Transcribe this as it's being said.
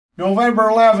November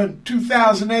 11,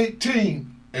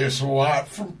 2018. It's a lot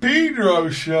from Pedro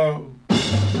Show.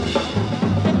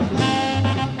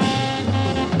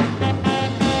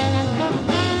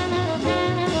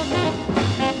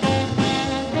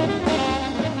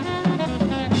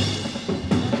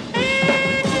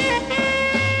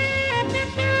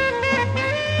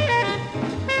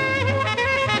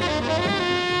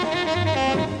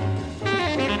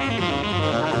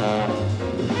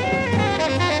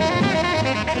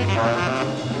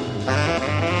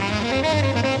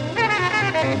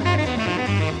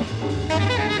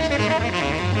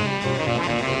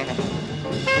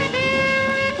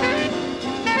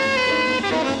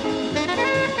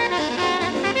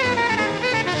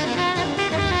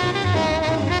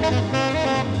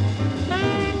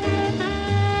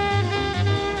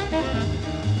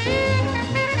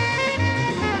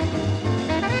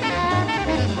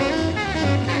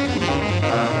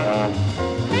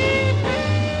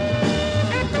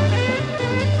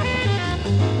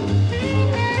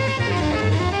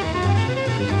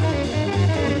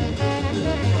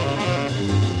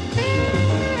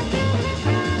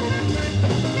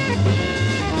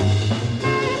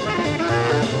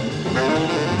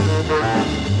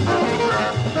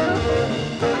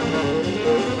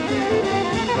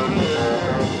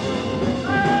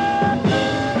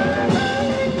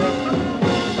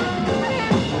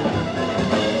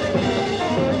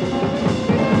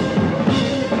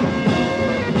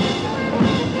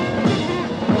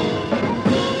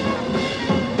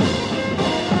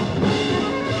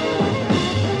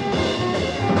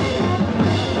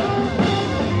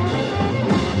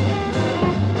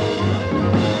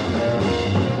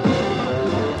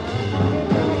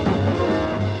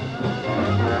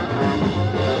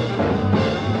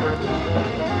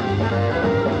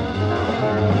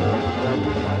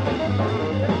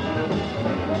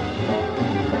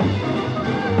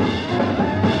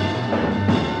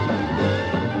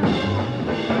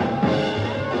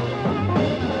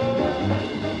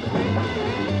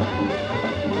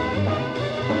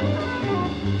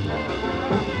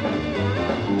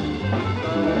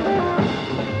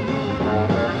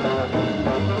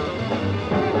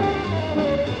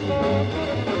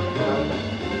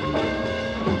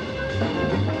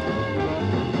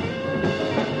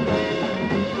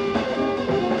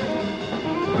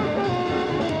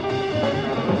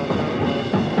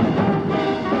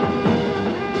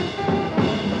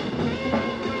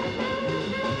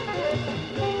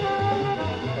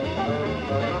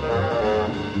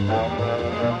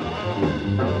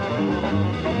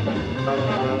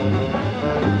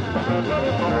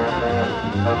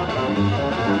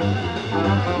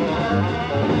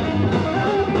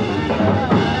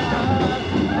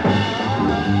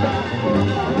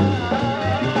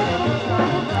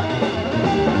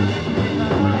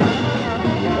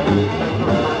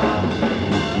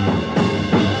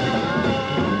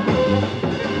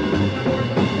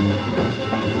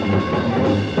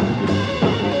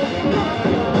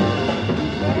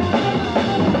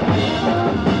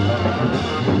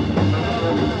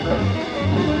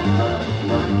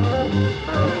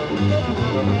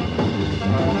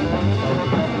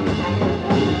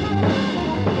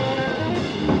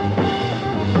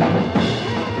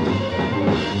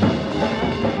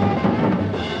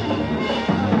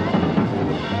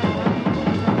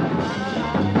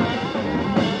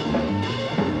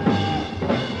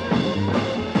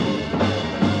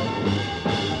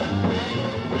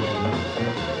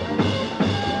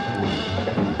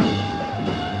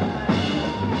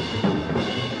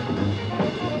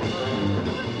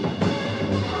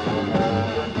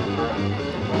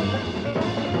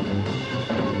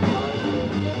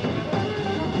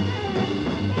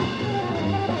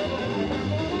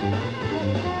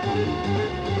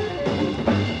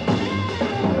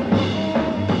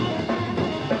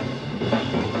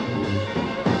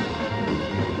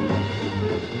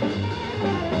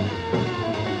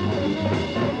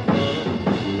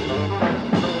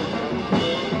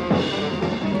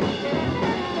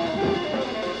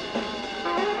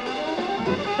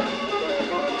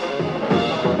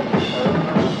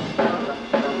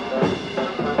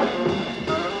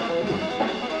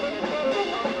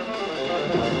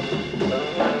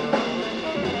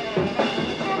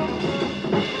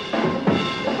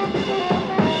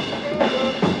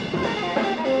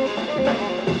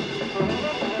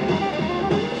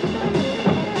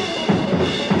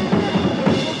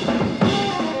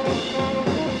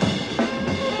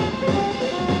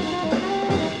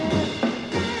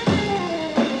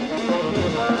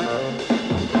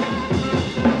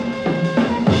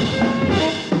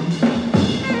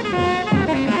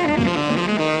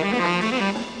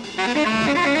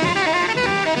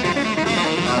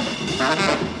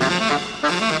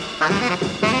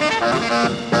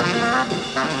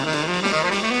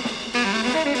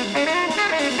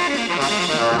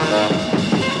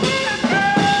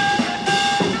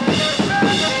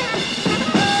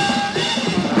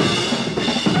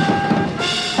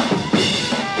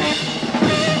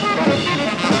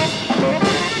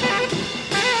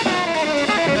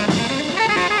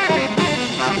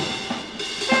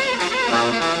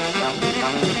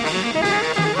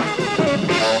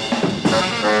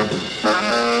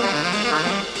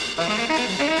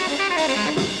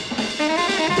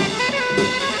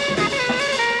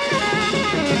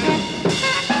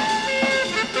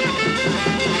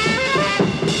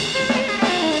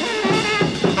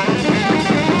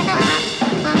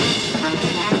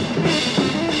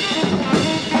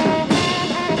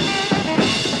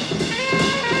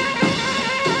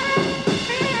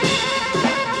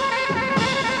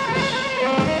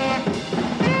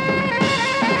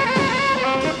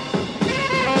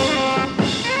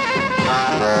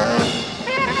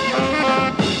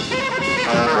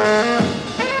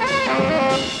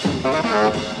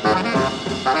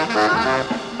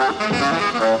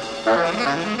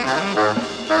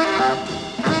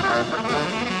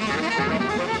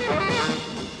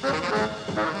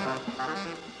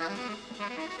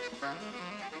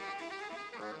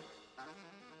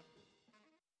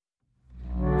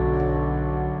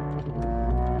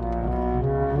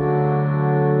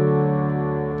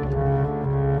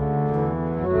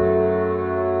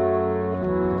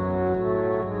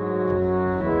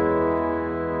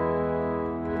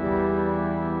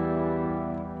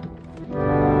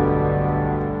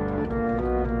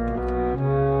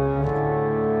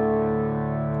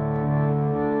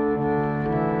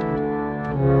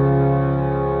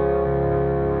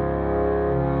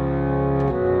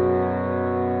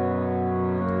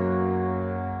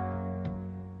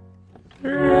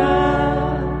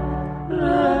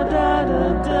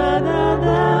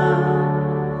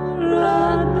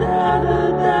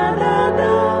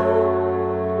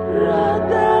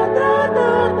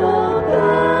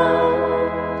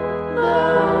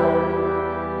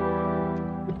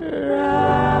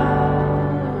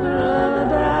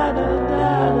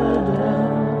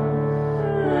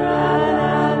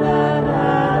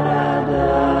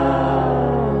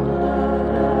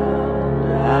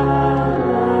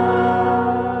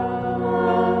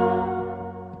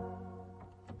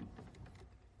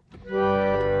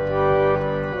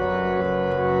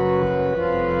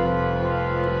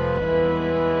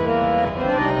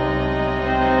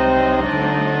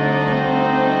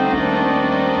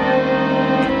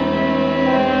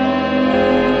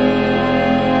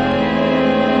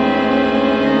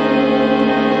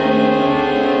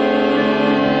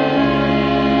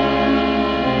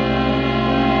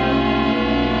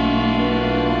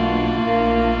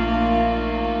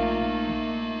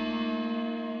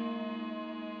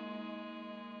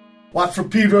 Watt for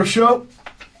Pedro Show.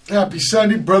 Happy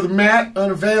Sunday. Brother Matt,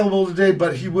 unavailable today,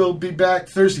 but he will be back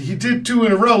Thursday. He did 2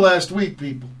 in a row last week,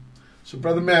 people. So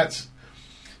Brother Matt's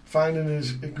finding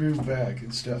his groove back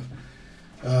and stuff.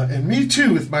 And me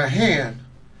too, with my hand.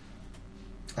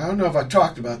 I don't know if I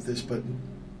talked about this, but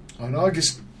on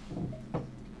August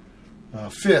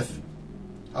 5th,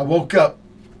 I woke up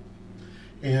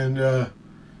and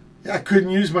I couldn't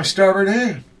use my starboard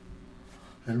hand.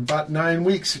 And about 9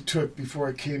 weeks it took before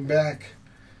it came back.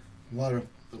 A lot of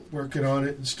working on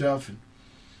it and stuff. And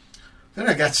then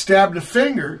I got stabbed in the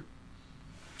finger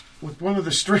with one of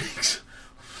the strings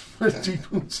with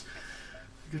T-Boon's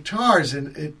guitars,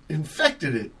 and it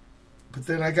infected it. But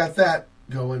then I got that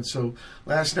going. So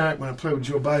last night when I played with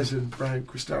Joe Bison and Brian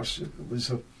Christopherson, it was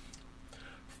the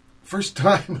first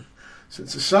time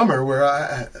since the summer where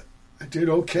I did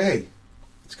okay.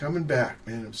 It's coming back,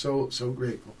 man. I'm so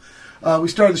grateful. We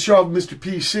started the show with Mr.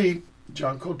 PC,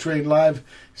 John Coltrane live,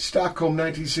 Stockholm,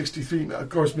 1963. Of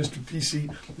course, Mr.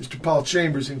 PC, Mr. Paul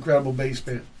Chambers, incredible bass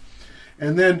band.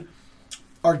 And then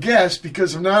our guest,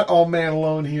 because I'm not all man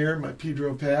alone here, my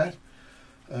Pedro pad,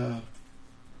 and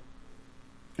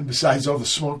besides all the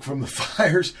smoke from the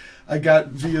fires, I got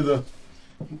via the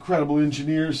incredible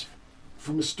engineers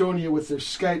from Estonia with their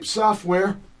Skype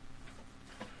software,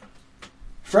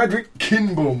 Fredrik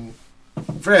Kinbom.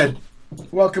 Fred,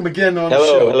 welcome again on the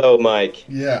show. Hello, Mike.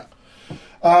 Yeah.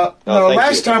 Now,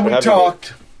 last time we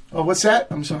talked... Oh, what's that?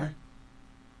 I'm sorry.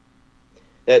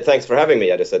 Thanks for having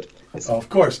me, I just said. Oh, of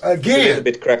course. Again. It's a little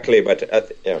bit crackly, but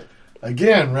yeah.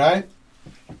 Again, right?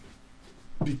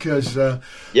 Because,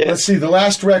 let's see, the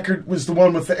last record was the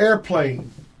one with the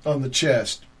airplane on the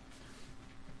chest.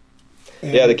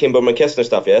 And the kinbom and Kessler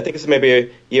stuff. Yeah, I think it's maybe a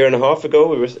year and a half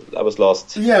ago. I was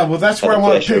lost. Yeah, well, that's where I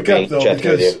want to pick up, though,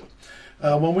 because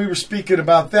when we were speaking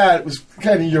about that, it was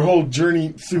kind of your whole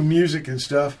journey through music and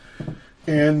stuff.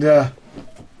 And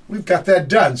we've got that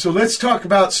done. So let's talk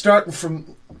about starting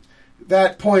from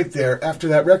that point there. After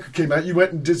that record came out, you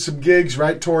went and did some gigs,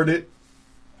 right, toured it?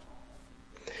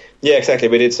 Yeah, exactly.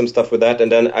 We did some stuff with that.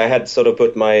 And then I had sort of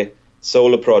put my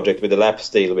solo project with the lap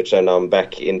steel, which I now am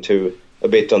back into a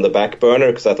bit on the back burner,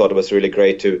 because I thought it was really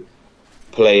great to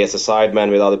play as a sideman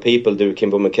with other people, do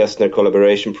kinbom and Kestner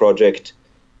collaboration project,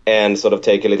 and sort of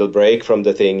take a little break from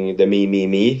the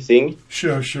me thing.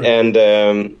 Sure.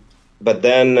 And but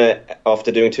then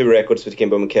after doing 2 records with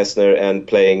kinbom and Kestner and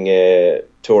playing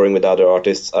touring with other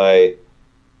artists, a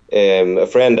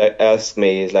friend asked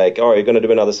me, he's like, "Oh, are you going to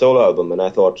do another solo album?" And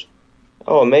I thought,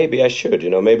 oh, maybe I should,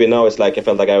 maybe now it's like I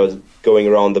felt like I was going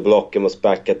around the block and was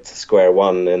back at square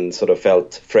one and sort of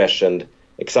felt fresh and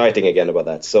exciting again about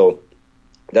that. So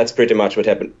that's pretty much what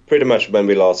happened. Pretty much when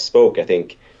we last spoke, I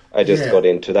think I just got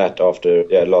into that after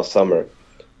last summer.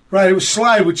 Right, it was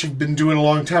slide, which you've been doing a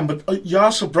long time, but you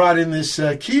also brought in this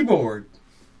keyboard,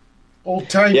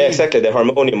 old-timey. Yeah, exactly, the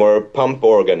harmonium or pump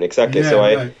organ, exactly.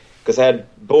 Because I had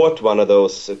bought one of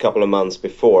those a couple of months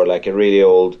before, like a really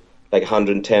old, like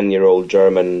 110-year-old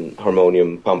German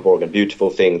harmonium pump organ, beautiful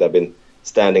thing that had been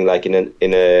standing like in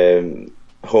a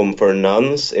home for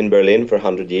nuns in Berlin for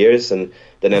 100 years, and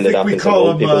then ended up in some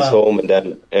old people's home, and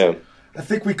then I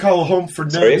think we call a home for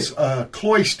nuns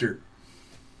cloister.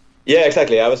 Yeah,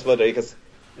 exactly. I was wondering because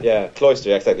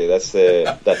cloister, exactly. That's it.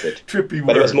 Trippy word.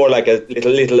 But it was more like a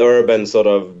little urban sort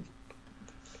of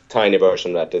tiny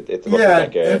version that it wasn't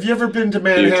like a. Have you ever been to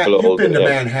Manhattan? You've been to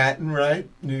Manhattan, right?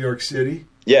 New York City.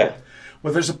 Yeah.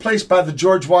 Well, there's a place by the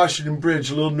George Washington Bridge,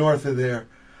 a little north of there,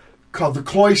 called the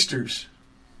Cloisters.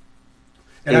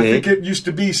 And I think it used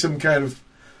to be some kind of,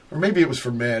 or maybe it was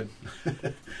for men,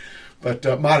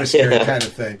 but monastery kind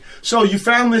of thing. So you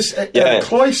found this at a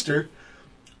cloister.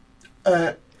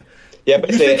 But you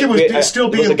think it was still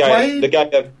being played? The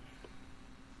guy.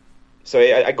 So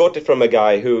I got it from a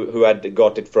guy who had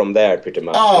got it from there, pretty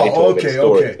much. Oh,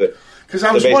 okay. Because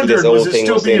I was wondering, was it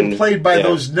still being played by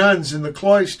those nuns in the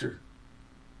cloister?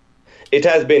 It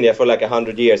has been, for like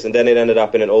 100 years, and then it ended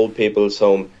up in an old people's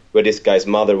home where this guy's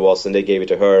mother was, and they gave it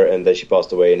to her, and then she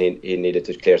passed away, and he needed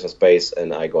to clear some space,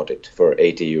 and I got it for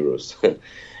 80 euros.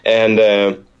 And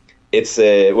it's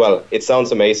it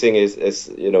sounds amazing. Is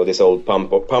this old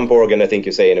pump organ? I think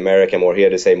you say in America more. Here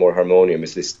they say more harmonium.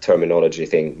 Is this terminology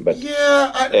thing? But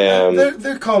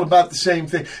they're called about the same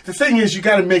thing. The thing is, you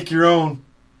got to make your own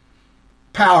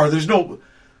power. There's no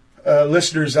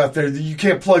listeners out there. You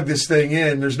can't plug this thing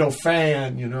in. There's no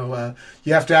fan.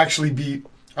 You have to actually be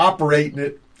operating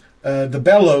it, the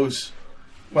bellows,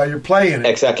 while you're playing it.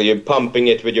 Exactly, you're pumping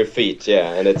it with your feet.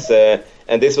 Yeah, and it's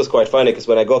and this was quite funny because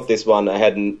when I got this one, I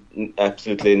had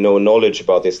absolutely no knowledge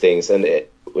about these things, and it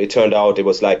turned out it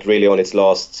was like really on its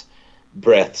last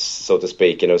breaths, so to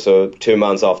speak. So 2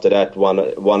 months after that, one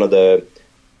of the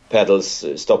pedals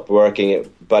stopped working,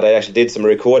 but I actually did some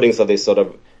recordings of this sort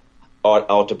of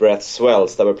out of breath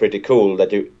swells that were pretty cool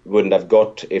that you wouldn't have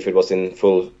got if it was in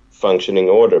full functioning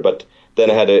order. But then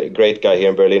I had a great guy here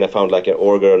in Berlin. I found like an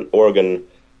organ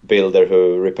builder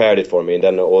who repaired it for me, and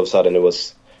then all of a sudden it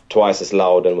was twice as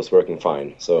loud and was working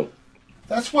fine. So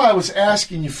that's why I was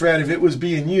asking you, Fred, if it was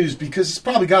being used, because it's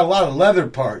probably got a lot of leather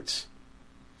parts.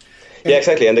 Yeah,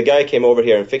 exactly. And the guy came over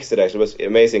here and fixed it. Actually, it was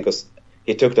amazing because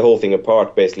he took the whole thing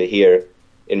apart basically here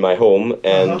in my home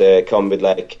and come with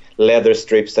like leather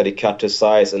strips that he cut to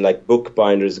size and like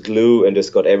bookbinders glue and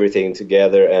just got everything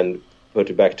together and put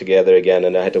it back together again.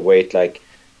 And I had to wait like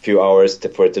a few hours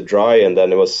for it to dry, and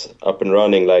then it was up and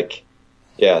running like,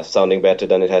 sounding better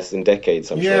than it has in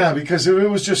decades, I'm sure. Because if it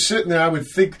was just sitting there, I would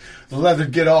think the leather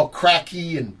would get all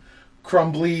cracky and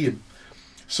crumbly. And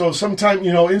so sometimes,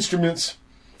 instruments,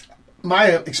 my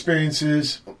experience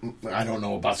is, I don't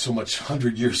know about so much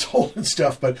 100 years old and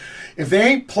stuff, but if they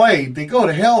ain't played, they go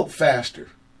to hell faster.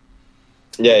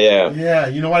 Yeah,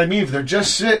 you know what I mean? If they're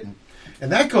just sitting.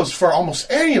 And that goes for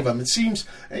almost any of them. It seems,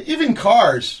 even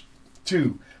cars,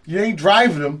 too. You ain't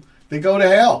driving them, they go to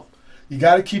hell. You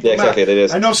got to keep them exactly, out. It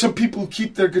is. I know some people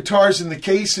keep their guitars in the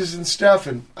cases and stuff,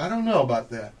 and I don't know about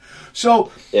that.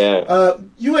 So,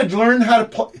 you had learned how to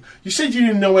play. You said you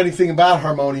didn't know anything about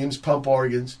harmoniums, pump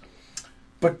organs,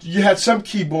 but you had some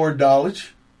keyboard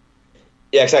knowledge.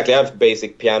 Yeah, exactly. I have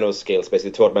basic piano skills.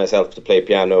 Basically taught myself to play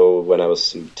piano when I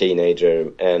was a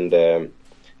teenager, and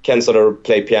can sort of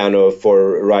play piano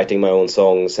for writing my own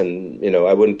songs. And,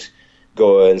 I wouldn't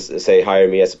go and say hire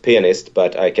me as a pianist,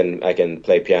 but I can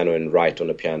play piano and write on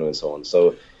the piano and so on.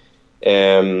 So,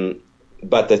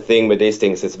 but the thing with these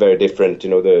things is very different.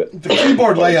 The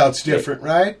keyboard layout's different,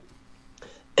 right?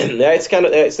 Yeah, it's kind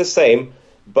of it's the same,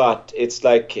 but it's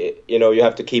like you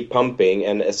have to keep pumping,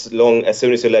 and as soon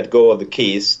as you let go of the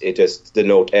keys, the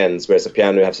note ends. Whereas a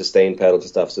piano, you have sustain pedals and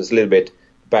stuff, so it's a little bit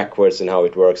backwards in how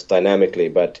it works dynamically.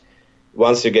 But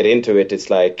once you get into it, it's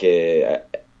like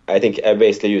I think I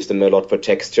basically used them a lot for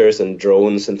textures and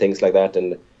drones and things like that,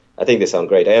 and I think they sound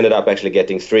great. I ended up actually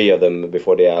getting 3 of them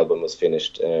before the album was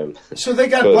finished. So they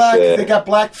got black. They got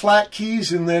black flat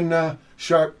keys and then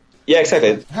sharp. Yeah,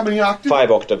 exactly. How many octaves?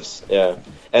 5 octaves. Yeah,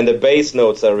 and the bass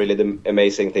notes are really the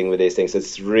amazing thing with these things.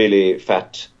 It's really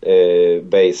fat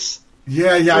bass.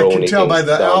 Yeah, I can tell by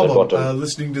the album.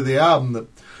 Listening to the album, the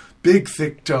big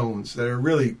thick tones that are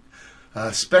really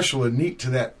special and neat to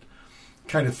that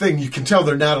kind of thing. You can tell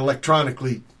they're not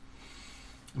electronically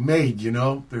made,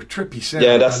 they're trippy sound.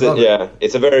 Yeah, that's it. Yeah,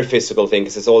 it's a very physical thing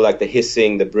because it's all like the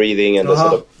hissing, the breathing, and the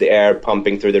sort of the air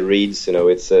pumping through the reeds.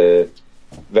 It's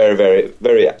very, very,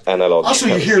 very analog. Also,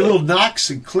 you hear little knocks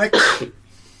and clicks.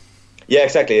 Yeah,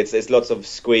 exactly. It's lots of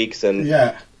squeaks and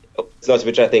lots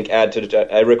which I think add to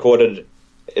the. I recorded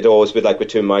it always with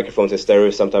 2 microphones in stereo,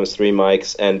 sometimes 3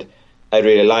 mics, and I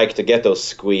really like to get those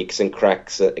squeaks and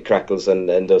crackles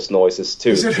and those noises too.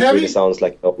 Is it heavy? Really sounds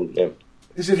like yeah.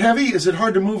 Is it heavy? Is it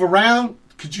hard to move around?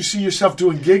 Could you see yourself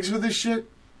doing gigs with this shit?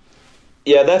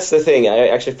 Yeah, that's the thing. I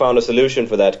actually found a solution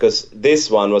for that because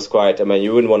this one was quite.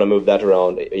 You wouldn't want to move that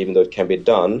around, even though it can be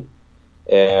done.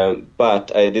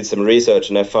 But I did some research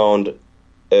and I found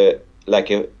a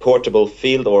portable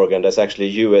field organ that's actually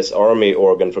a U.S. Army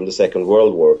organ from the Second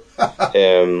World War,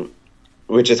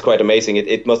 which is quite amazing.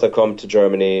 It must have come to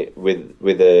Germany with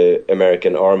the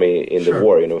American Army in the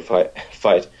war,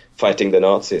 fighting the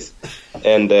Nazis,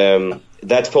 and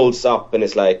that folds up and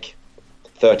it's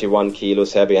 31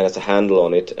 kilos heavy and has a handle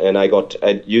on it. And I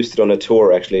used it on a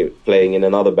tour actually, playing in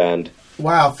another band.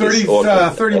 Wow,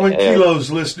 31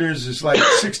 kilos, listeners, is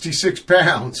 66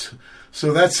 pounds.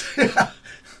 So that's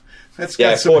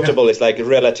portable. It's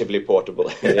relatively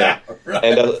portable. Yeah, right.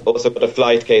 And I also got a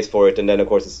flight case for it, and then of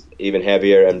course it's even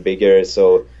heavier and bigger.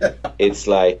 So it's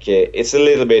it's a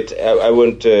little bit. I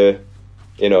wouldn't.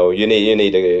 You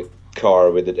need a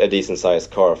car with a decent sized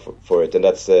car for it, and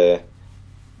that's.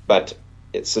 But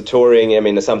it's a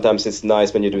touring. Sometimes it's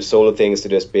nice when you do solo things to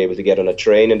just be able to get on a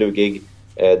train and do a gig.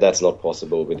 That's not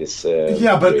possible with this.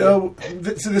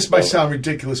 This might sound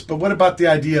ridiculous, but what about the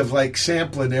idea of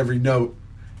sampling every note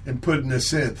and putting a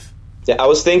synth? Yeah, I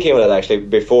was thinking of that actually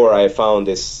before I found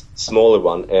this smaller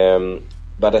one.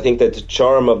 But I think that the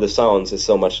charm of the sounds is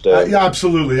so much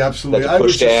absolutely. That you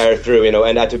push the air through,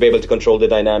 and to be able to control the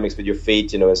dynamics with your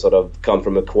feet, and sort of come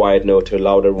from a quiet note to a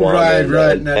louder one.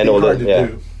 Right. And all that. Yeah.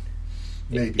 Do.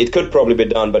 Maybe. It could probably be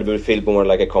done, but it would feel more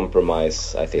like a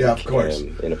compromise, I think. Yeah, of course.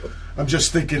 I'm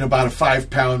just thinking about a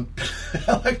 5-pound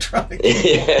electronic,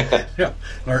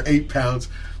 or 8 pounds,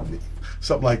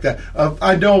 something like that.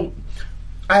 I know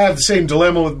I have the same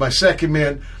dilemma with my second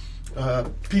man.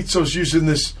 Pizzo's using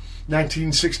this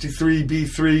 1963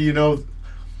 B3,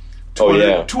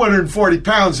 240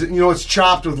 pounds. It's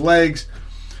chopped with legs.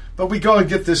 But we go and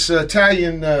get this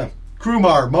Italian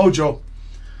Krumme Mojo.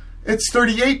 It's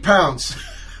 38 pounds.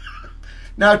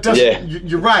 Now, it doesn't. Yeah.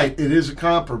 You're right. It is a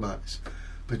compromise.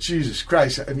 But Jesus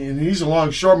Christ. He's a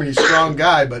longshoreman. He's a strong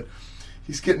guy, but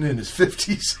he's getting in his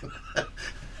 50s.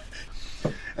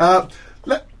 I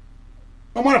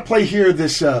want to play here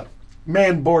this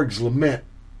Mannborg's Lament.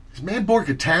 Is Mannborg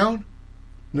a town?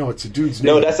 No, it's a dude's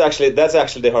name. No, that's actually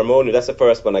the harmonium. That's the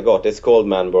first one I got. It's called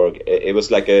Mannborg. It was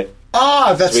like a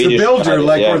that's Swedish the builder,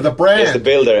 or the brand. It's the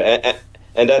builder,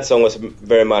 and that song was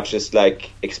very much just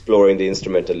exploring the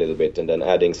instrument a little bit, and then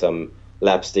adding some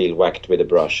lap steel whacked with a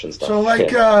brush and stuff. So,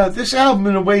 this album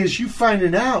in a way is you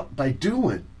finding out by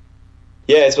doing.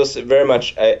 Yeah, it was very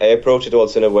much. I approached it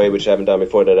also in a way which I haven't done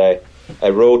before. That I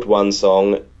wrote one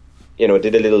song,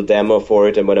 did a little demo for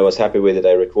it, and when I was happy with it,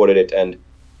 I recorded it and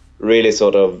really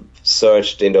sort of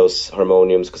searched in those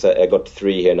harmoniums, because I got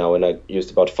 3 here now, and I used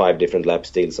about 5 different lap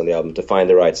steels on the album to find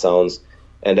the right sounds.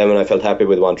 And then when I felt happy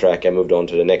with one track, I moved on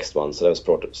to the next one. So that was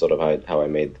sort of how I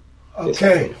made this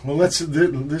album. Well, this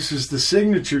is the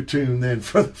signature tune then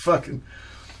for the fucking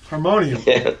harmonium.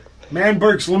 Yeah.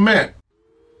 Mannborg's Lament.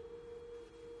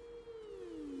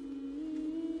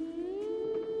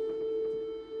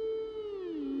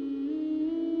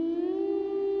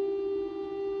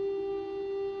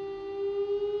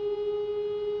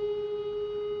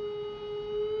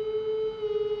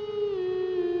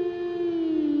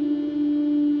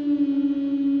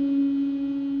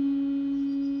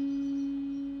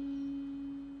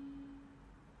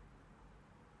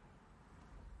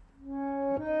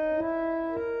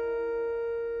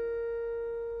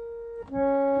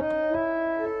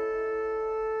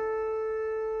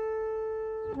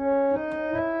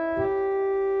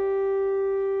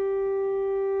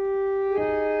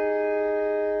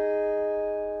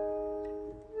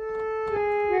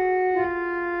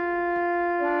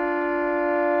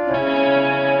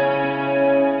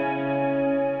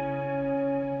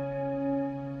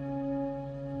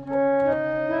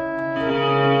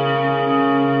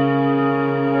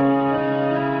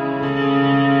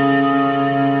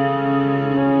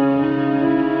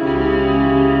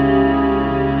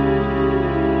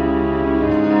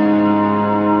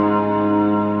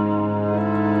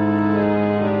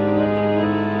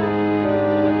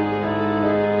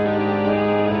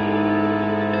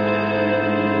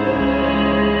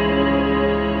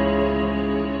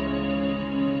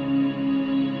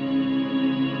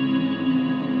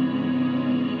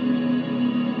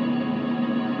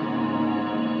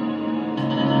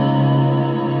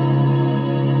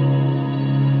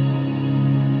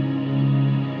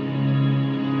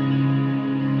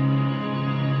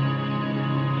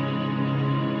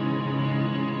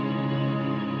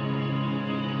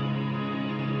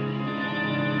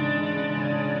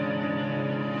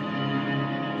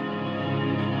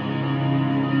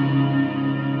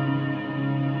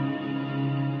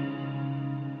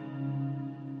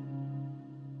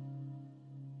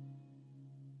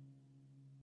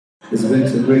 There's been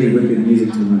some really wicked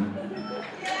music tonight.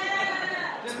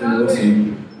 It's been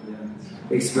awesome.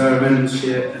 Experimental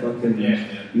shit, fucking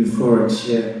euphoric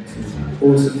shit.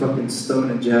 Awesome fucking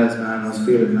stoner jazz, man. I was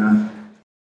feeling that.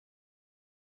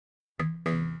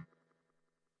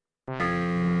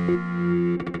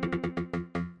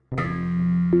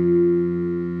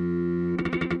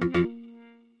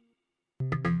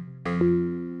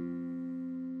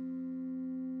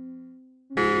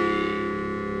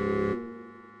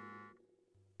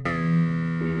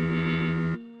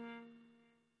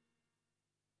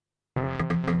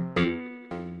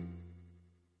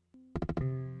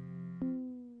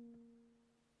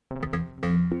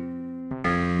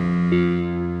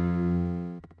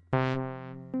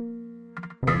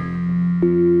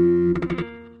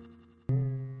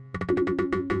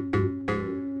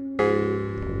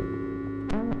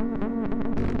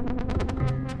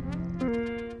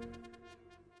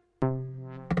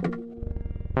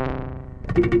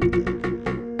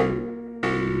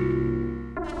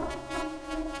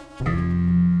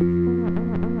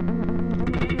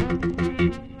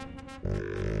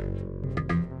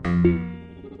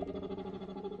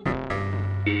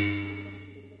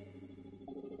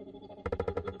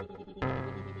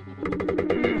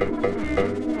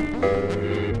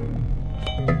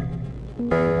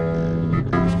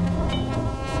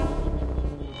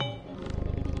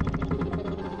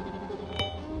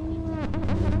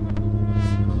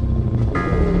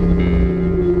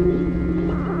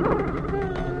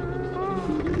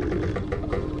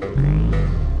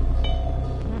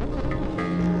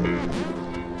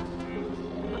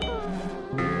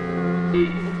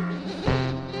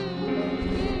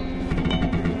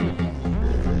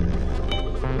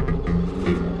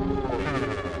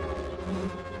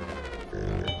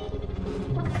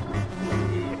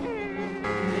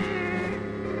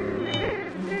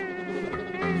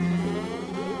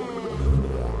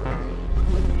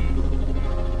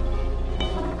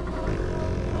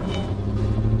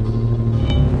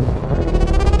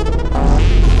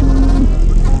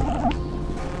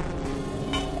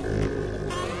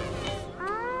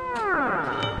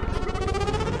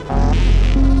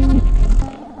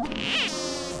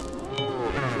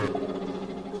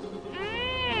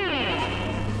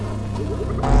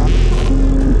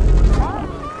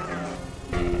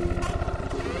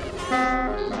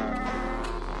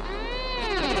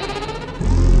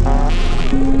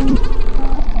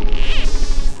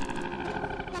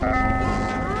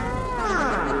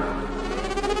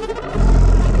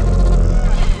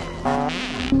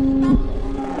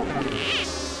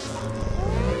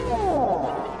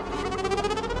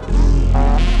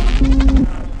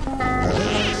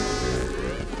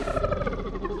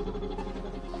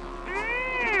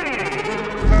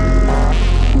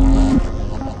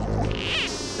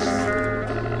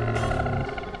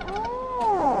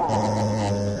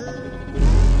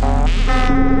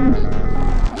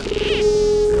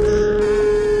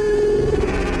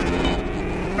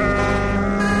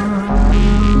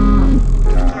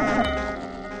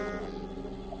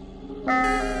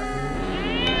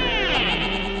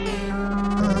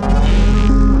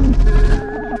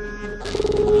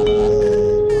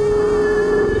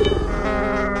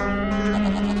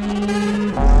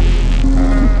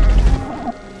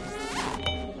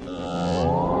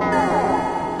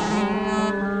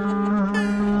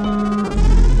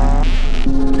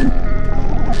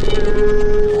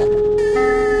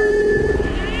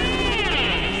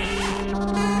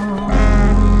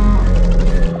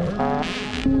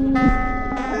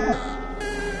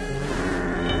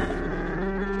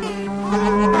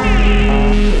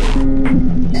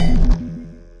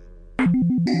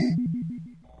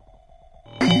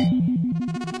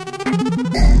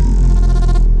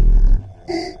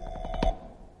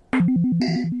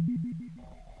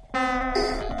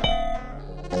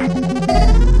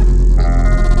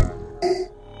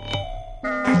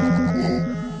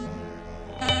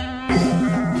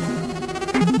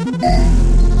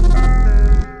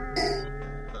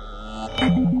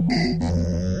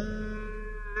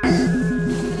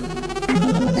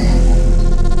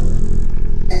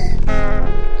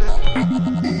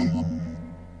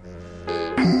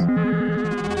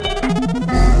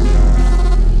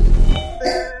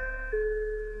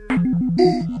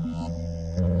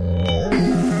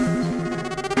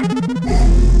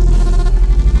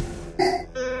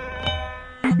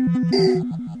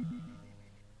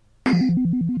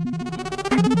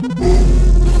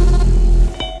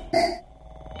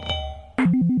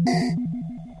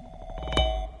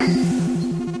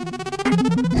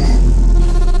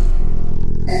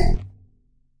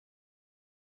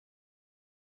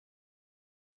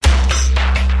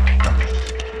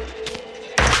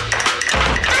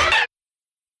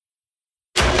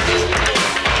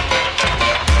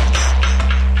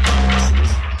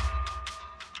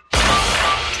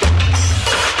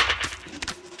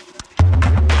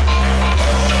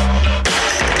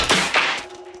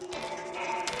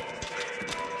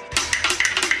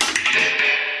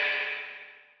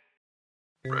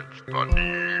 French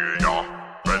vanilla,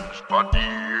 French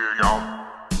vanilla,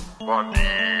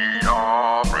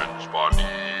 vanilla, French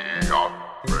vanilla,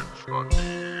 French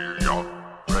vanilla,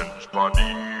 French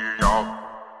vanilla,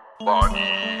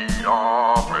 vanilla,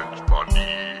 French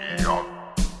vanilla,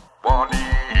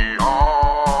 vanilla,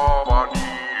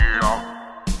 vanilla,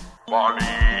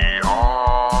 vanilla,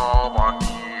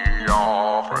 vanilla,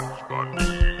 French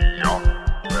vanilla,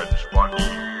 French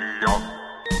vanilla.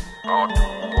 How do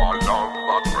I love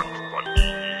that French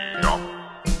vanilla?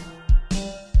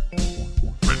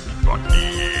 French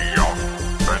vanilla,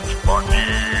 French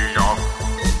vanilla,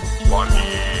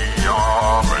 vanilla,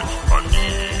 French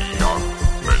vanilla,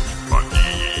 French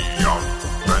vanilla,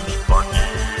 French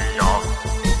vanilla,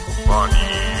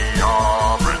 vanilla,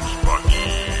 French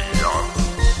vanilla,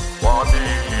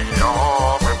 vanilla,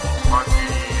 French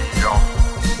vanilla,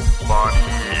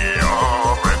 vanilla,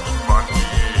 French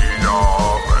vanilla,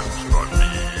 French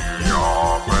vanilla,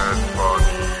 French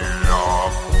vanilla.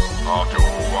 How do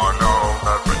I love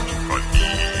that French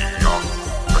vanilla?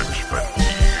 French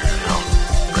vanilla,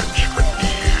 French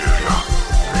vanilla,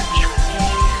 French vanilla,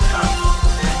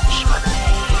 French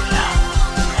vanilla,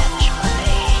 French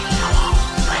vanilla,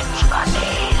 French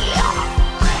vanilla,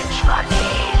 French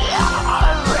vanilla,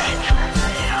 French vanilla.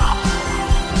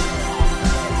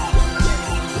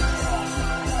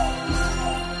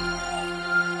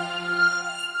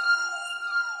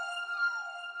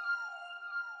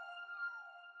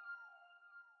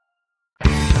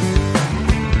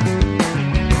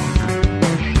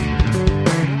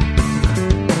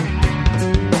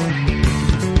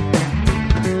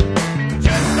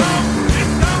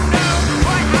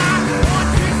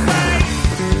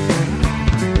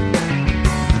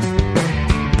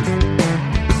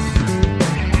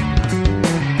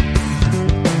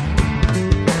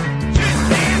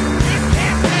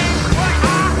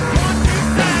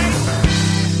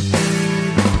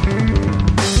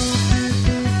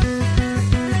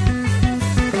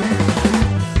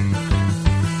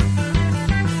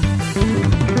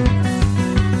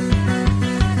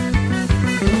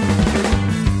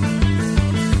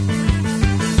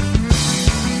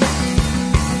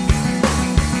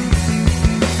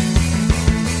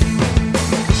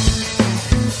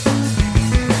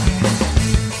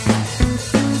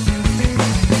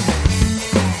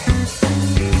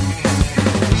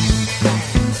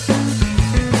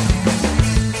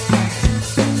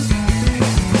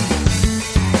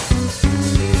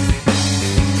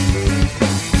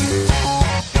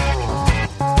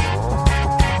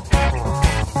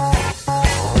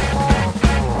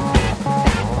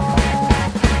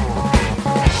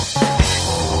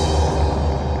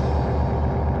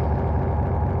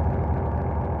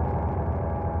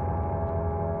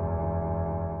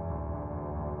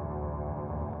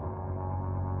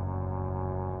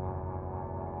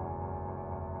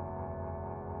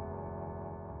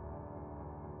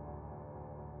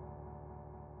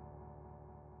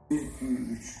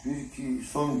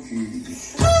 Son iki.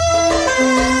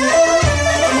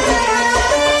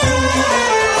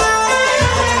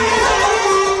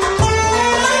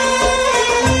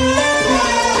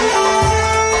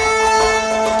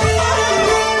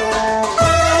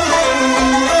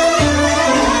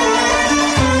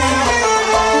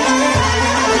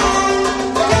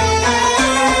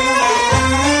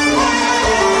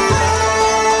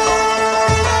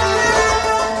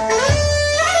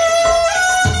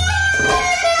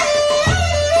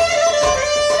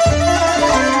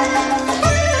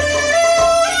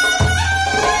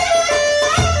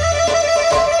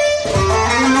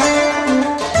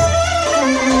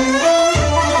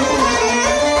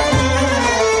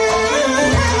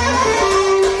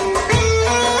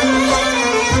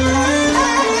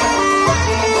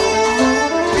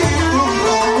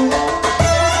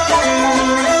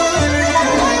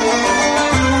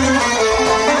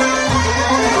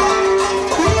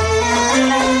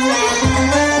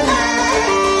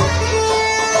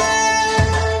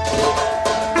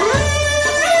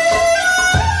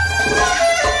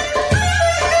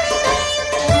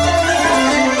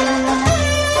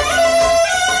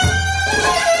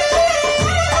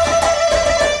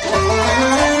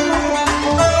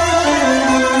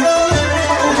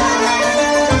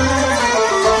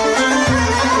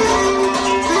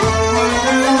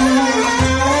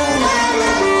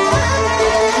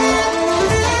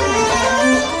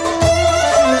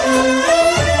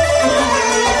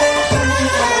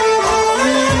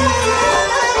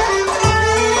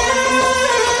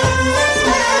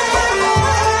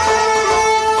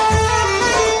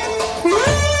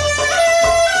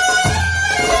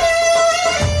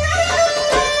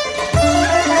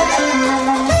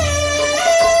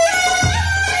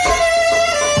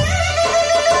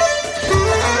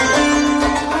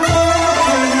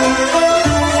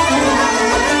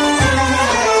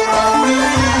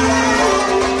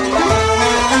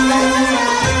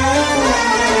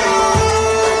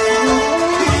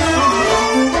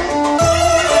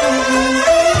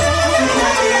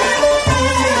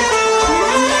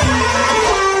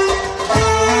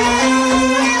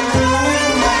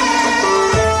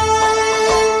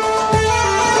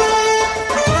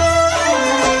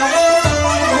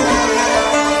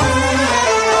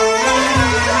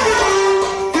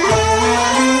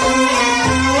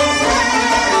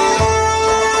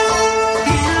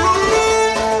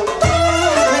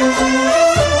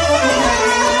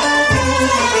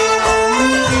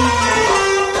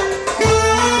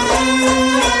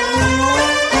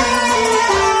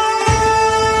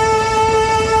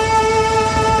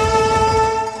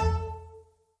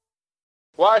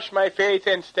 Trust my faith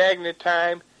in stagnant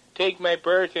time, take my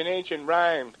birth in ancient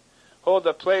rhyme, hold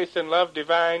the place in love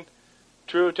divine,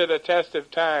 true to the test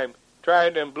of time,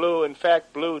 tried and blue, in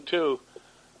fact blue too.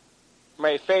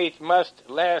 My faith must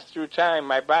last through time,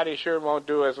 my body sure won't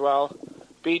do as well.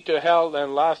 Beat to hell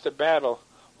and lost a battle,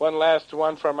 one last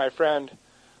one for my friend.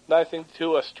 Nothing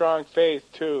to a strong faith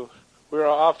too. We are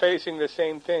all facing the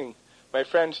same thing. My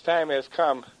friend's time has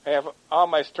come. I have all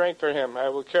my strength for him. I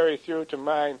will carry through to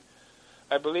mine.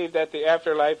 I believe that the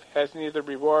afterlife has neither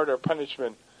reward or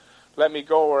punishment. Let me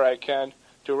go where I can,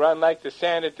 to run like the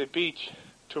sand at the beach,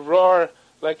 to roar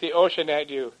like the ocean at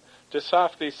you, to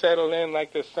softly settle in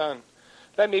like the sun.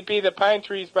 Let me be the pine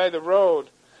trees by the road,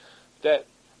 that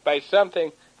by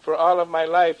something for all of my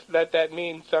life, let that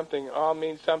mean something, all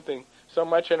mean something. So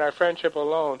much in our friendship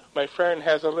alone. My friend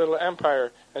has a little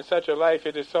empire, and such a life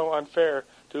it is so unfair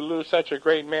to lose such a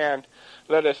great man.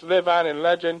 Let us live on in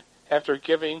legend after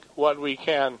giving what we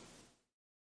can.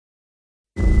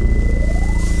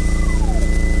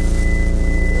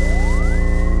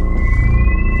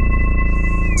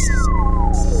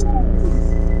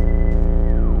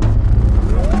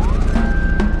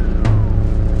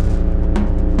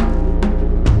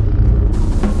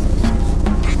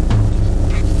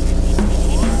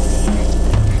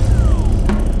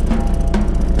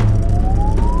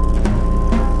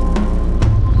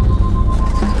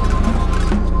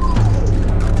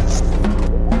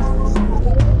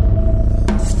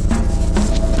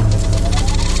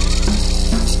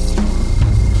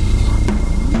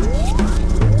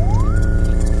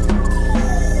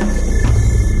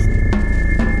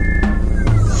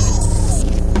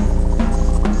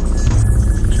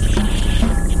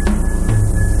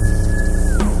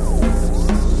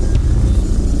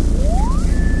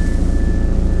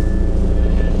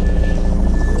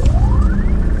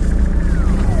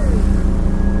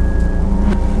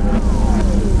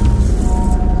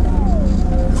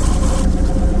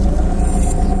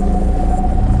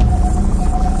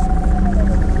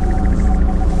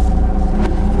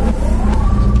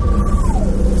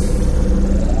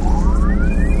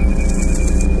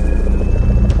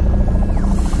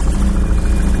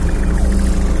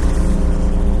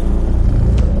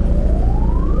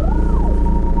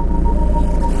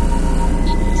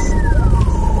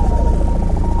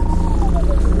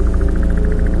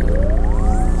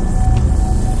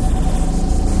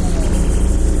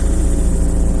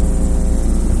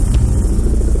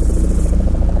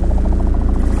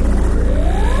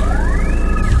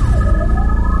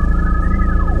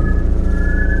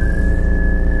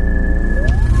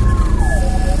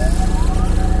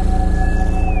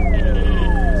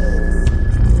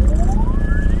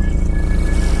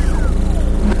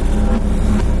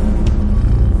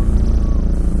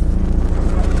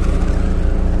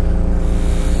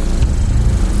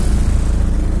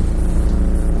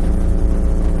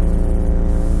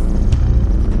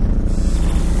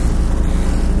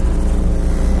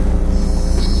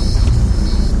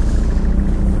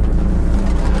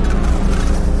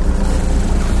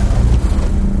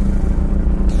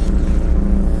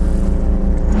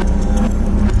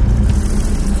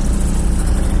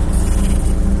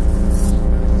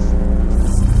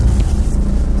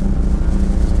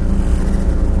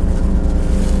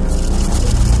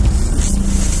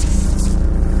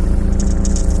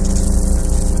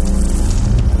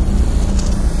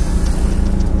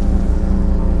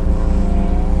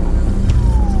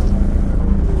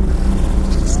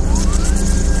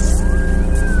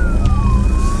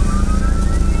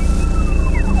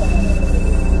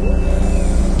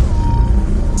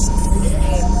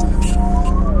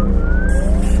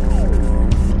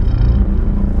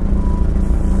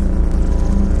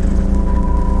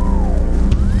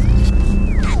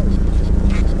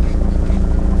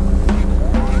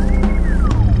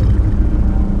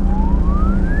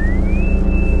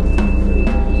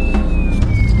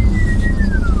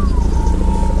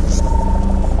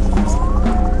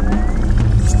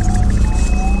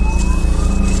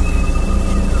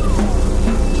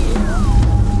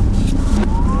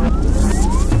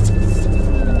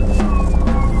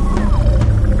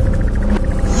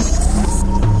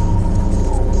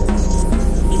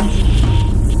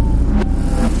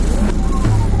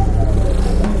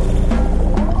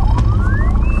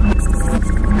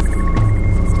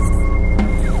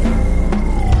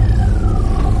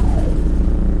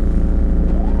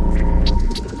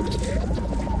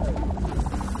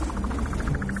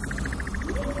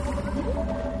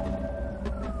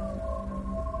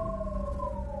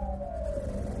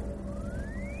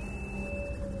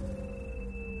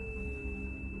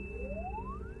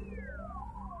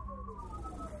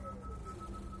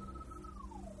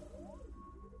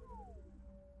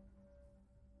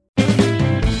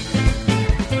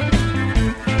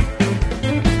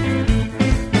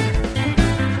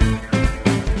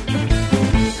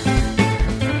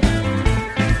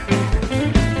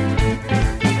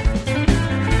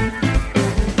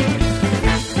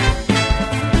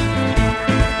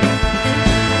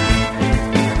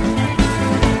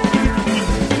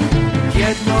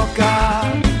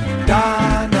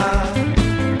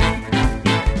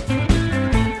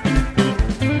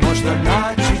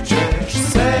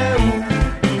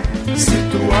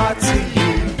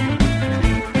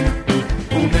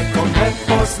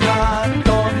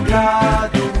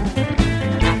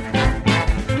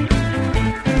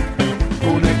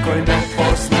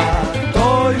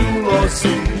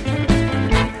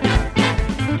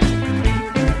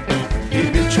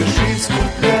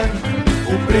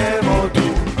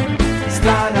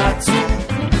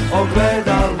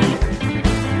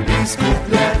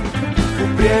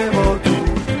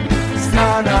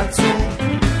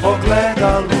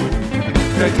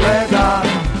 te gleda,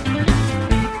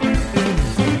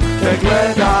 te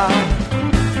gleda,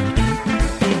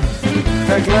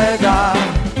 te gleda,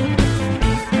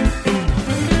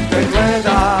 te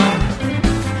gleda.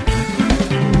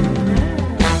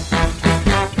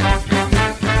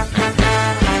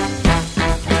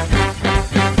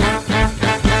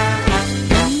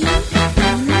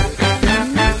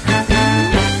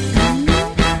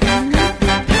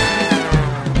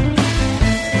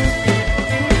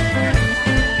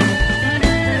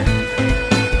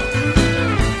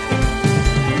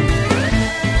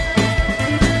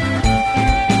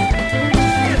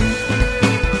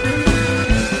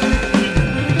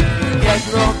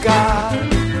 Jednoga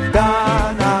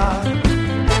dana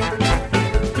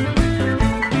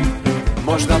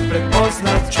možda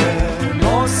prepoznat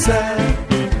ćemo se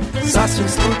sasvim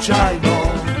slučajno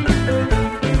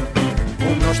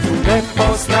u mnoštvu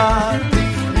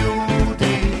nepoznatih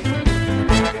ljudi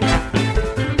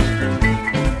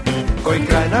koji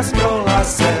kraj nas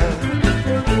prolaze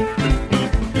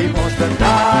i možda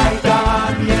taj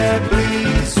dan je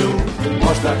blizu,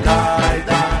 možda taj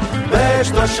dan već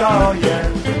došao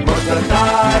je, možda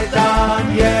taj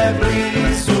dan je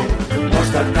blizu,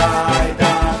 možda taj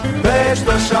dan već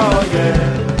došao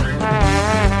je.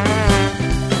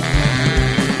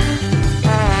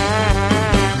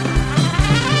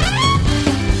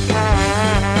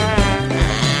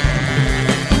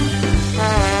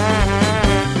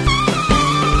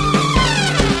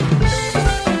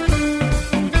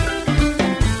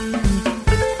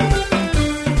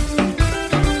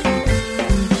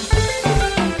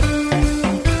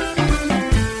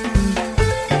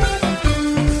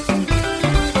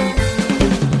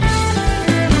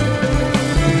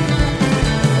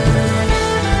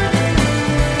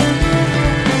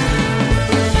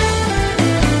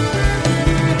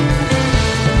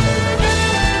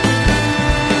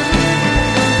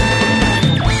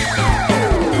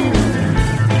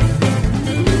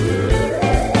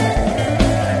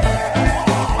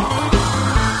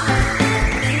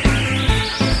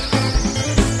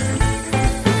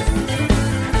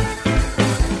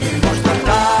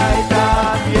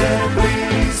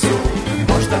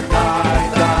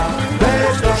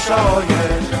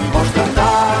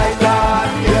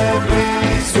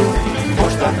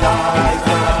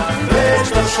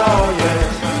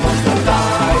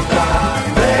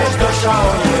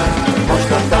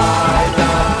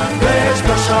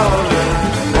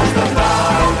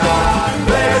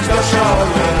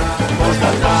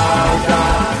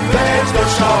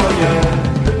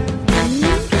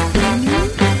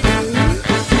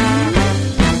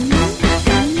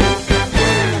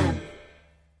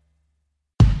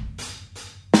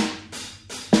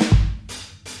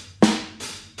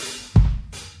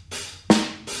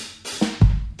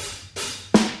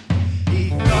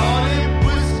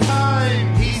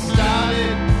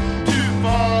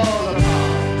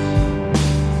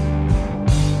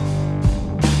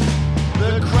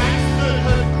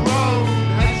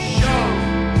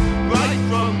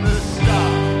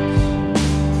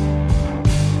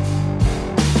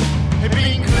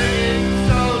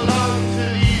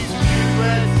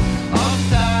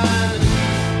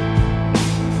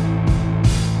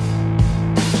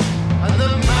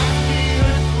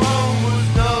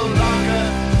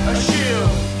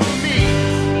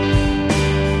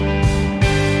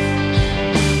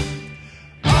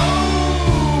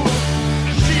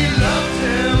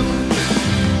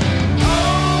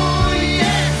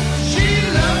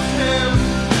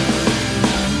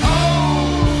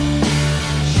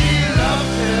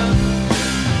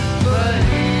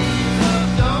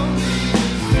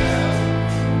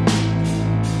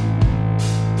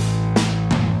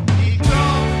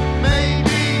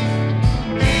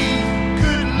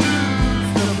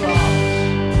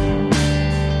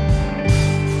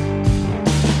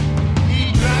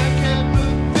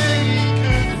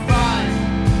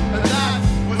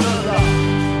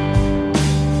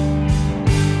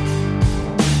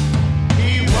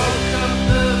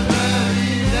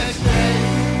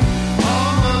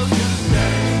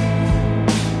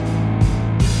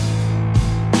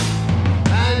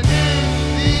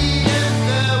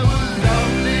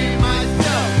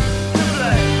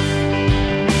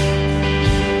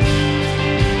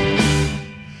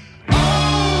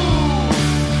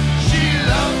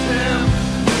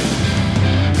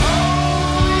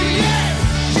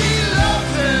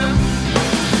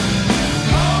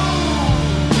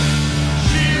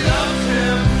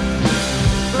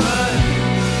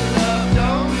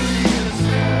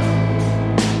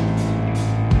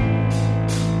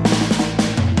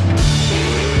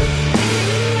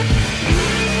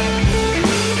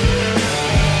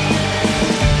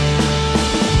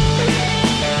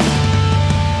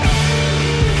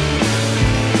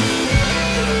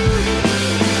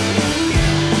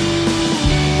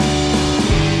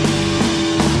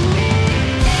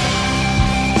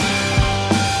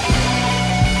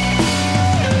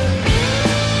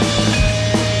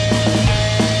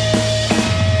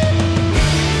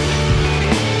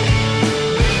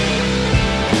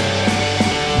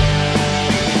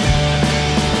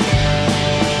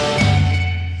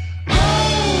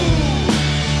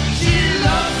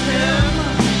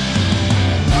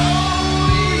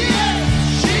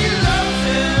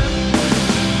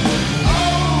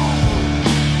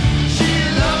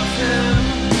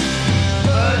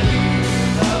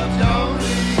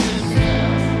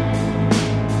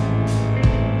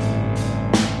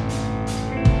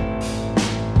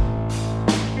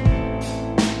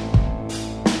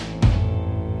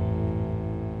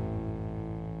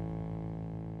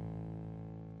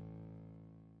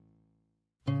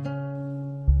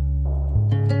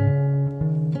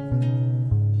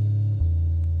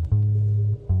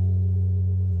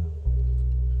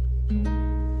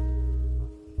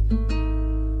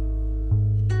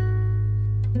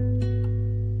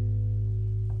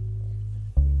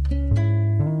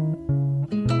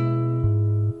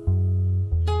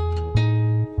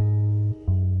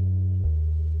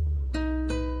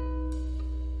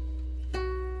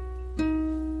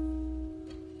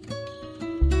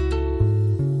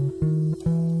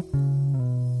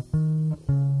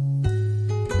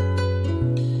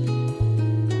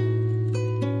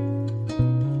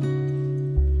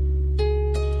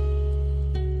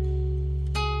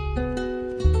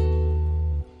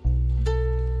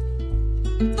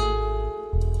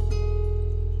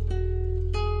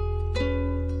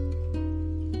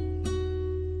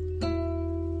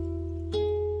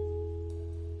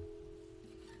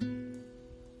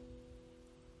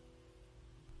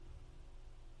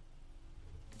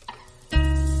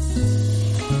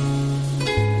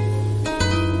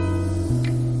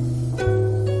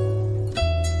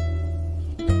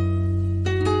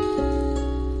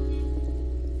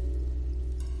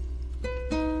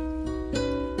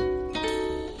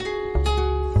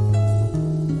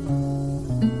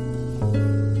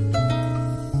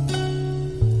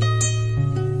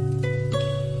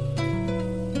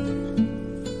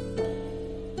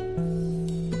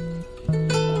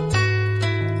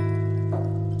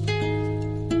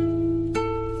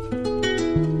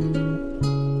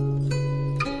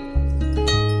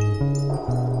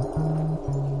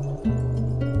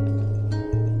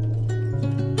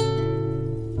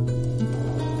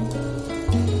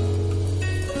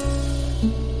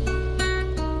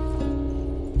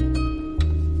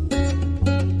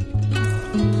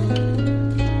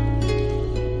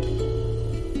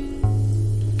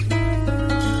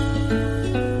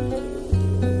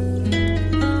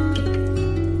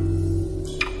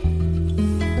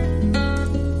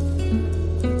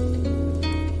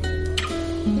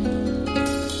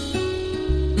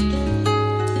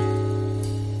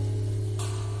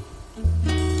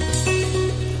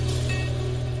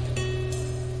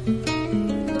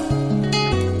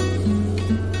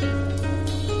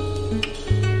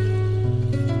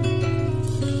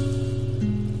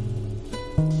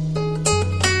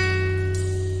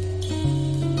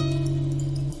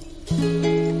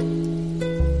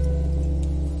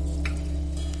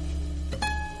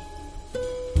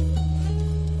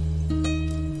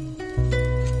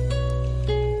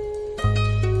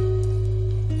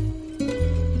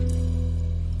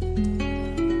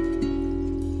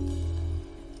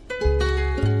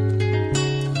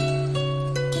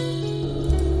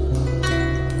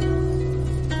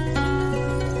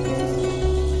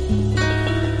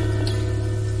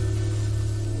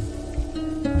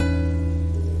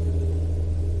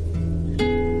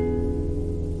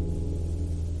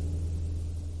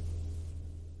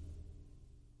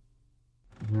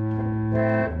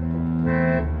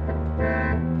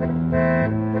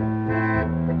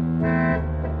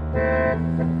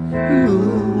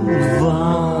 Move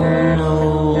on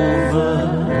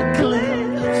over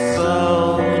cliffs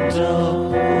of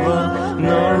Dover,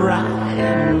 no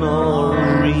rhyme, no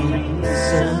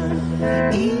reason,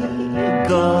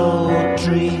 ego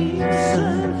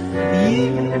treason.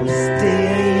 You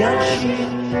steer your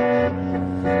ship,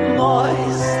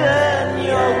 moisten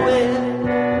your wit.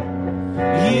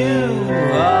 You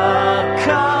are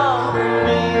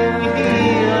coming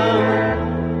here.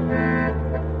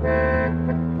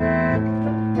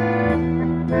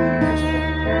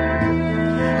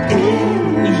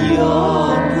 In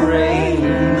your brain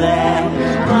there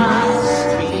must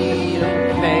be a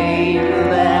pain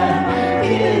there,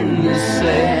 insecure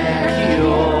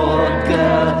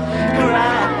girl.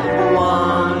 Grab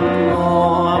one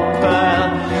more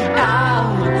pearl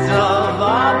out of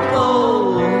our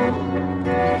bowl,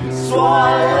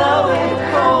 swallow it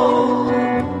whole.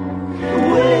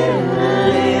 Will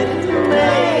it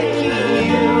make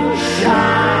you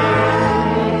shine?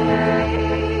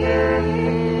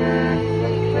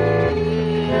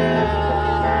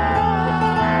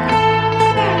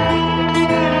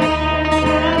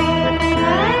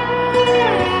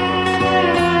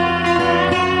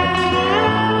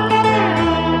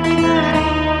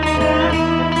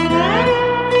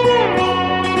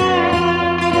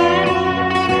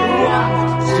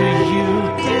 What do you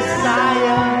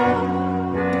desire?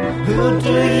 Who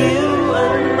do you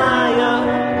admire?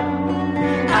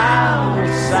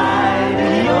 Outside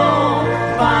your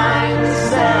fine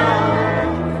self.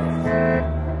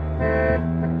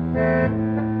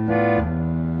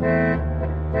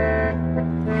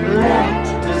 Let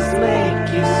us make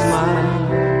you smile.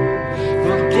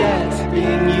 Forget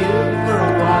being you for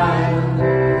a while.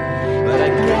 But I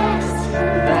guess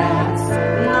that's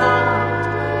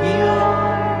not your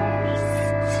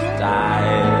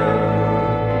style.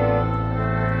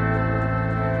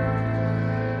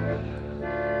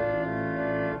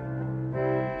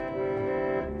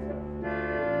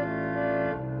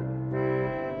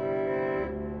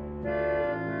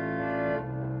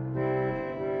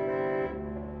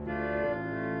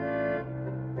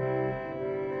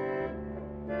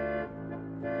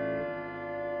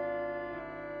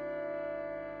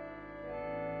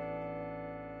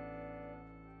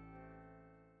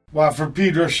 Well, from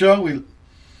Pedro Show, we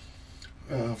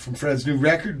from Fred's new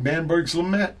record, Mannborg's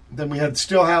Lament. Then we had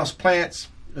Stillhouse Plants.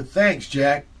 Thanks,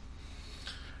 Jack.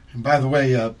 And by the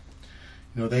way,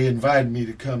 they invited me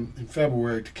to come in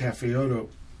February to Cafe Odo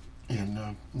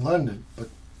in London, but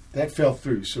that fell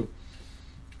through. So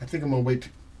I think I'm going to wait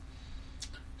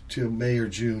till May or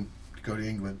June to go to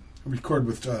England. Record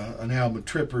with an album of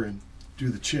Tripper and do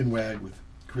the Chin Wag with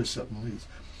Chris up in Leeds.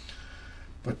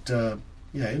 But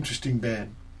interesting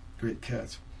band. Great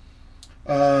cats.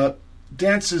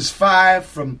 Dances 5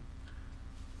 from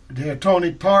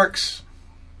deantoni Parks.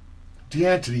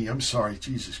 Deantoni, I'm sorry,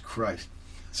 Jesus Christ.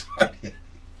 Sorry.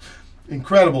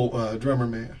 Incredible drummer,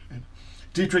 man. And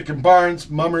Dieterich and Barnes,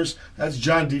 Mummers. That's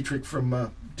John Dieterich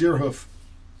from Deerhoof.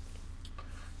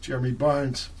 Jeremy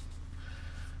Barnes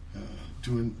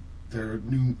doing their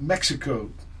new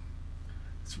Mexico.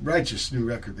 It's a righteous new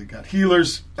record they got.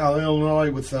 Heelerz out of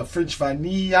Illinois with French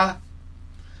Vanilla.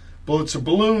 Bullets of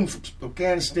Balloon from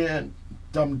Afghanistan.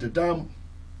 Dum da Dum.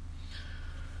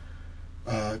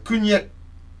 Cuneyt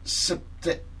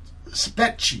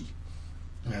Sepetci.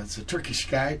 It's a Turkish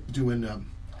guy doing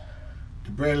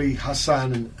debreli,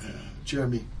 Hasan, and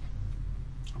Jeremy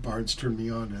Barnes turned me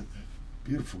on to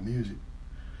beautiful music.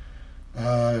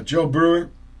 Joe Brewer.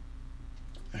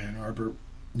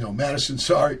 Madison,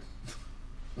 sorry.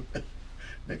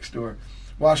 Next door.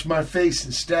 Wash My Face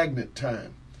in Stagnant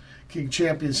Time. King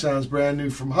Champion sounds brand new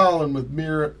from Holland with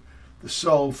Mirror the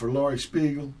Soul for Laurie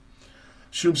Spiegel.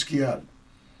 Shumski out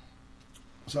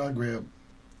Zagreb.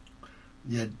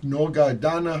 Jednoga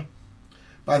Dana.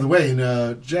 By the way, in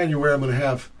January I'm going to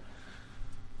have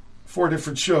 4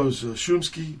 different shows.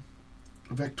 Shumski,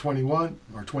 Vec 21,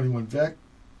 or 21 Vec,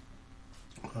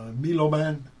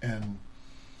 Miloman, and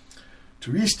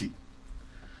Turisti.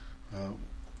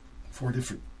 4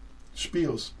 different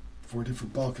spiels, 4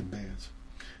 different Balkan bands.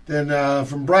 Then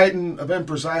from Brighton, of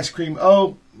Emperor's Ice Cream,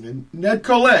 and Ned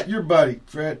Collette, your buddy,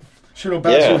 Fred.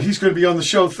 Shinobazu, he's going to be on the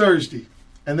show Thursday.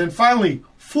 And then finally,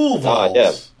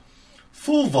 fulvals.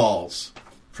 Fulvals,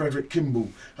 Fredrik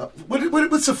Kinbom.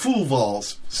 What's a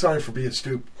fulvals? Sorry for being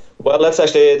stupid. Well, that's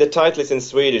actually, the title is in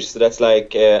Swedish, so that's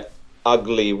like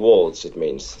ugly waltz, it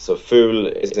means. So ful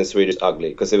is in Swedish ugly,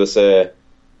 because it was the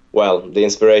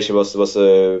inspiration was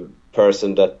a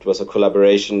person that was a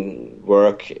collaboration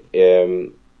work,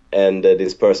 and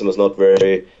this person was not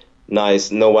very nice.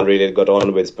 No one really got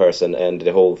on with this person, and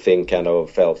the whole thing kind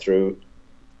of fell through.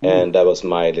 and that was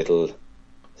my little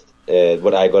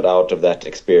what I got out of that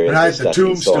experience. Right, the that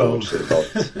tombstone.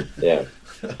 Yeah.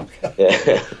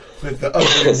 Okay. With the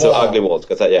ugly wall. So ugly walls,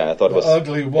 because I thought it was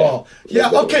ugly wall.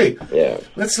 Yeah. Okay. Yeah.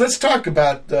 Let's talk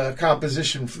about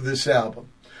composition for this album,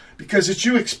 because it's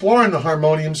you exploring the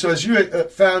harmonium. So as you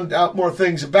found out more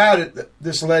things about it,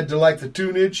 this led to like the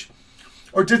tunage,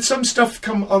 or did some stuff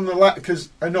come on the lap? Because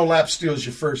I know lap steel is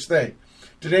your first thing.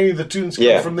 Did any of the tunes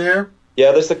come from there?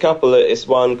 Yeah, there's a couple. It's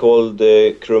one called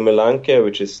Krumme Lanke,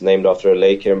 which is named after a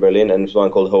lake here in Berlin, and there's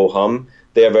one called Ho Hum.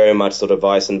 They are very much sort of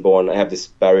Weissenborn. I have this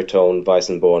baritone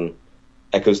Weissenborn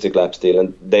acoustic lap steel,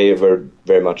 and they were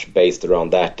very much based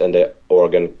around that, and the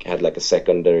organ had like a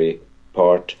secondary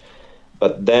part.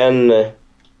 But then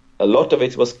a lot of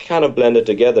it was kind of blended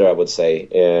together, I would say,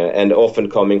 and often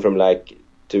coming from like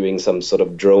doing some sort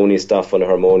of droney stuff on the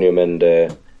harmonium and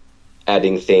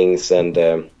adding things, and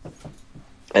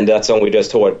that song we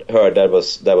just heard that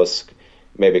was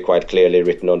maybe quite clearly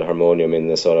written on the harmonium in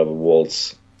the sort of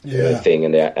waltz thing,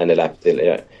 and the lap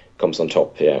steel comes on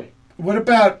top. Yeah. What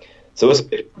about? So it was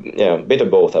a bit of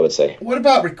both, I would say. What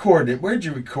about recording it? Where did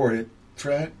you record it,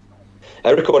 Fred? I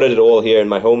recorded it all here in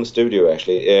my home studio,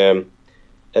 actually. And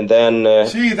then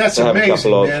see, that's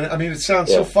amazing, man. I mean, it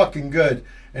sounds so fucking good,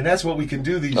 and that's what we can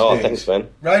do these days. Oh, thanks, man.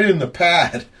 Right in the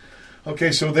pad.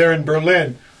 Okay, so they're in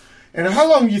Berlin. And how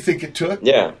long do you think it took?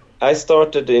 Yeah, I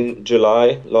started in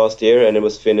July last year, and it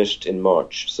was finished in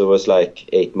March. So it was like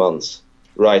 8 months,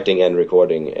 writing and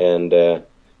recording. And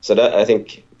so that, I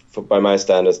think, by my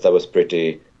standards, that was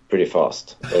pretty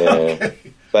fast. Okay.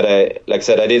 But like I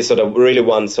said, I did sort of really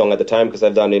one song at a time, because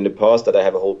I've done in the past that I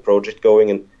have a whole project going,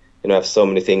 and have so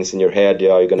many things in your head.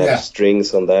 You're going to have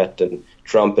strings on that and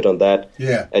trumpet on that.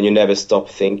 Yeah. And you never stop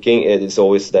thinking. It's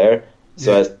always there.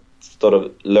 So I sort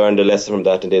of learned a lesson from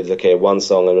that and did, one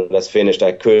song, and when that's finished,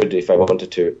 I could, if I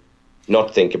wanted to,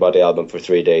 not think about the album for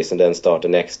 3 days and then start the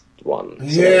next one.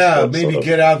 So maybe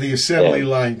get out of the assembly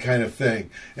line kind of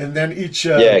thing. And then each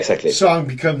song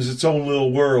becomes its own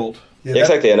little world. Yeah,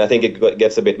 exactly, and I think it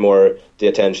gets a bit more the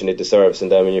attention it deserves,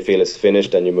 and then when you feel it's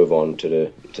finished, then you move on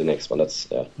to the next one. That's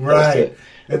right.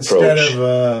 Instead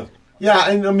of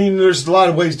and I mean, there's a lot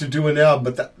of ways to do an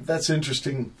album, but that's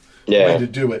interesting way to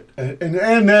do it.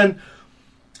 And then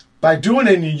by doing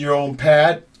it in your own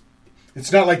pad,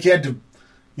 it's not like you had to,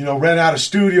 rent out a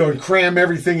studio and cram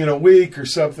everything in a week or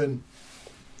something.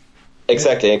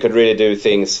 Exactly, I could really do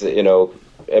things.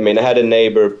 I mean, I had a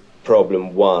neighbor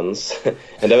problem once,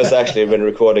 and that was actually when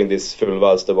recording this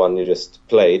fulvals, the one you just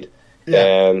played.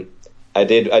 I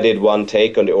did one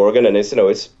take on the organ, and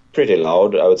it's pretty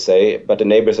loud, I would say, but the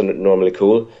neighbors are normally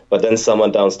cool. But then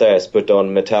someone downstairs put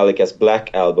on Metallica's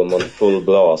Black album on full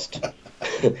blast.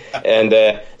 And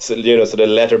so the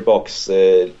letterbox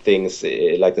things,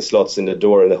 like the slots in the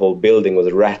door and the whole building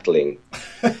was rattling.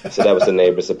 So that was the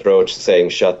neighbor's approach, saying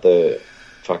shut the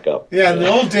fuck up. Yeah, in the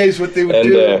old days what they would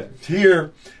do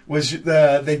here was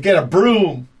they'd get a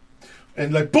broom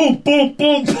and like boom, boom,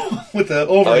 boom, boom with the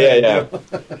overhead.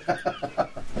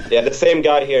 Yeah, the same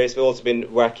guy here has also been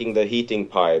whacking the heating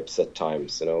pipes at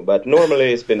times, but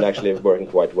normally it's been actually working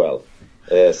quite well.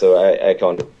 So I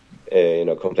can't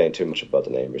complain too much about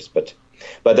the neighbors. But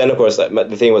then, of course,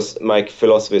 the thing was, my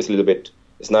philosophy is a little bit,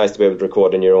 it's nice to be able to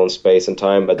record in your own space and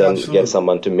time, but then get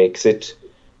someone to mix it,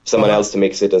 someone else to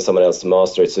mix it, and someone else to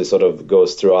master it, so it sort of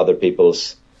goes through other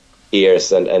people's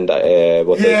ears and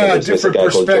what different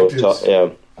perspectives.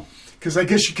 Because I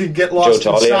guess you can get lost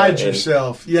inside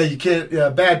yourself. Yeah, you can't.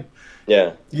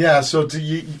 So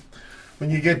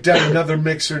when you get done, another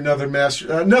mixer, another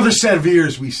master, another set of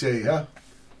ears, we say, huh?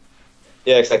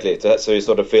 Yeah, exactly. So you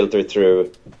sort of filter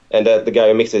through, and the guy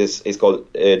who mixed it is called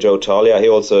Joe Talia. He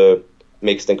also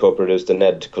mixed and co-produced the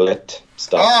Ned Collette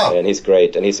stuff, and he's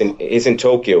great. And he's in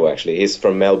Tokyo, actually. He's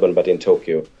from Melbourne, but in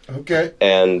Tokyo. Okay.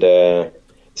 And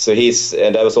so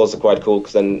and that was also quite cool,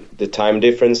 because then the time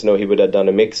difference, he would have done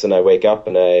a mix, and I wake up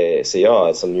and I see,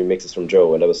 some new mixes from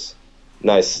Joe, and that was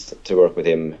nice to work with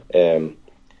him. And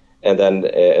then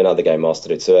another guy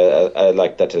mastered it. So I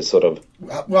like that to sort of.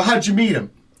 Well, how'd you meet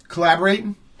him?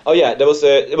 Collaborating? Oh yeah,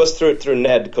 it was through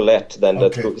Ned Collette then.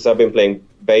 Because I've been playing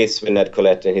bass with Ned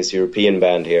Collette in his European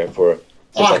band here since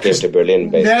I came to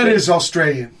Berlin. Basically. Ned is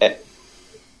Australian.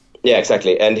 Yeah,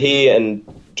 exactly. And he and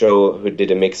Joe, who did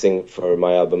the mixing for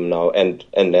my album now and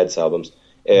Ned's albums,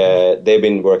 they've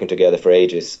been working together for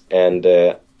ages. And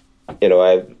Ned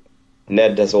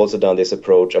has also done this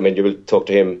approach. I mean, you will talk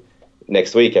to him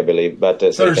next week, I believe, but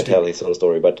so he can tell his own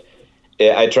story. But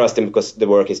I trust him because the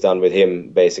work is done with him,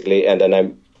 basically, and then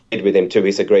I played with him too.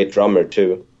 He's a great drummer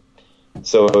too.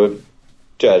 So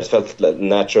yeah, it felt like a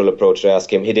natural approach to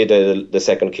ask him. He did the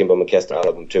second kinbom orchestra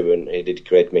album too, and he did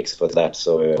great mix for that.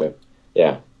 So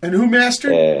yeah. And who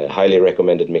mastered? Highly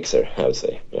recommended mixer, I would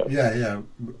say. Yeah. Yeah.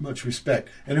 Much respect.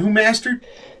 And who mastered?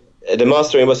 The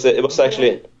mastering was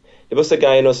a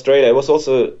guy in Australia. It was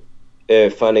also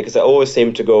funny because I always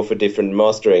seem to go for different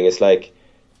mastering. It's like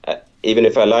even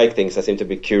if I like things, I seem to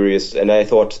be curious. And I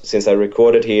thought since I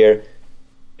recorded here,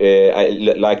 I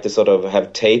like to sort of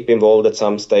have tape involved at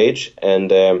some stage.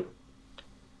 And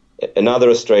another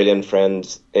Australian friend,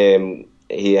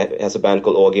 he has a band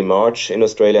called Augie March in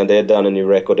Australia, and they had done a new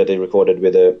record that they recorded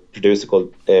with a producer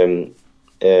called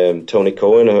Tony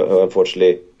Cohen, who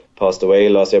unfortunately passed away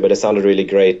last year. But it sounded really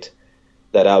great,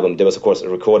 that album. There was, of course,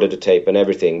 recorded to tape and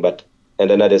everything. And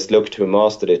then I just looked who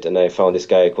mastered it, and I found this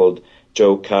guy called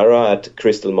Joe Cara at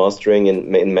Crystal Mastering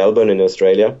in Melbourne in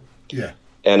Australia. Yeah.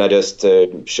 And I just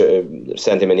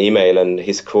sent him an email, and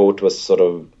his quote was sort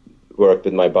of worked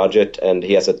with my budget, and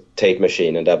he has a tape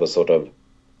machine, and that was sort of,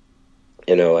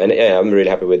 and yeah, I'm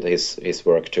really happy with his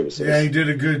work too. So yeah, he did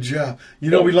a good job. We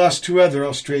lost two other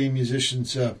Australian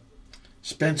musicians,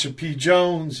 Spencer P.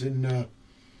 Jones and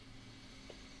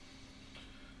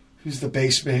who's the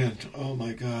bass man? Oh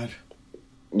my God.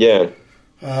 Yeah.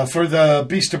 For the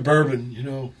Beast of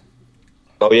Bourbon,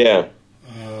 Oh yeah.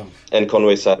 And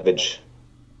Conway Savage.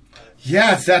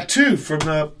 Yeah, that too,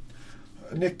 from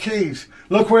Nick Cave.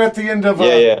 Look, we're at the end of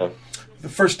the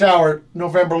first hour,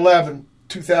 November 11,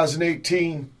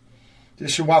 2018.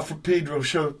 This is Watt for Pedro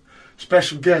Show.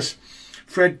 Special guest,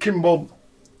 Fred Kimball.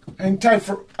 And time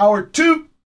for hour 2.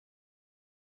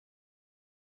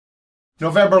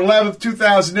 November 11th,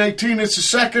 2018. It's the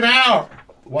second hour.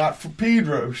 Watt for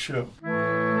Pedro Show.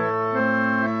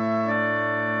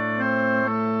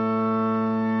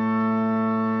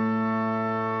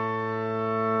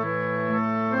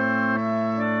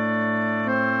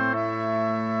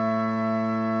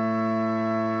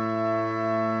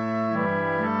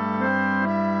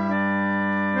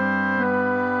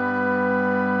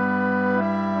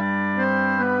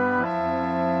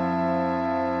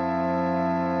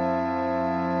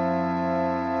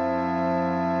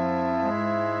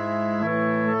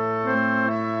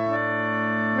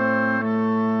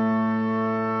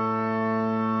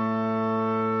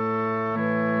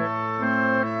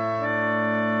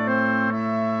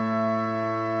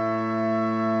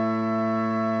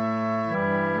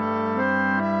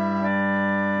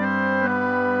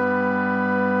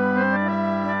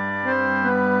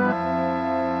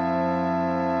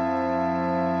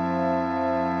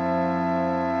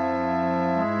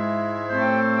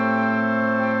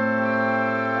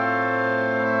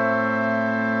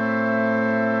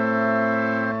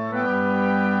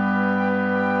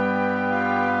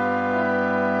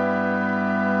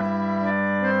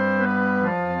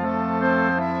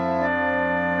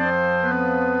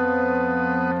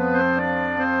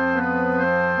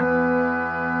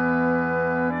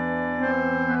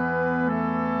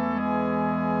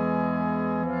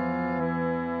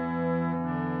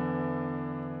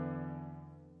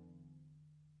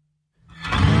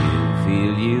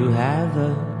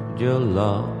 You're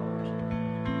lost,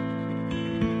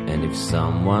 and if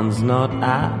someone's not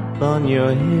up on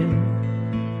your hill,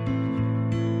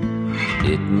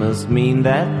 it must mean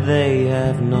that they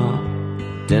have not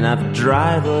enough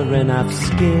drive or enough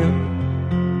skill.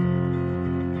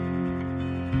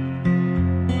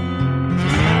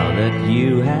 Now that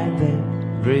you have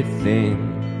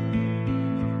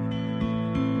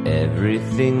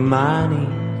everything money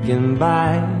can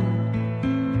buy,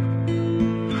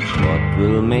 what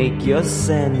will make your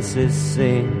senses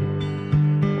sing?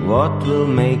 What will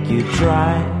make you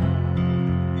try?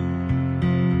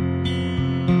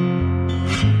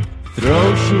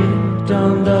 Throw shit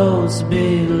on those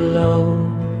below,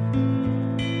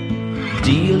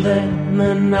 deal them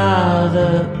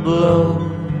another blow.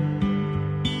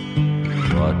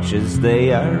 Watch as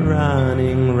they are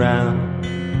running round,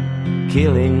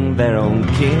 killing their own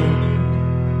kin.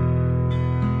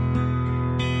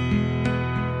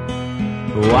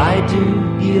 Why do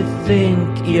you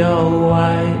think your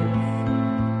wife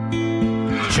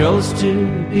chose to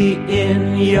be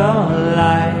in your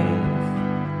life?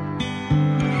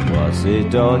 Was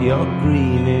it all your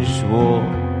greenish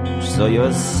warts or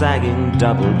your sagging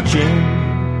double chin?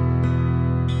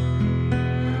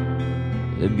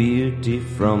 The beauty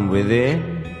from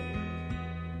within,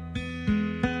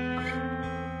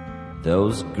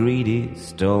 those greedy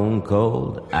stone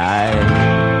cold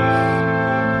eyes.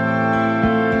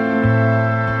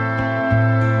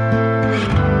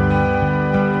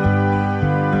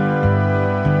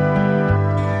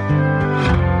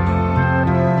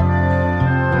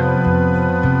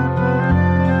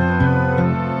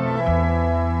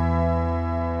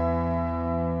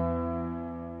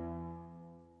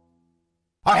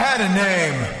 had a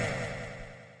name,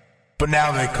 but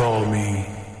now they call me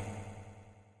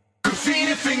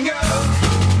Graffiti Finger.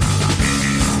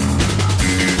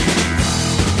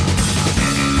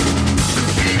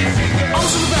 I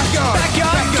was in the backyard.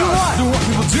 Backyard? Do what? Do what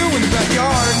people do in the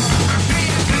backyard.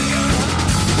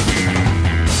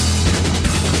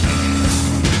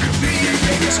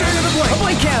 Staring at the blank. A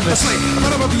blank canvas. Asleep. I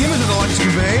thought about the image I'd like to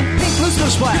convey. Pink blue snow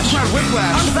splash. Try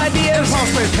whiplash. On with ideas. And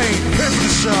spray of paint. Prepare for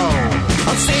the show.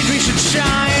 On stage we should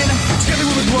shine. Together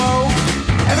with a glow.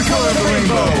 And the color of the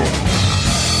rainbow.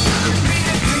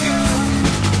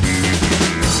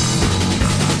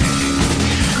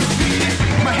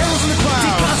 My head was in the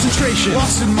clouds. Concentration.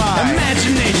 Lost in my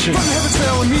imagination. From the heavens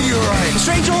fell a meteorite. A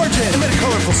strange origin. It made a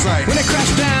colorful sight. When it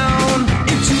crashed down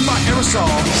into my aerosol.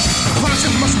 Clouds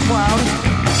of muscle cloud.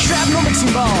 Shrapnel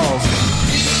mixing balls.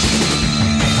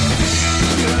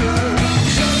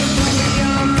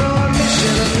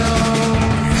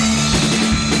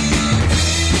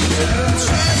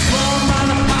 Transform by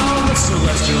the power of the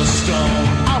celestial stone.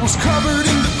 I was covered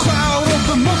in the cloud of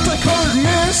the multicolored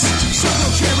mist.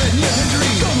 Circle, chair, red, near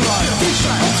tangerine. Golden lion, deep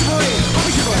shine, ultramarine. I'll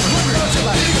be careful, every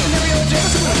other day,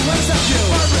 what is that you?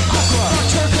 Margaret, aqua,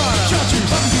 terracotta, chartreuse,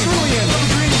 cerulean,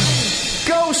 green.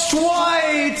 Ghost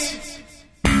white.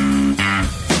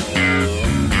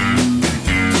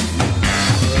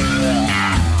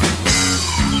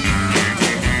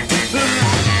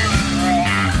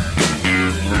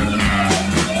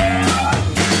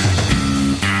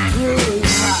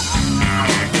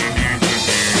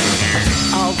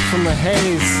 From the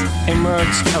haze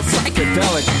emerged a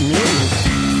psychedelic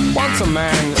mutant. Once a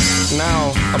man,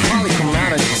 now a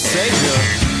polychromatic savior,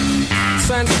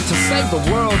 sent to save the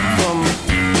world from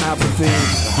apathy,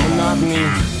 monotony,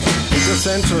 and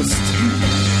disinterest.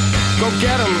 Go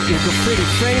get him, you graffiti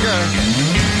finger.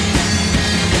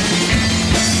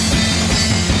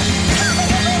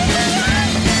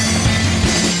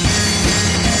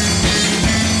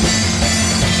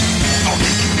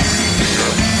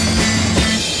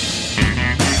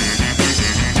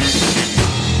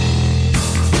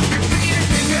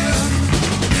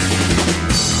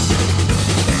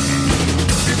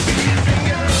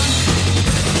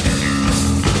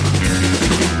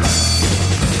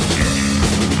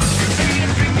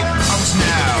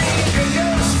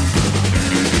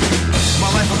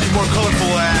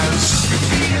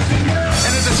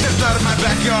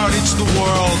 Backyard into the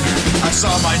world, I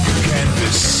saw my new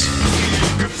canvas.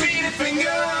 Graffiti finger.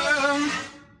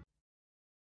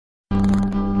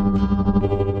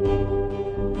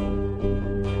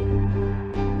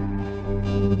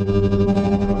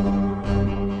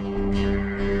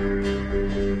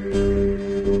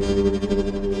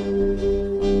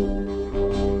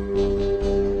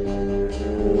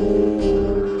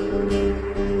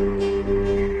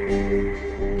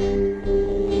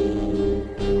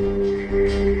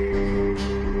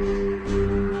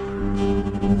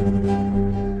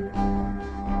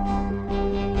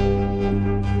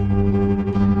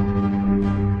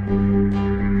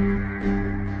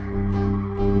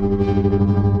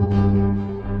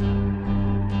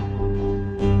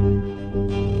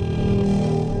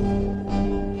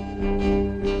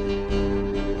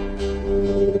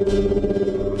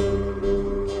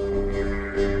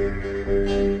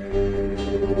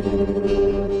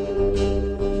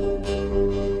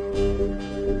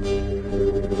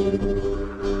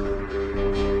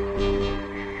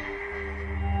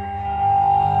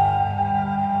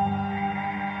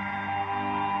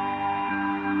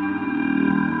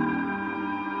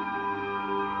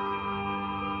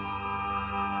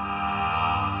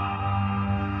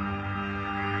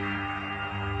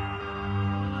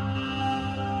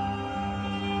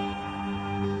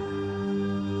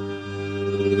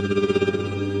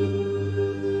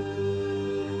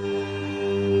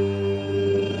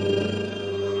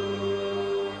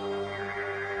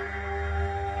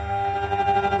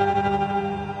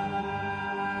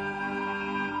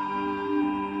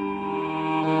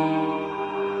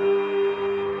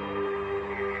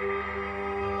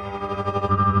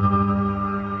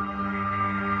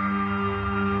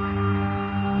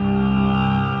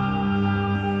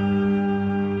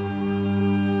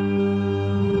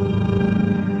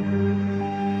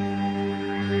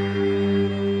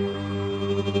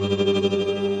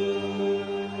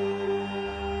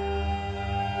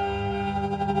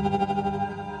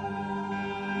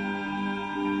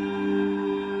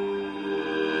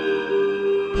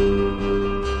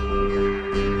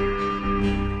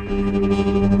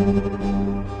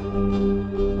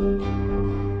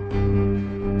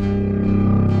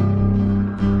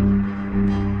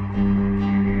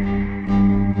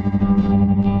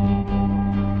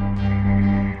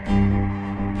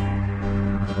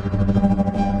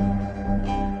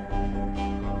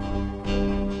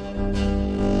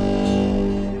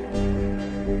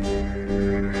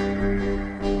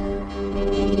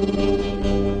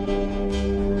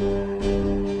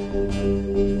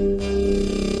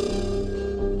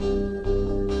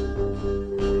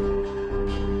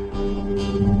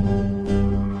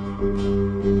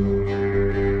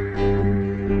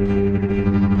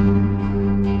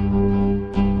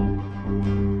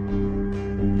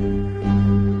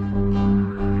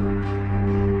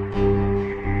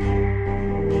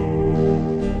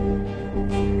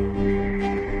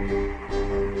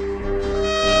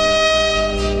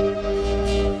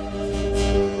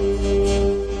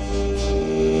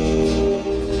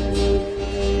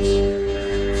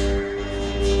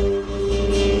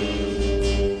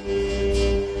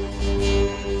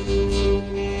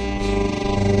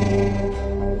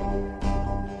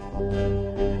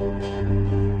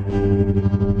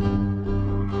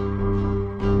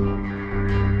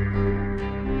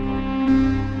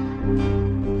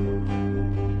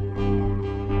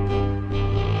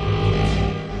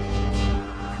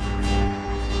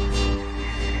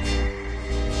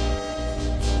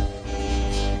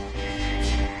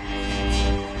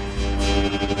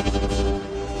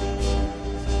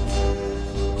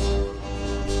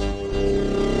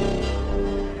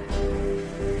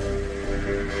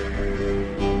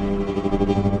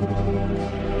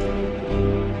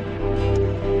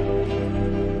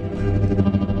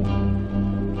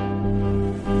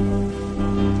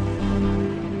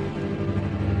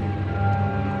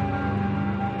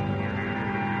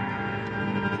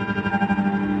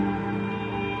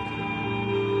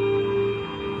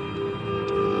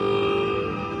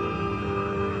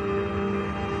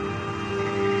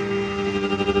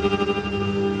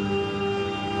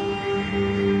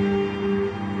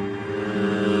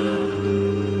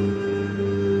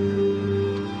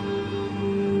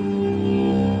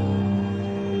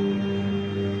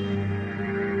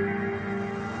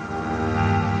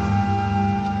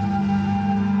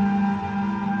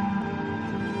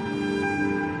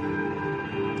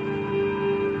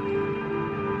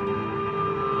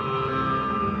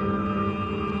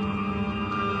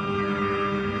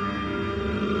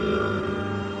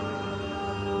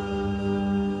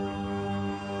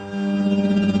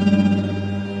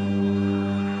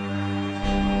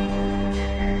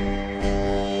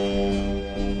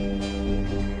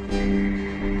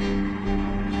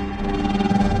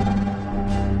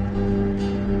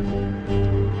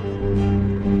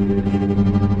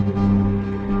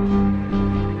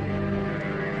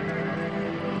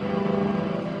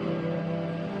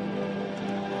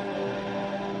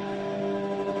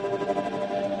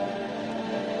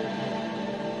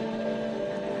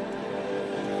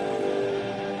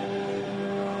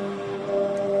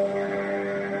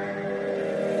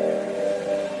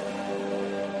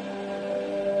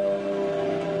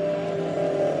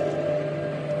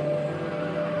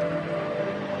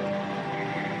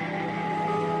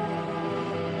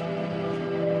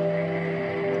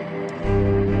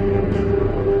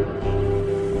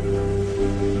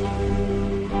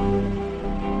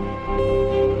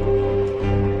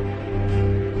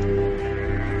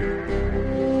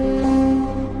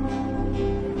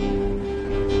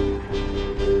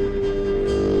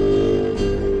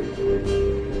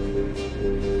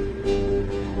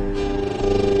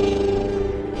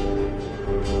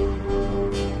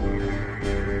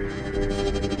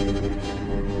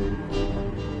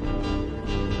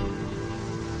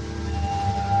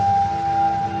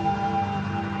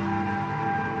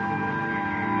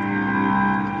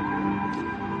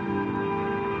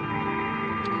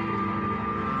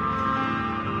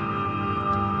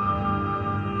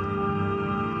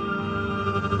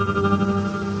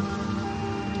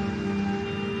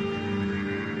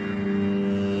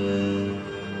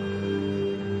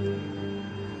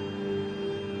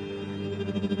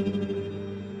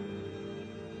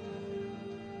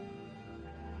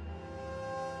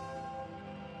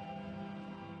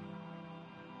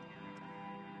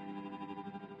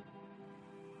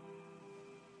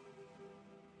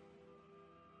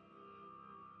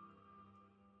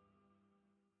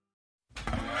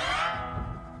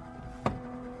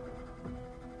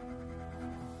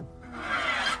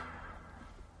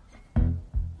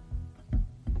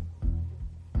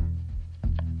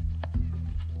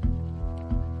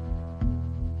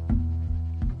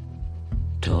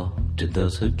 To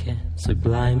those who can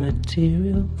supply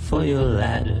material for your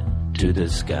ladder to the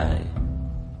sky.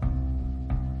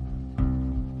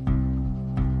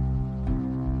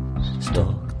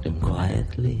 Stalk them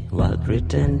quietly while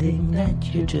pretending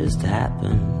that you just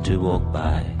happen to walk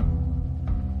by.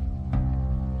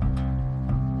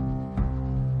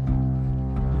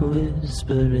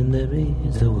 Whisper in their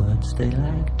ears the words they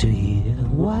like to hear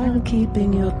while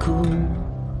keeping your cool.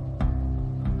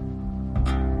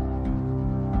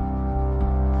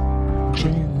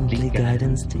 Gently guide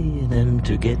and steer them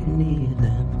to get near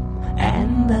them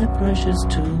and their precious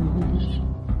tools.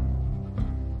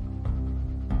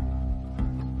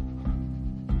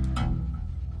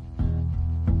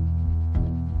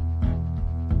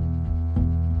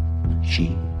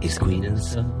 She is queen and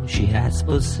so she has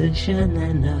position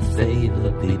and a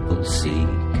favor people seek.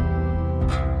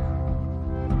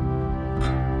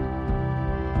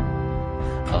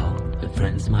 All the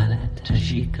friends smile at her,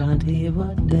 she can't hear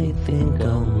what they think,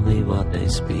 only what they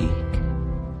speak.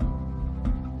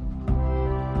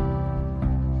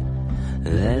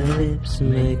 Their lips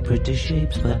make pretty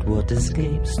shapes, but what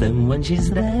escapes them when she's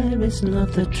there is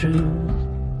not the truth.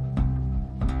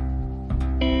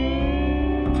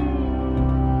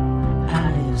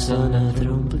 Eyes on her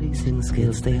throne, pleasing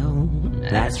skills they own,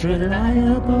 as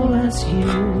reliable as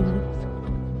youth.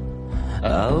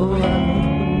 Oh,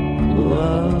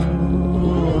 oh,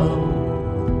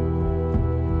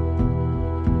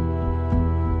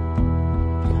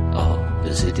 oh.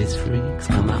 The city's freaks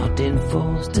come out in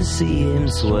force to see him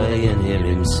sway and hear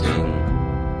him sing.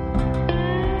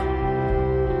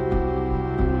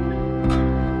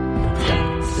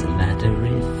 Doesn't matter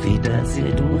if he does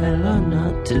it well or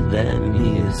not, to them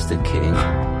he is the king.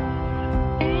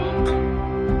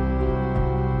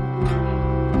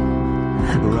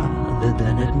 Rather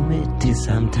than admit he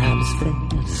sometimes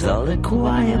fails, all the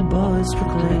choir boys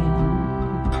proclaim.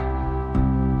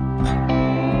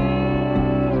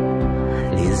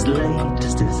 His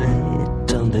latest is a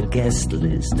hit on the guest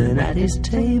list, and at his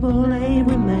table they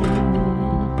remain.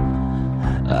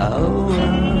 Oh,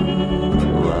 oh,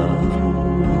 oh,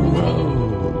 oh.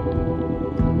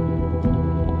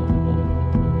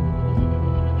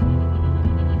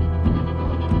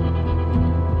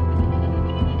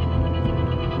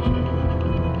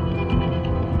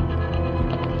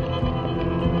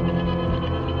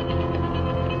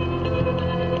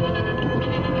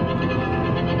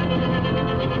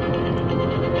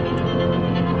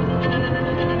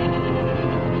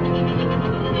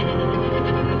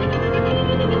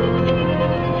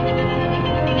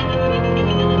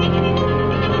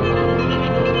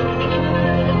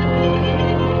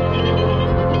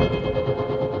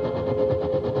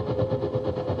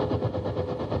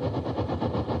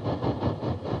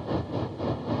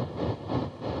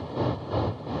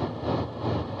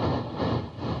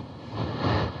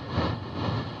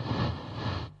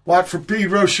 Watt for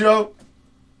Pedro Show.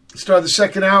 Start the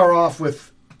second hour off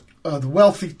with The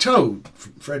Wealthy Toad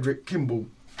from Fredrik Kimball.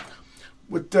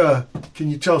 What can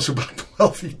you tell us about The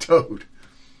Wealthy Toad?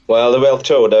 Well, The Wealthy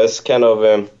Toad is kind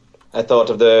of... I thought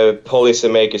of the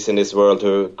policymakers in this world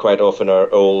who quite often are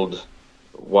old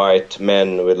white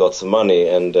men with lots of money,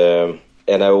 and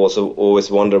I also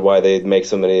always wonder why they make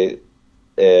so many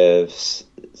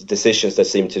decisions that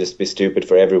seem to just be stupid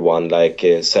for everyone, like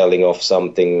selling off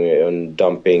something and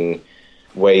dumping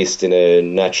waste in a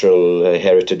natural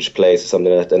heritage place or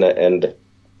something like that. And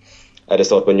I just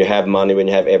thought, when you have money, when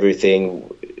you have everything,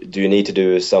 do you need to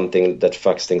do something that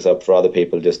fucks things up for other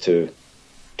people just to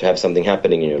have something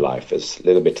happening in your life? There's a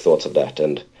little bit thoughts of that.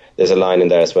 And there's a line in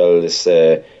there as well, this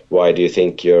why do you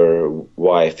think your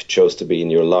wife chose to be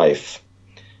in your life?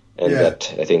 And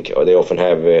that, I think, they often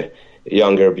have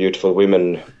younger, beautiful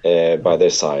women by their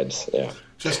sides. Yeah,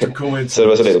 just a coincidence. So there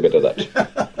was a little bit of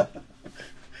that.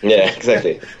 Yeah,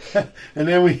 exactly. And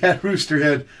then we had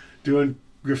Roosterhead doing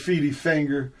Graffiti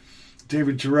Finger,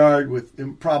 David Gerard with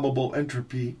Improbable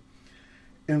Entropy,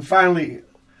 and finally,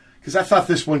 because I thought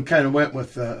this one kind of went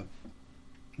with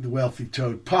the wealthy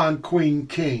toad. Pawn, queen,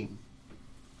 king.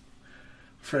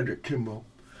 Fredrik kinbom.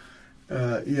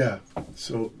 Yeah.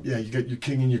 So, yeah, you got your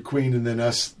king and your queen, and then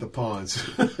us, the pawns.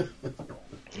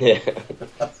 Yeah.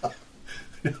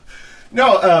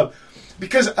 No,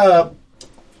 because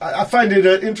I find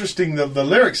it interesting, the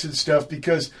lyrics and stuff,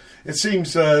 because it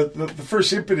seems the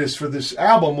first impetus for this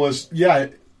album was,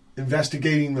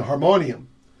 investigating the harmonium.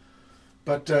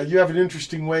 But you have an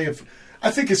interesting way of... I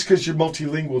think it's because you're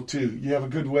multilingual, too. You have a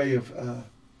good way of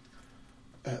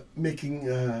making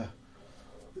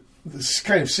this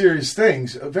kind of serious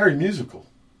things very musical.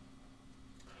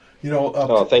 You know...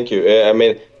 oh, thank you. I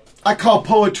mean... I call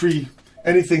poetry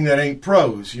anything that ain't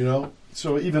prose, you know?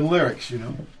 So even lyrics, you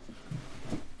know?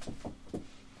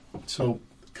 So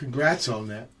congrats on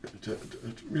that.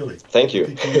 Really. Thank you.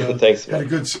 You, Thanks. Had a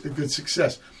good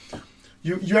success.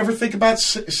 You ever think about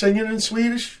singing in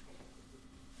Swedish?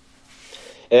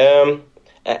 I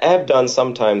have done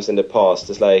sometimes in the past.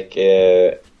 It's like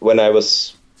when I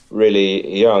was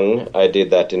really young, I did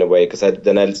that in a way, because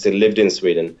then I still lived in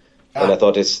Sweden, and I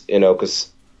thought it's, you know,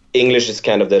 because English is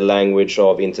kind of the language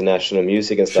of international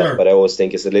music and stuff, but I always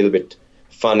think it's a little bit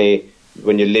funny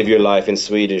when you live your life in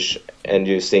Swedish and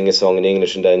you sing a song in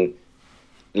English, and then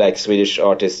like Swedish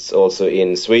artists also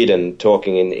in Sweden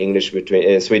talking in English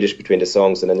Swedish between the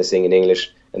songs, and then they sing in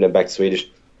English and then back to Swedish.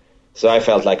 So I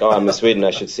felt like, I'm in Sweden,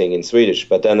 I should sing in Swedish.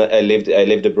 But then I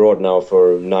lived abroad now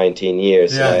for 19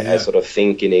 years. I sort of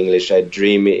think in English, I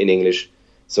dream in English,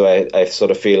 so I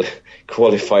sort of feel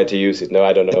qualified to use it. No,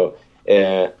 I don't know.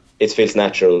 It feels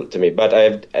natural to me. But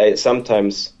I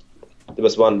sometimes, there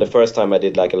was the first time I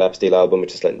did like a lap steel album,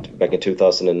 which is like back in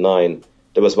 2009.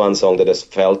 There was one song that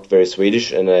just felt very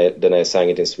Swedish, and then I sang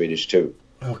it in Swedish too.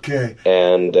 Okay.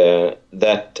 And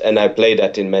I played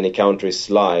that in many countries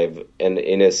live, and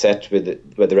in a set where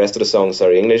the rest of the songs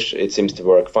are English, it seems to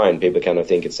work fine. People kind of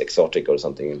think it's exotic or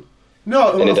something.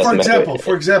 No, for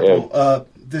example,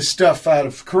 this stuff out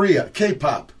of Korea,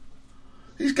 K-pop.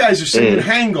 These guys are singing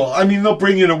Hangul. I mean, they'll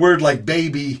bring in a word like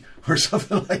baby or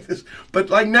something like this, but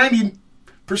like 90%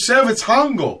 of it's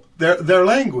Hangul, their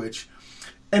language,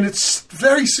 and it's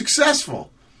very successful.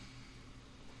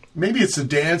 Maybe it's the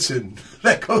dancing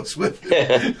that goes with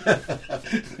it.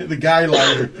 The guy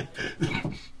liner.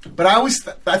 But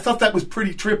I thought that was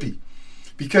pretty trippy,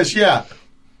 because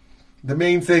the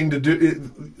main thing to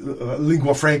do,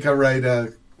 lingua franca,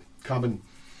 right? Common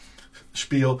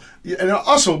spiel, and it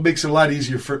also makes it a lot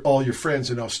easier for all your friends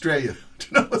in Australia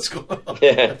to know what's going on.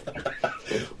 Yeah.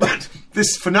 But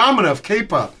this phenomena of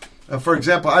K-pop, for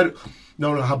example, I don't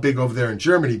know how big over there in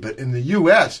Germany, but in the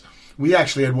U.S., we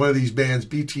actually had one of these bands,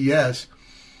 BTS,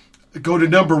 go to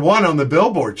 #1 on the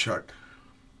Billboard chart.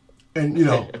 And, you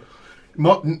know,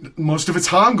 most of it's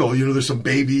Hangul. You know, there's some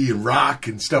baby and rock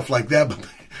and stuff like that, but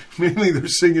mainly they're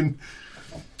singing.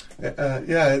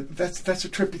 That's a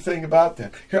trippy thing about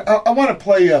that. Here, I want to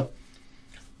play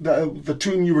the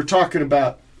tune you were talking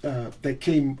about that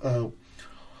came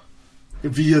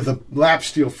via the lap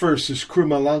steel first, is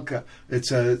Krumme Lanke.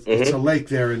 It's a lake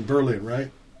there in Berlin,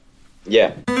 right?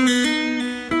 Yeah.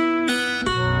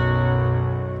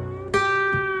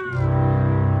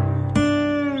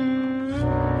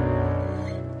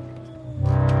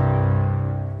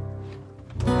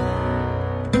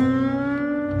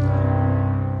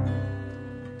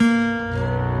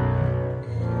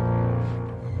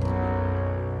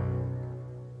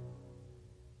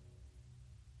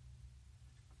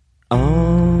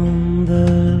 On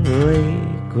the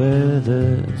lake where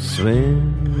the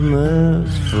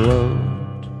swimmers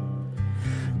float,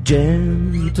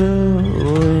 gentle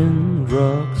wind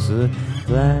rocks a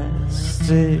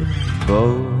plastic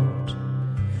boat.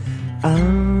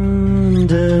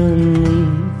 Underneath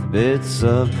bits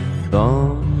of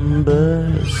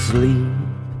bomber sleep,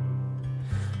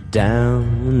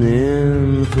 down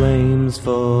in flames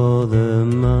for the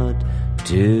mud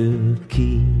to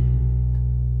keep.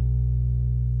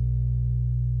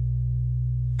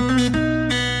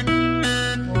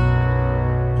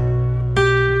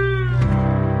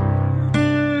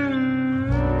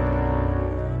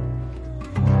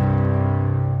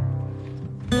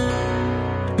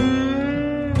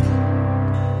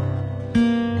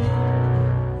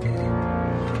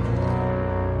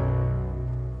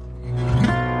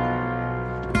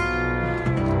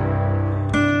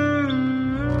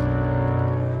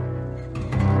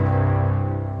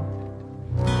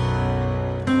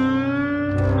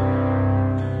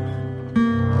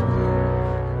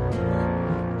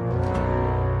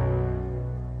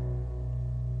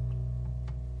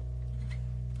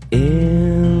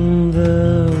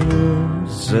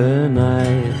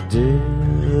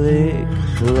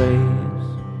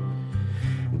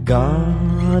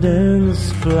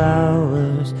 garden's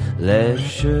flowers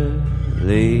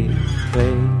leisurely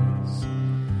pace.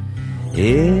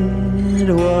 It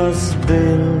was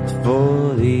built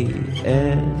for the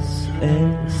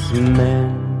SS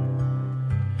men.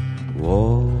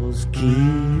 Walls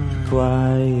keep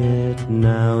quiet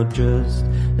now, just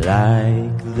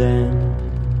like then.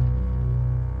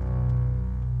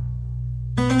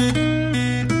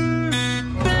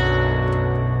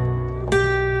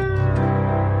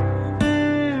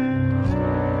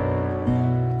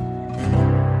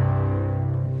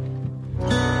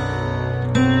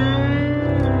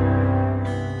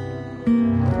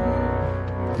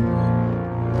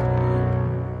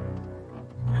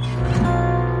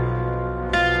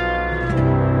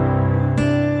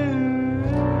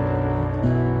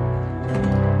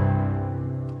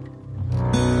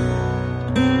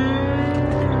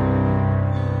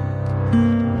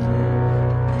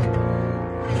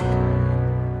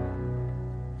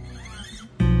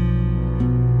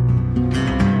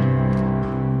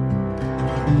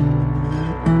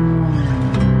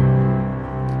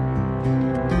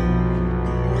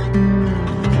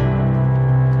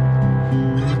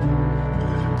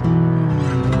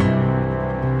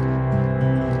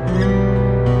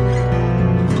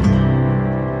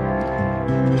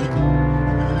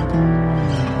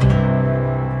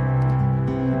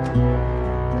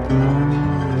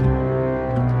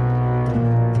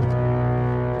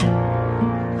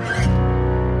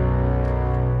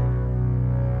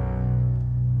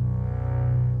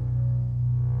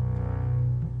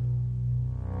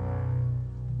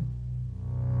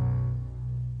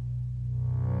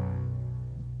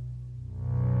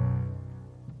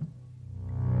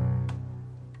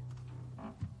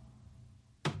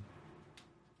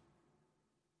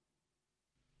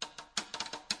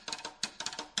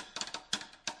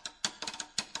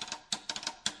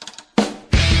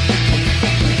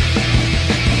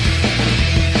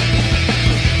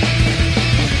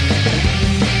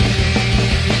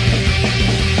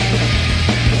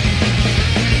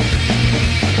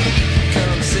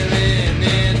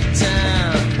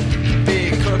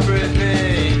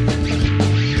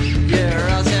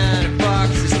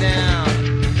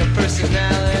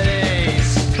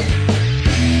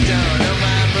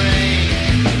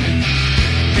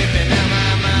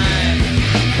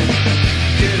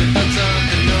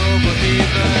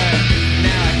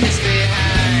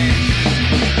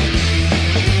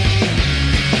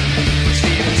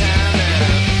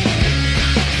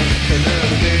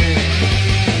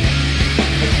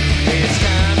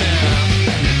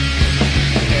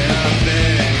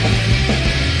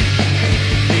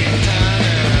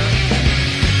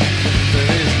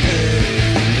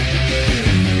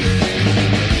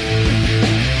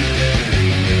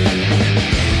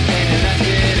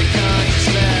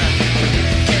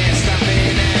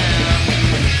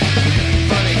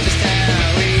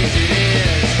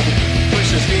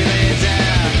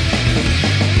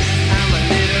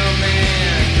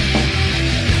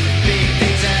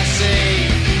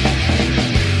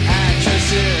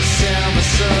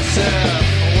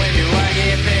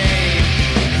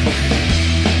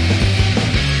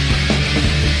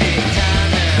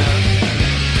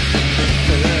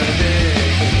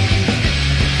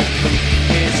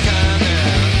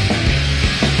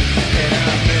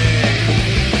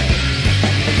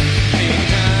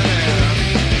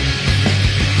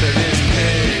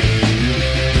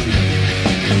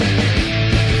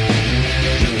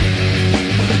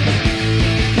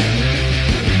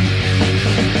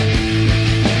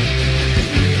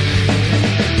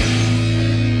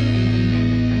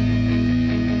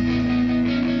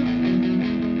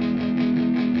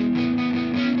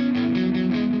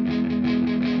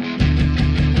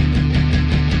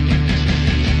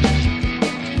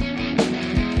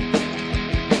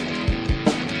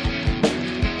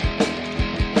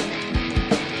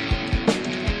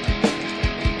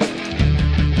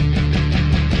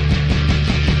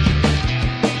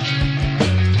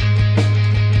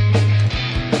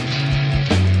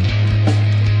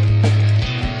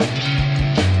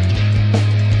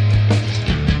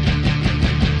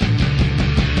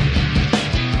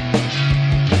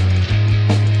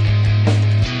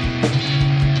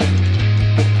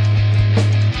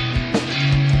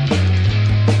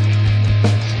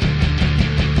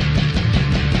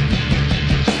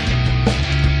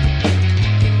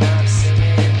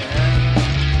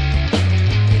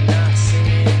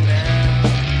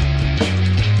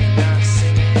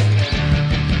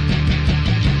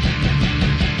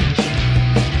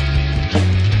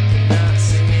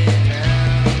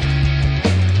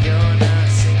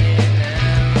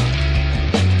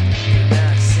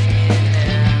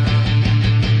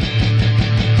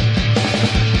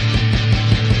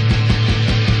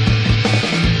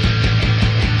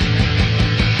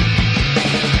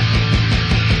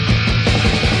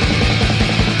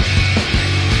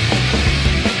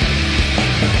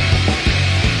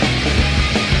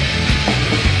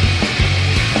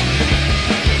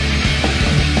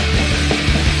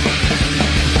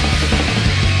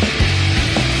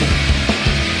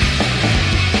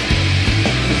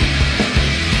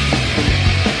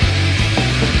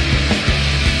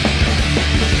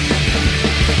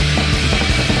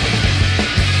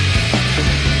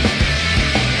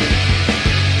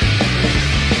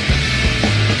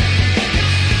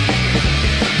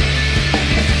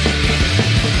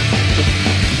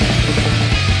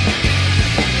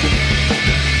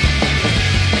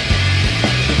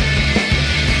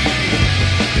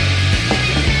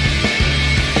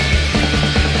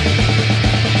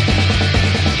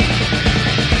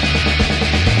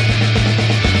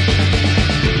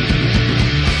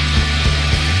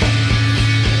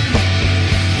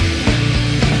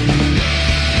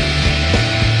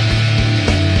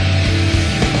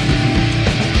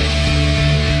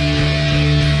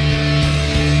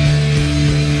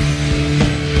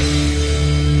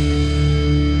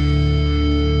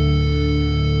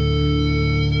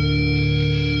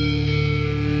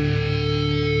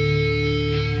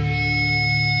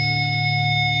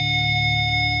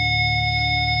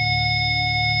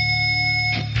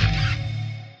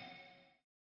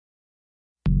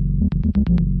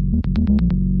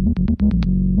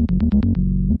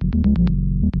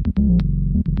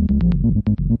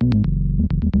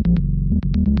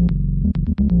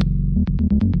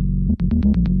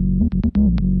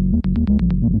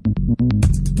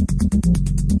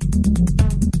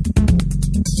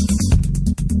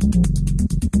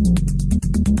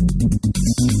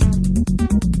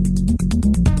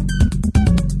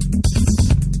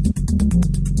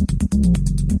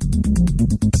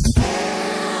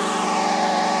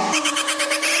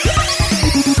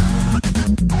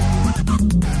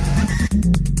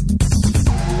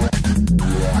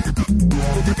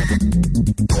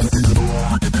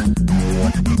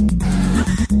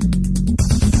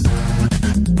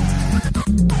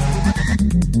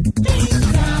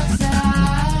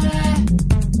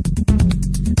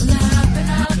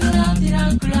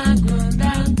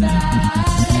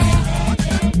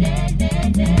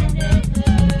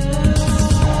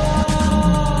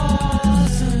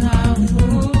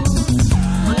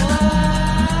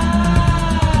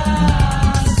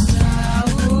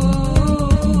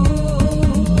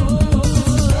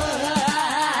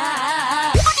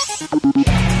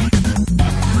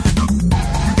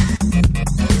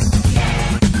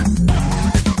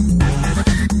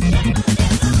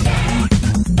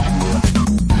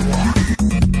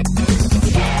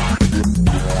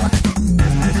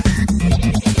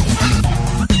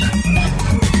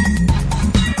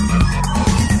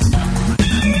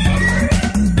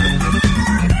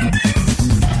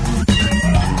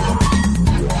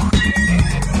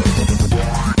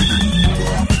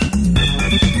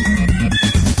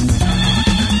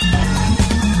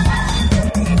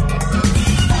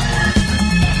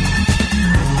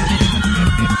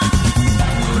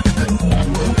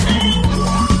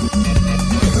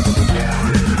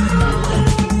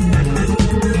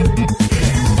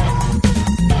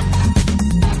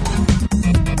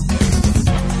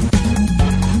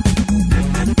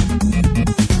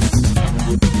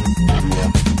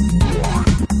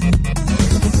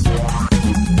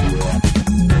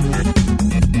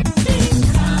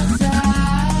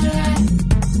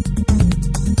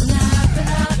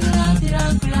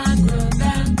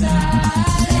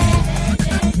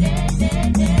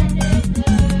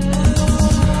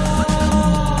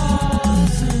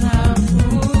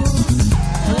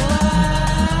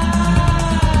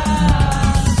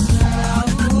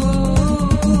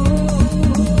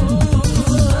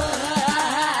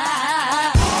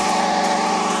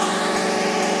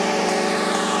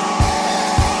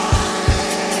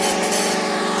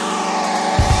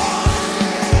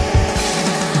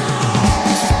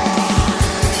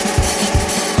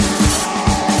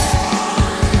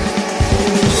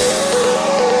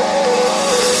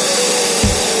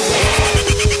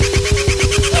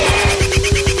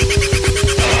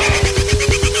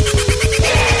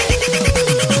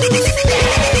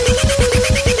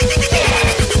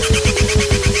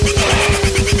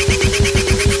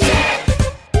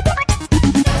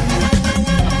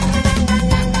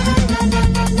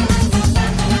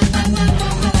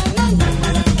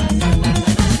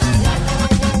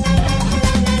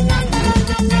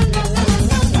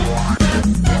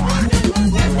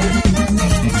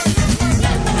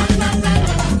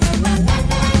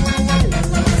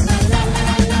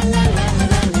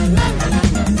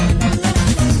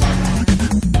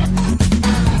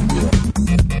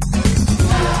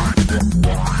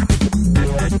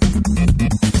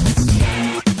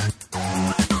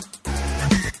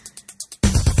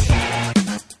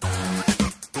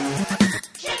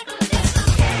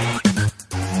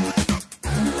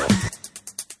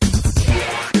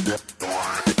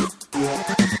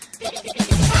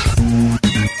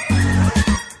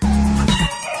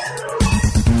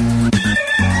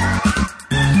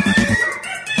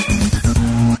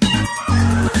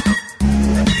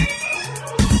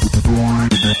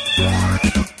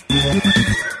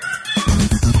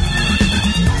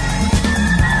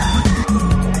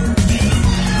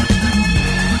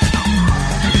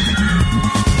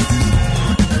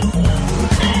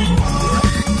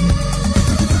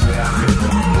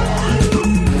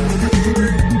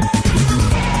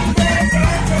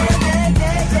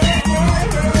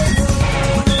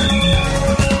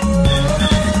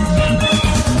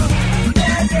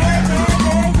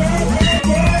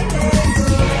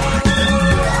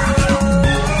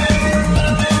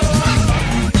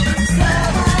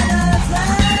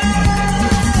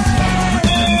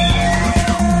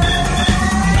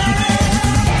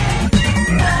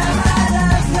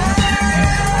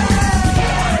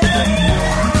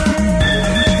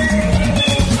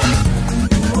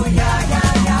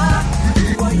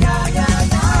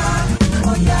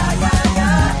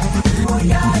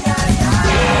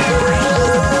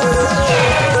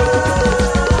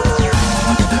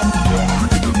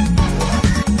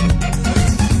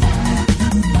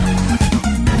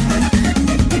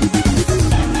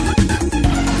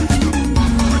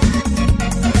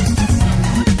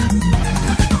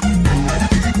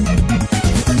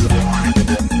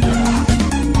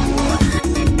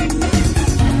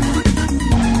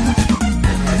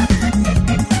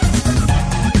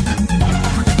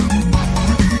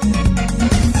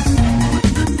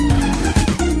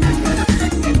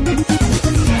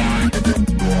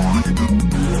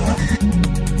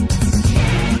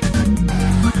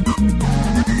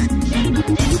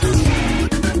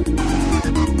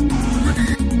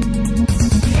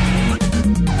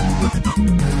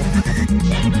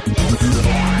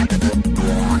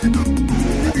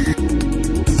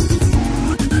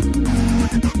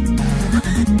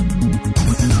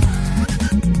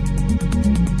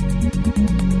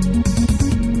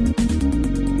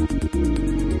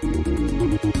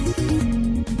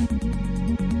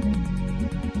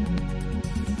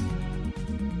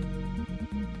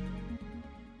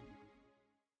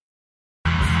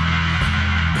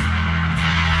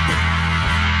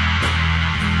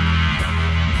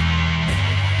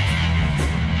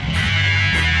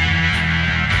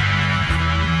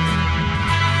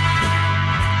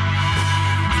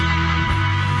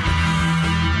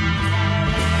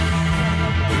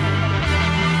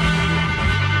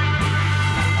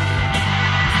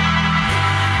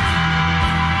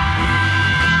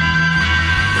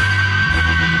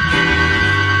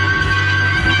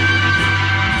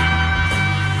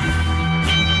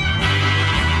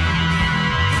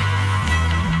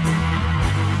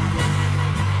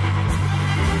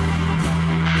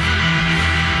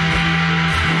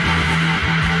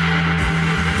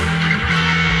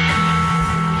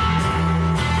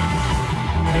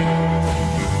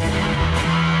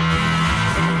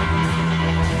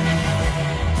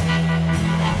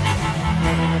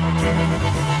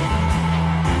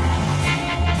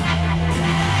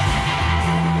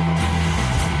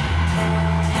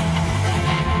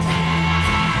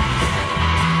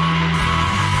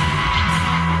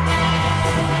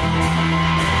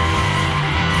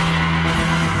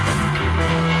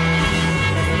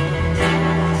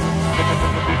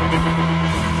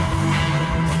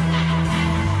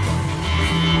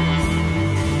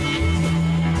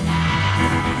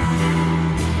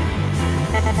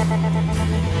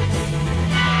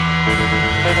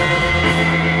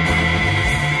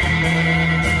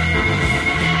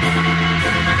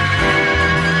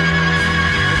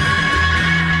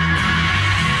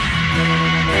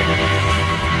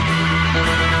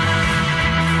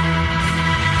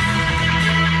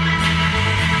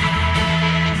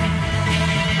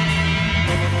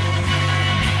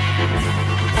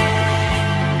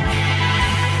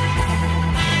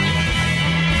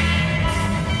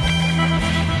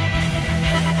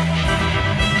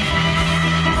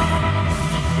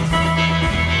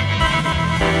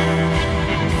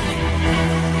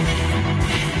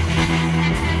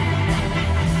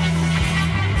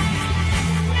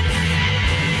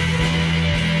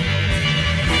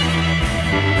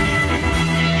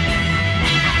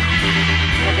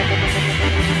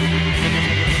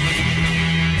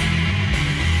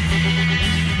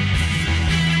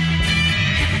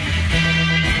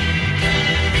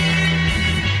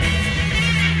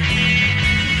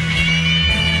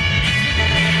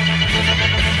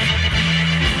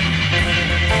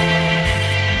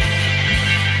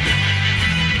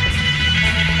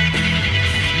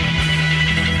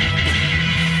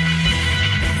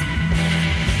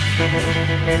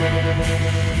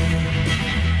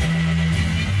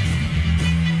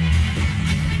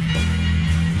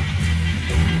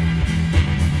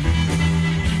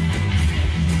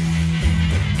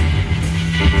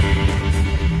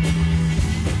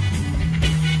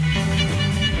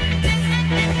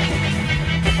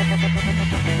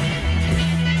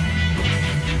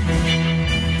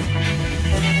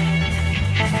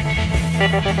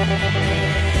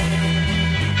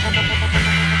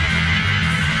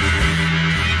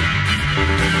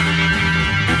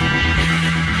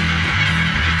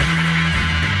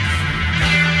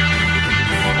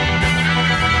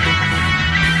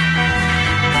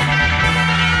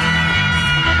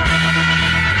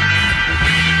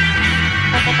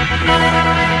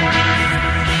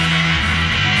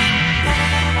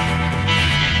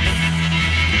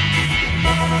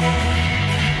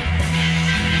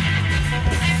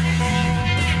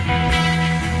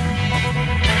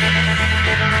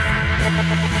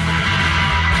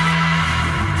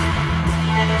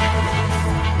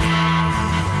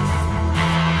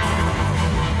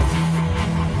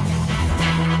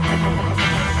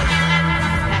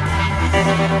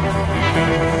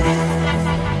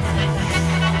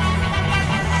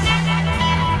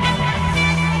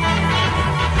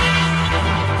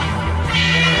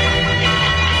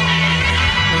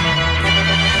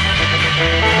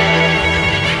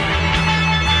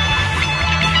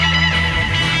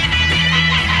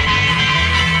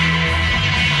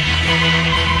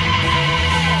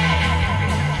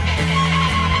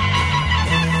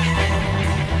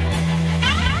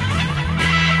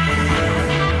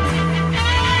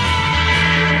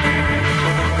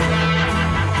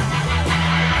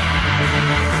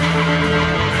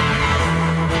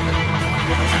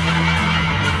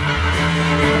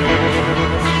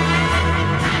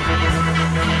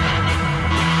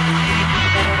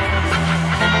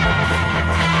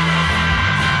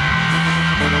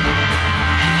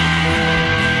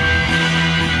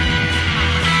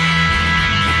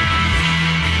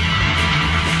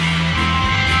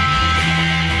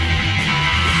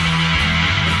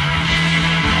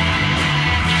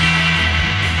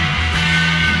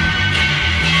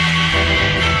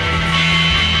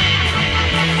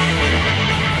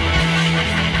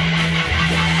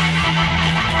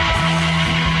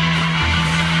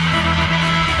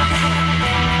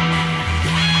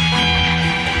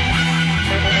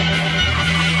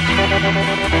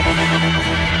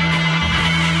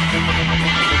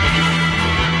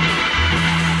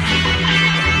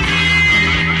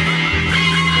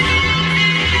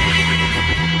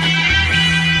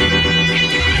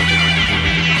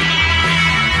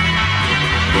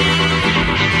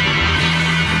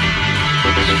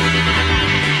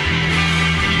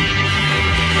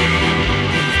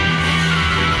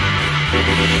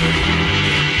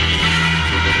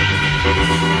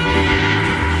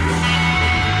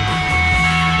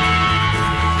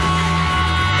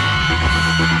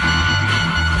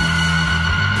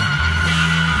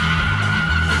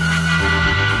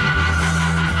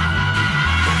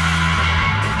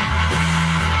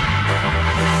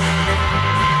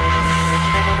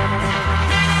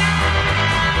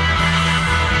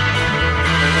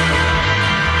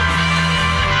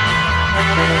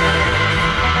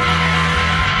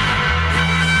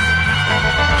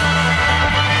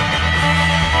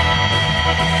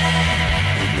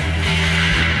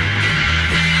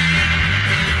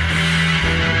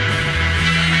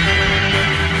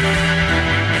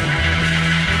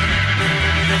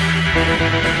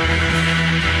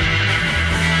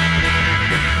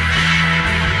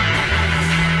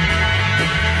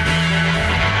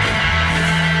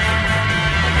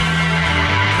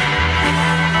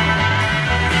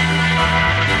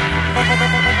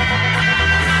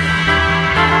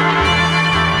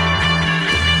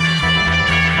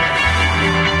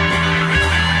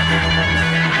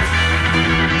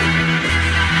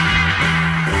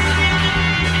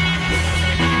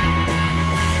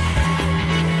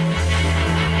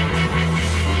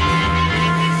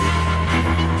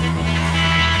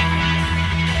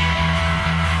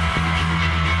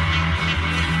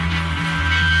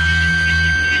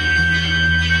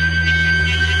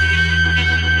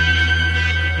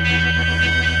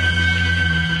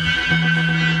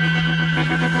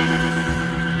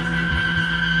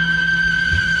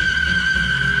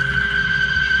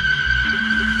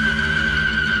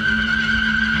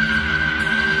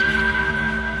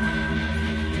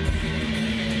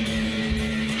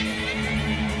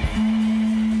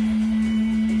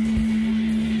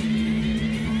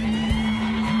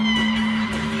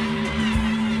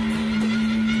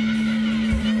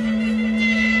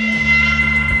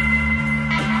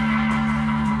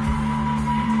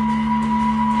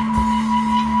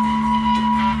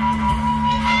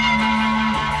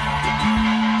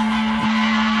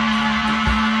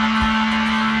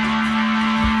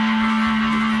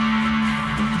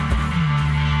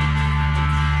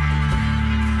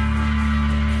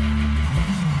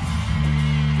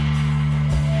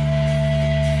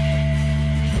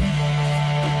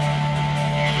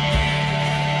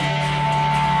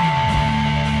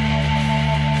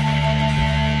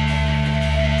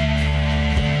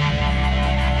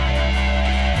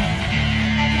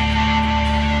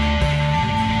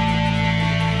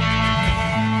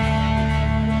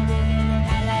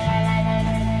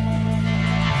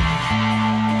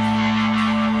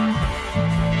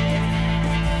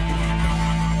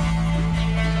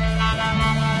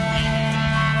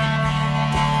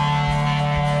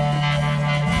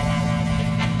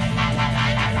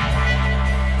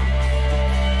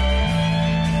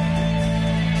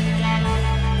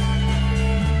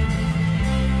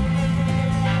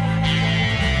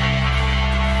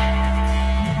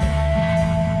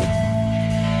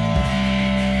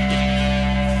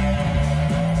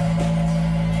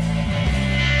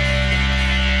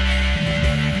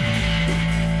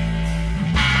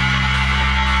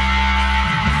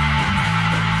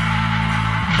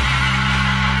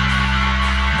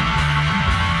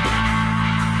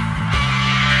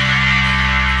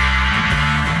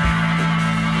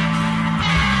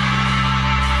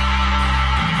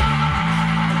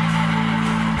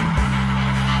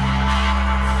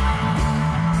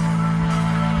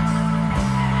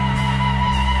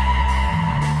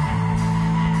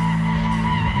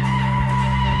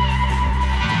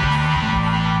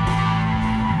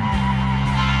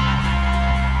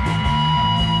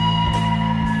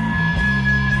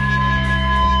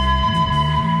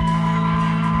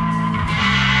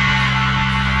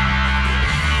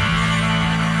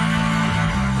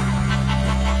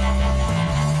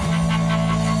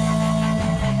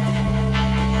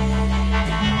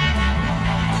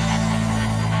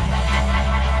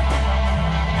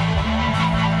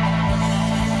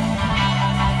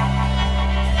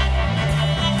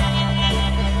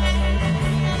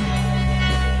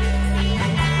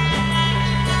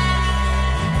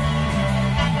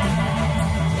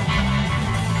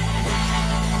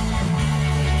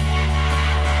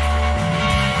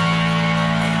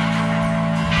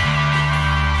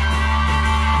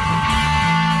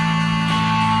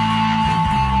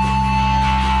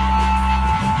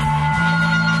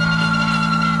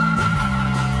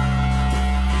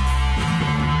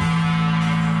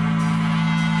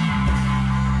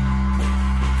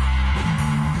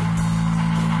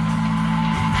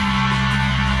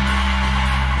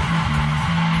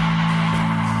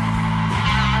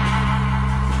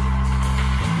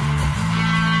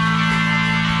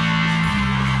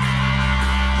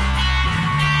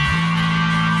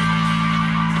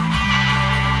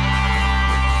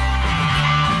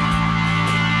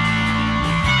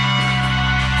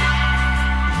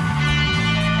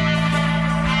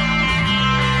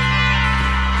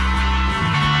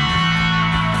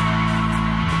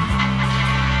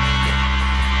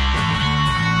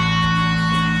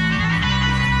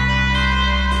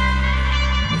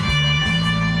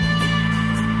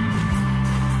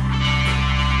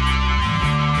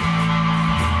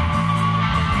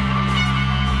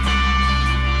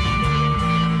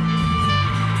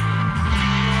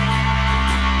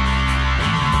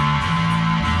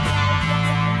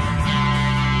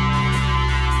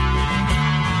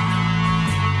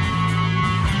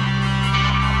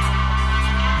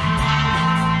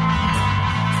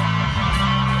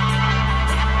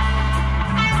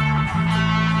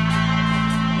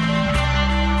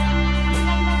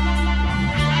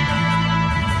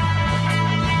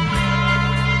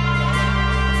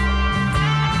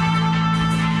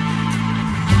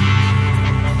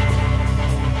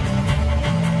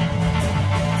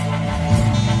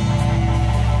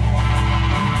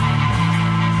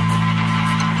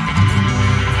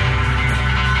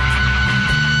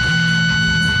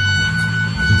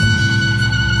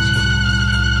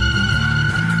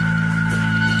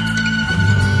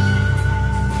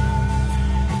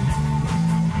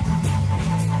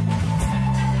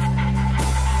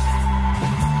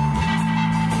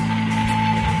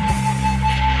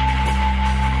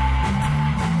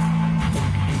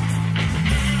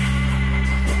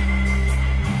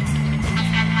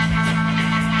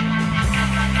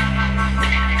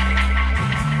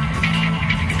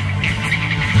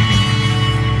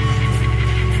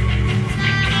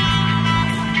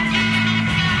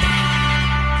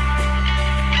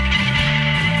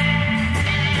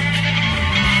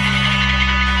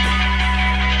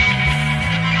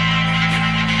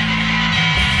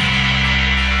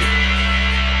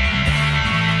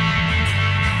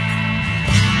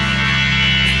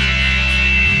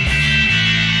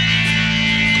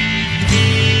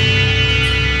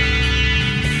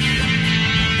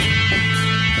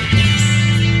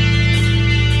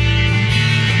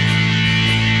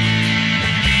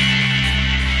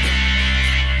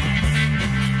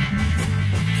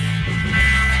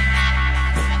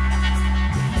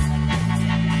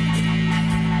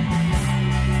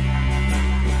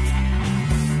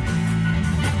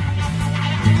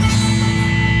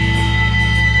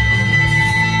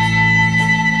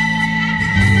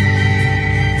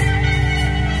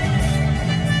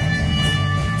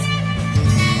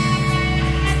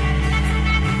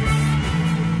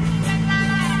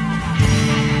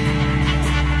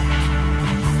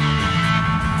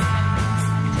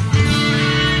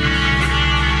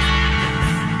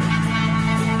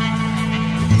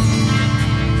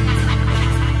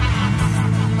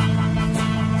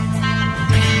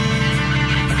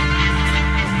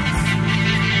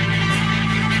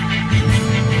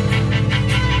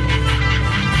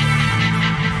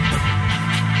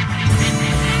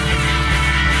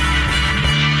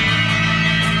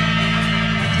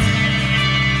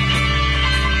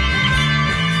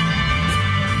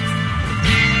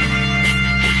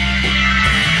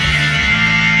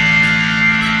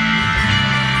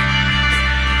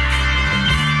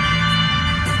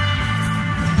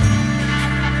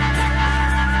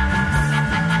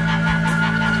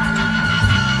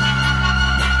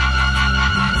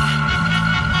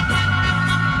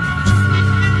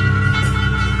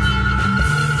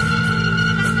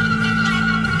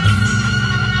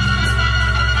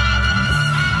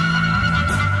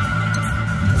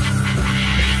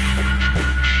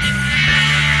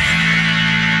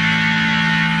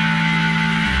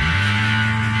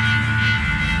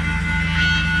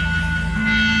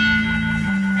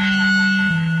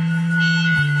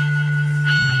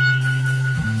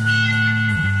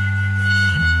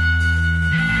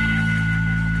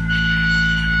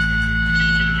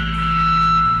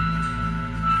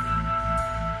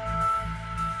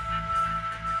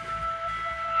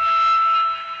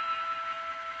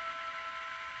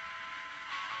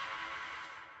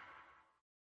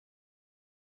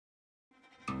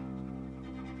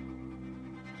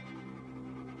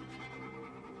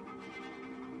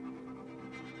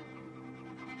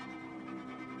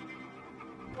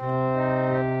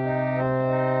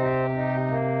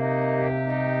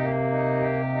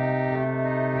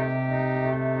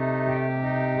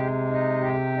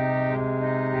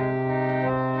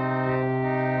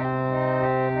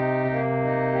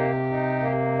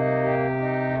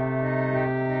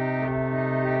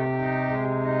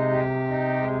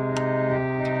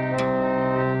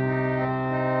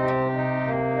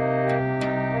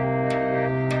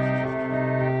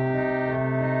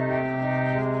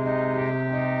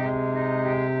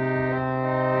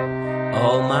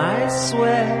 All my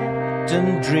sweat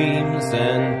and dreams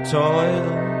and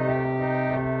toil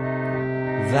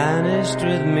vanished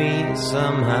with me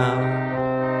somehow.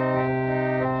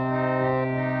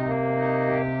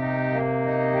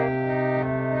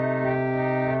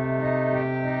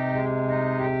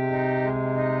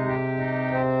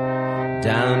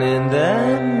 Down in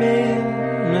the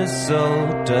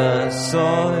Minnesota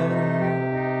soil,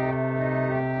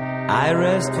 I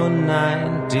rest for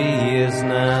 90 years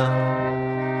now.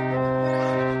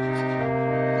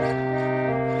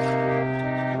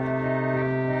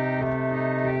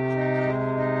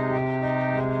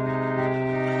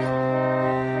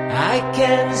 I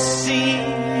can see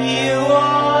you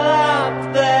all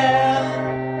up there.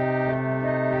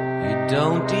 You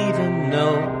don't even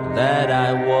know that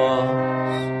I was.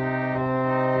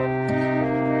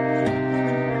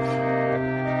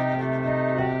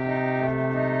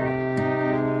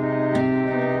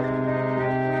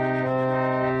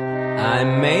 I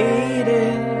made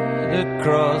it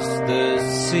across the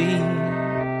sea,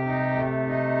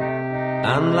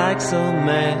 unlike so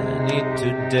many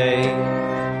today.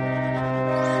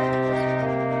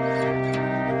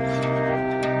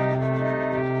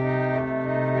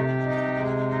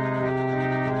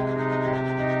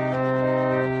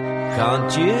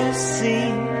 Can't you see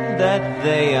that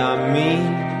they are me?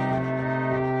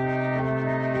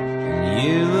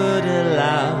 You would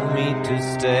allow me to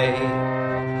stay.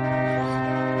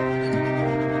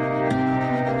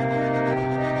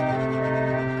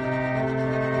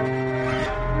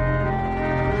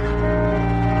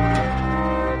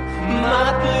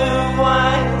 My blue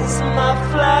eyes, my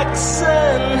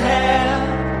flaxen hair,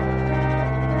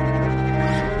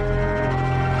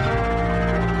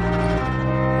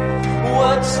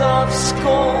 words of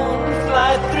scorn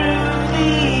fly through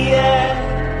the air.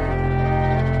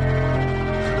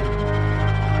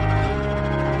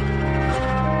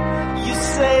 You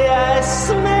say I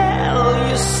smell,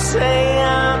 you say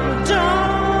I'm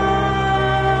dumb,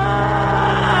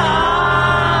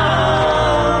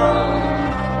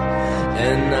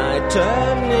 and I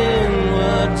turn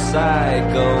inwards, I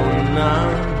go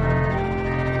numb.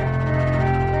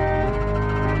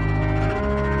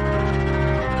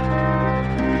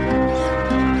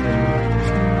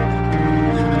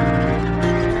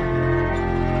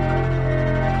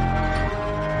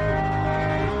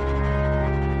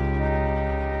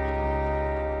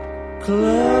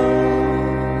 Close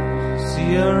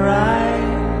your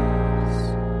eyes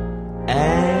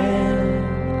and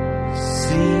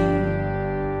see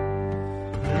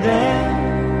them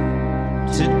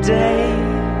today,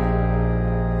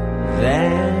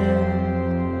 than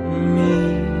me.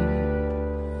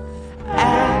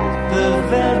 At the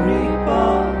very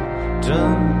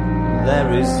bottom,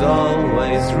 there is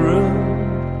always room.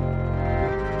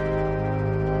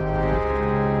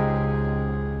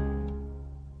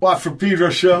 Well, for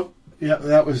Pedro Show, yeah,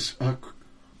 that was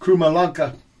Krumme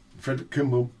Lanke, Fredrik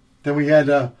kinbom. Then we had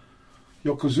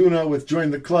yokozuna with Join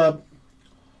the Club,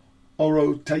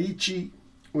 Taichi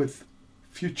with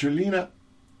Futurelina,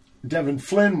 Devin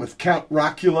Flynn with Count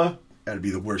Rockula. That'd be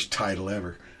the worst title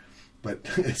ever, but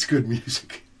it's good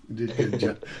music. You did a good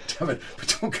job, Devin,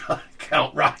 but don't call it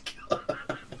Count Rockula.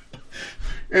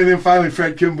 And then finally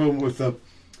Fred kinbom with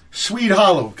Sweet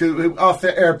Hollow, because off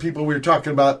the air people we were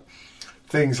talking about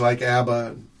things like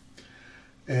ABBA,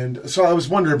 and so I was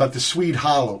wondering about the Sweet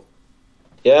Hollow.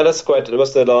 Yeah, it was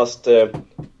the last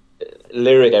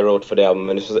lyric I wrote for the album,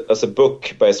 and it was a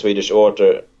book by a Swedish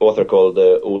author called,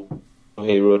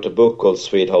 he wrote a book called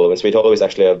Sweet Hollow, and Sweet Hollow is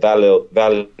actually a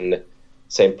valley in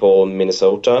St. Paul,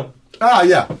 Minnesota. Ah,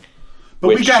 yeah. But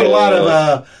we got a lot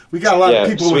of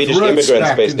people Swedish with roots immigrants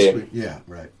back basically. in Sweden. Yeah,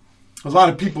 right. A lot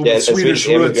of people with Swedish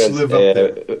roots live up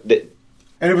there.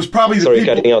 And it was probably the people...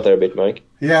 Sorry, cutting out there a bit, Mike.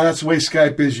 Yeah, that's the way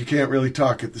Skype is. You can't really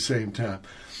talk at the same time.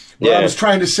 What I was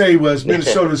trying to say was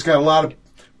Minnesota's got a lot of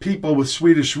people with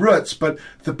Swedish roots, but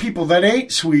the people that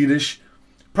ain't Swedish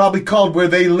probably called where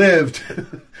they lived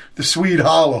the Sweet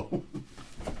Hollow.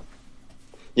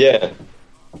 Yeah.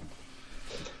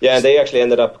 Yeah, and they actually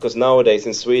ended up, because nowadays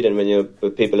in Sweden, when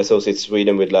people associate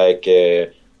Sweden with like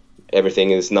everything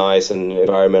is nice and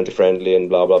environmentally friendly and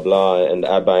blah, blah, blah, and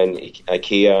ABBA and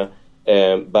IKEA.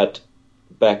 But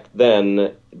back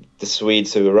then, the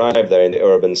Swedes who arrived there in the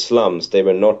urban slums, they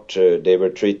were not. They were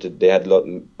treated. They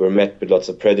were met with lots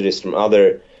of prejudice from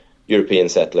other European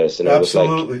settlers. And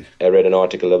absolutely. It was like I read an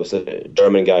article. There was a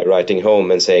German guy writing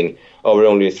home and saying, "Oh, we're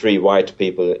only 3 white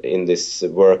people in this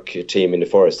work team in the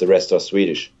forest. The rest are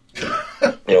Swedish."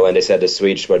 And they said the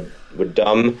Swedes were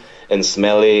dumb and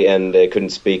smelly and they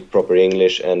couldn't speak proper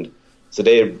English, and so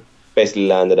they basically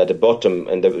landed at the bottom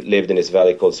and they lived in this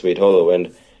valley called Sweet Hollow.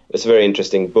 And it's a very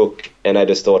interesting book. And I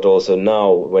just thought also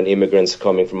now when immigrants are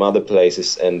coming from other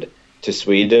places and to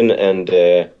Sweden and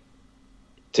to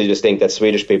just think that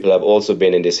Swedish people have also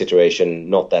been in this situation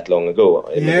not that long ago.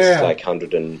 It's like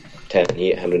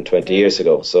 120 years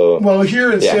ago. So well,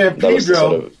 here in San Pedro,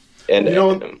 sort of, and, you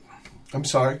know, I'm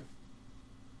sorry.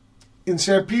 In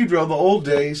San Pedro, the old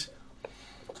days,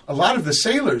 a lot of the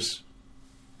sailors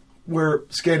were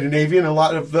Scandinavian. A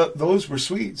lot of those were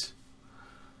Swedes.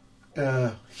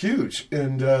 Huge,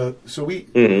 and so we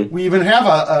even have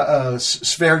a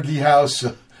Svergi house,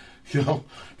 you know,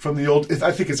 from the old.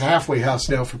 I think it's a halfway house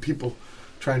now for people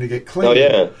trying to get clean. Oh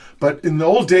yeah. But in the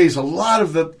old days, a lot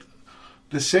of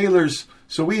the sailors.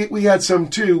 So we had some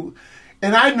too,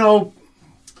 and I know.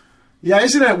 Yeah,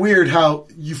 isn't that weird how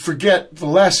you forget the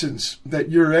lessons that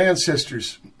your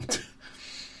ancestors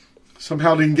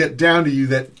somehow didn't get down to you,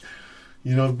 that,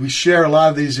 you know, we share a lot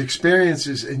of these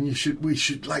experiences and we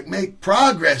should like make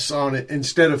progress on it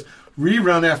instead of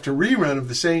rerun after rerun of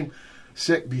the same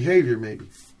sick behavior maybe.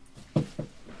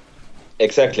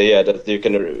 Exactly, yeah, that you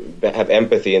can have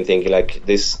empathy and think like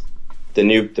this,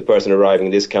 the person arriving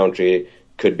in this country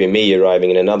could be me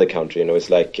arriving in another country, you know, it's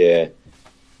like...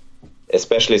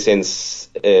 especially since,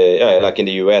 like in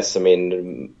the US, I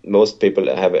mean, most people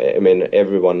have, I mean,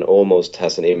 everyone almost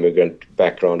has an immigrant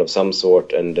background of some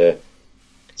sort, and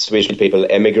Swedish people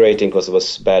emigrating because it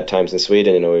was bad times in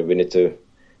Sweden, you know, we need to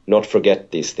not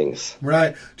forget these things.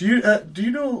 Right. Do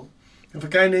you know of a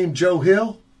guy named Joe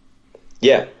Hill?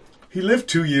 Yeah. He lived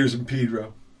 2 years in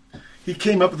Pedro. He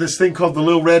came up with this thing called the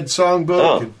Little Red Songbook.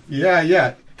 Oh. And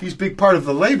yeah. He's a big part of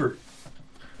the labor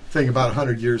thing about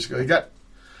 100 years ago. He got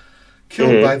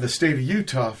killed by the state of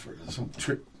Utah for some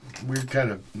weird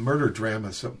kind of murder drama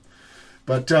or something.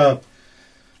 But, Joe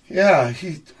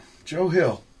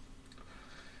Hill.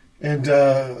 And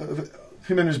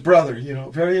him and his brother, you know,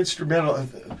 very instrumental.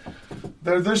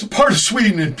 There's a part of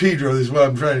Sweden in Pedro, is what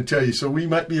I'm trying to tell you. So we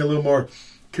might be a little more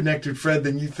connected, Fred,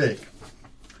 than you think.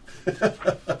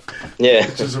 Yeah.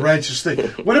 Which is a righteous thing.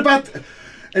 What about...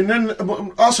 And then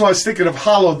also I was thinking of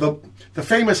Hollow. The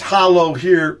famous Hollow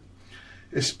here,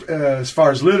 as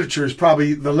far as literature, is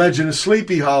probably The Legend of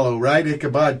Sleepy Hollow, right?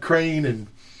 Ichabod Crane and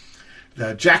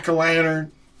the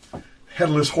Jack-o'-lantern,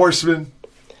 Headless Horseman.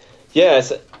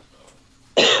 Yes.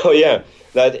 Oh, yeah.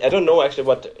 I don't know actually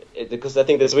because I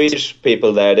think the Swedish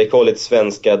people there, they call it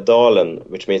Svenska Dalen,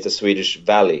 which means the Swedish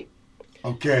Valley.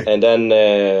 Okay. And then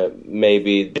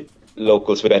maybe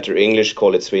locals with better English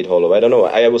call it Sweet Hollow. I don't know.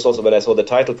 I was also, when I saw the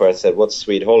title for it, I said, what's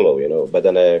Sweet Hollow, you know? But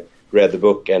then I read the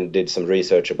book and did some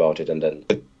research about it, and then...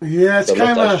 Yeah, it's so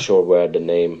kind I'm not sure where the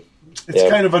name... It's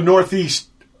kind of a northeast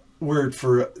word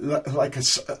for like a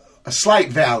slight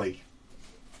valley.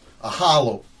 A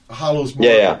hollow. A hollow's more...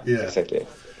 Yeah, exactly.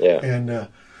 Yeah. And,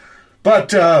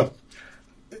 but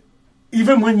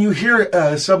even when you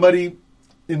hear somebody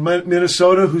in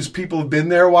Minnesota whose people have been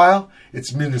there a while,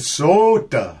 it's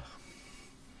Minnesota.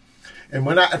 And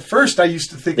at first I used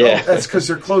to think, oh, that's because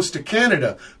they're close to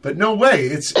Canada. But no way.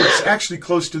 It's actually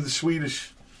close to the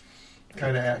Swedish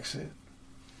kind of accent.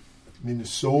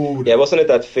 Minnesota. Yeah, wasn't it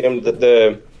that film,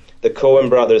 the Coen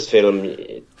brothers film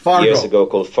years ago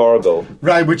called Fargo?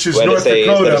 Right, which is North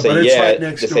Dakota, but it's right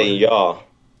next door. They say yeah.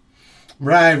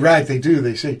 Right, they do.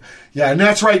 They say, yeah, and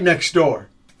that's right next door.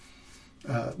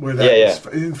 Where that is.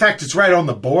 In fact, it's right on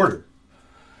the border.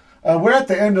 We're at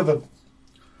the end of the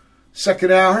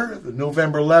second hour,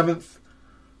 November 11th,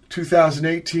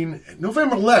 2018.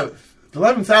 November 11th, the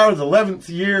 11th hour of the 11th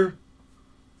year.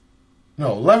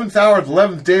 No, 11th hour of the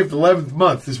 11th day of the 11th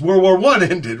month. This World War I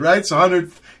ended, right? It's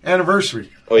 100th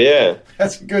anniversary. Oh, yeah.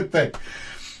 That's a good thing.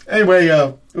 Anyway,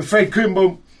 with Fred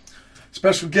kinbom,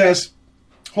 special guest.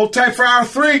 Hold tight for hour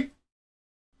 3.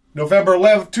 November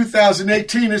 11th,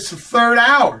 2018. It's the third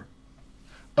hour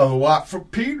of the Watt from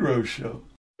Pedro Show.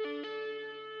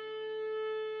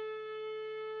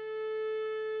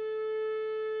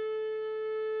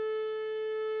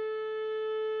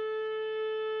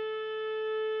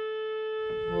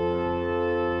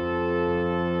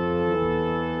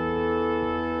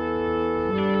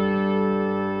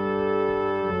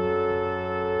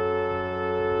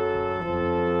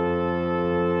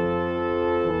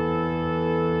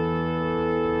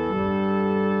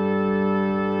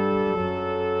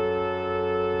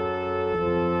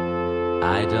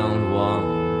 I don't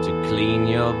want to clean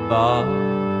your bar,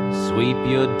 sweep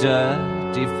your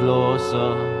dirty floors,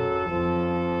 or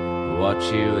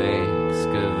watch you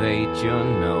excavate your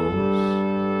nose.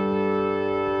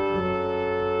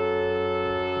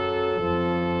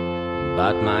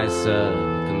 But my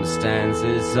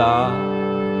circumstances are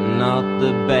not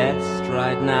the best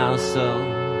right now, so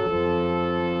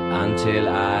until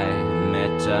I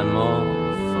metamorphose,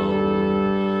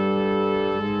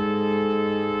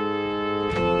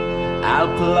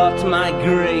 I'll plot my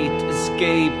great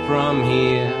escape from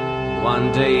here.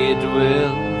 One day it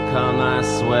will come, I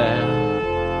swear.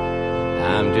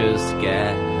 I'm just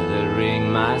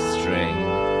gathering my strength.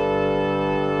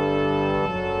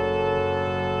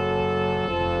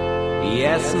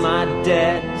 Yes, my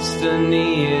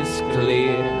destiny is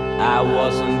clear. I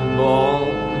wasn't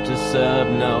born to serve,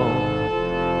 no.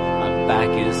 My back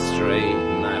is straight,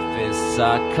 my fists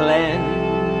are clenched.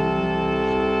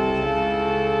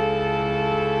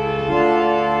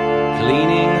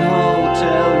 Cleaning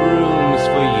hotel rooms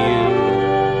for you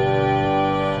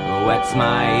whets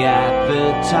my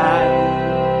appetite.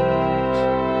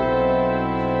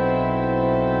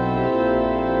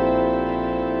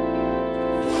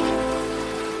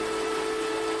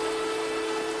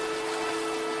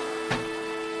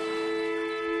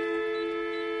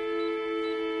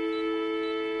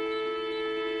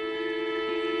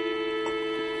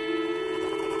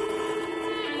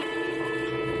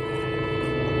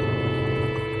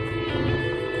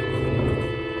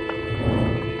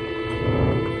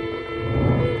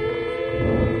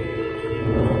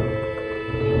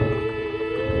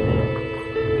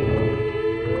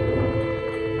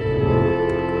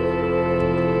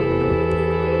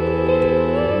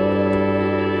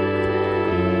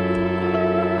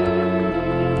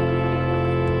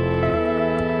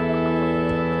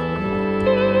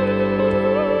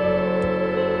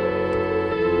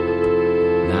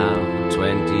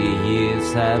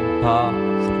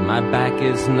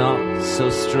 Is not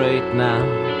so straight now,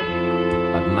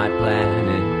 but my plan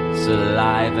is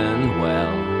alive and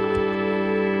well.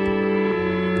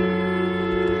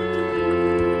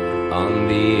 On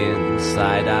the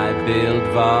inside I build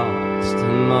vast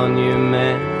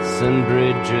monuments and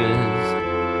bridges.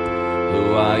 Who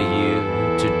are you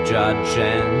to judge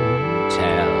and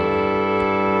tell?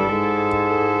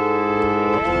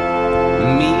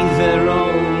 Me, they're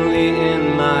only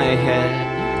in my head.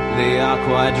 They are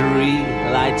quite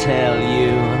real, I tell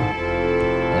you,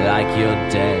 like your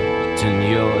debt and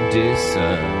your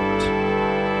desert.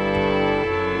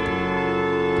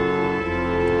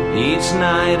 Each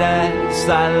night as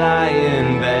I lie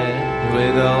in bed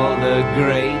with all the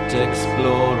great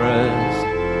explorers,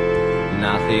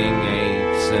 nothing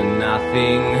aches and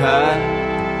nothing hurts.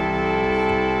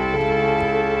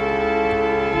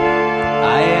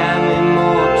 I am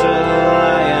immortal,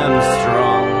 I am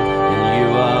strong,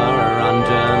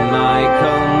 under my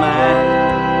command,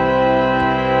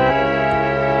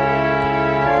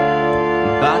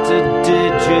 but a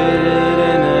digit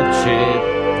in a chip,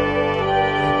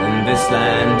 and this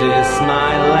land is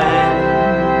my land.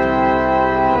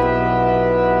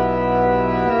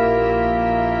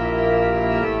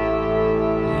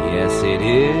 Yes, it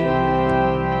is.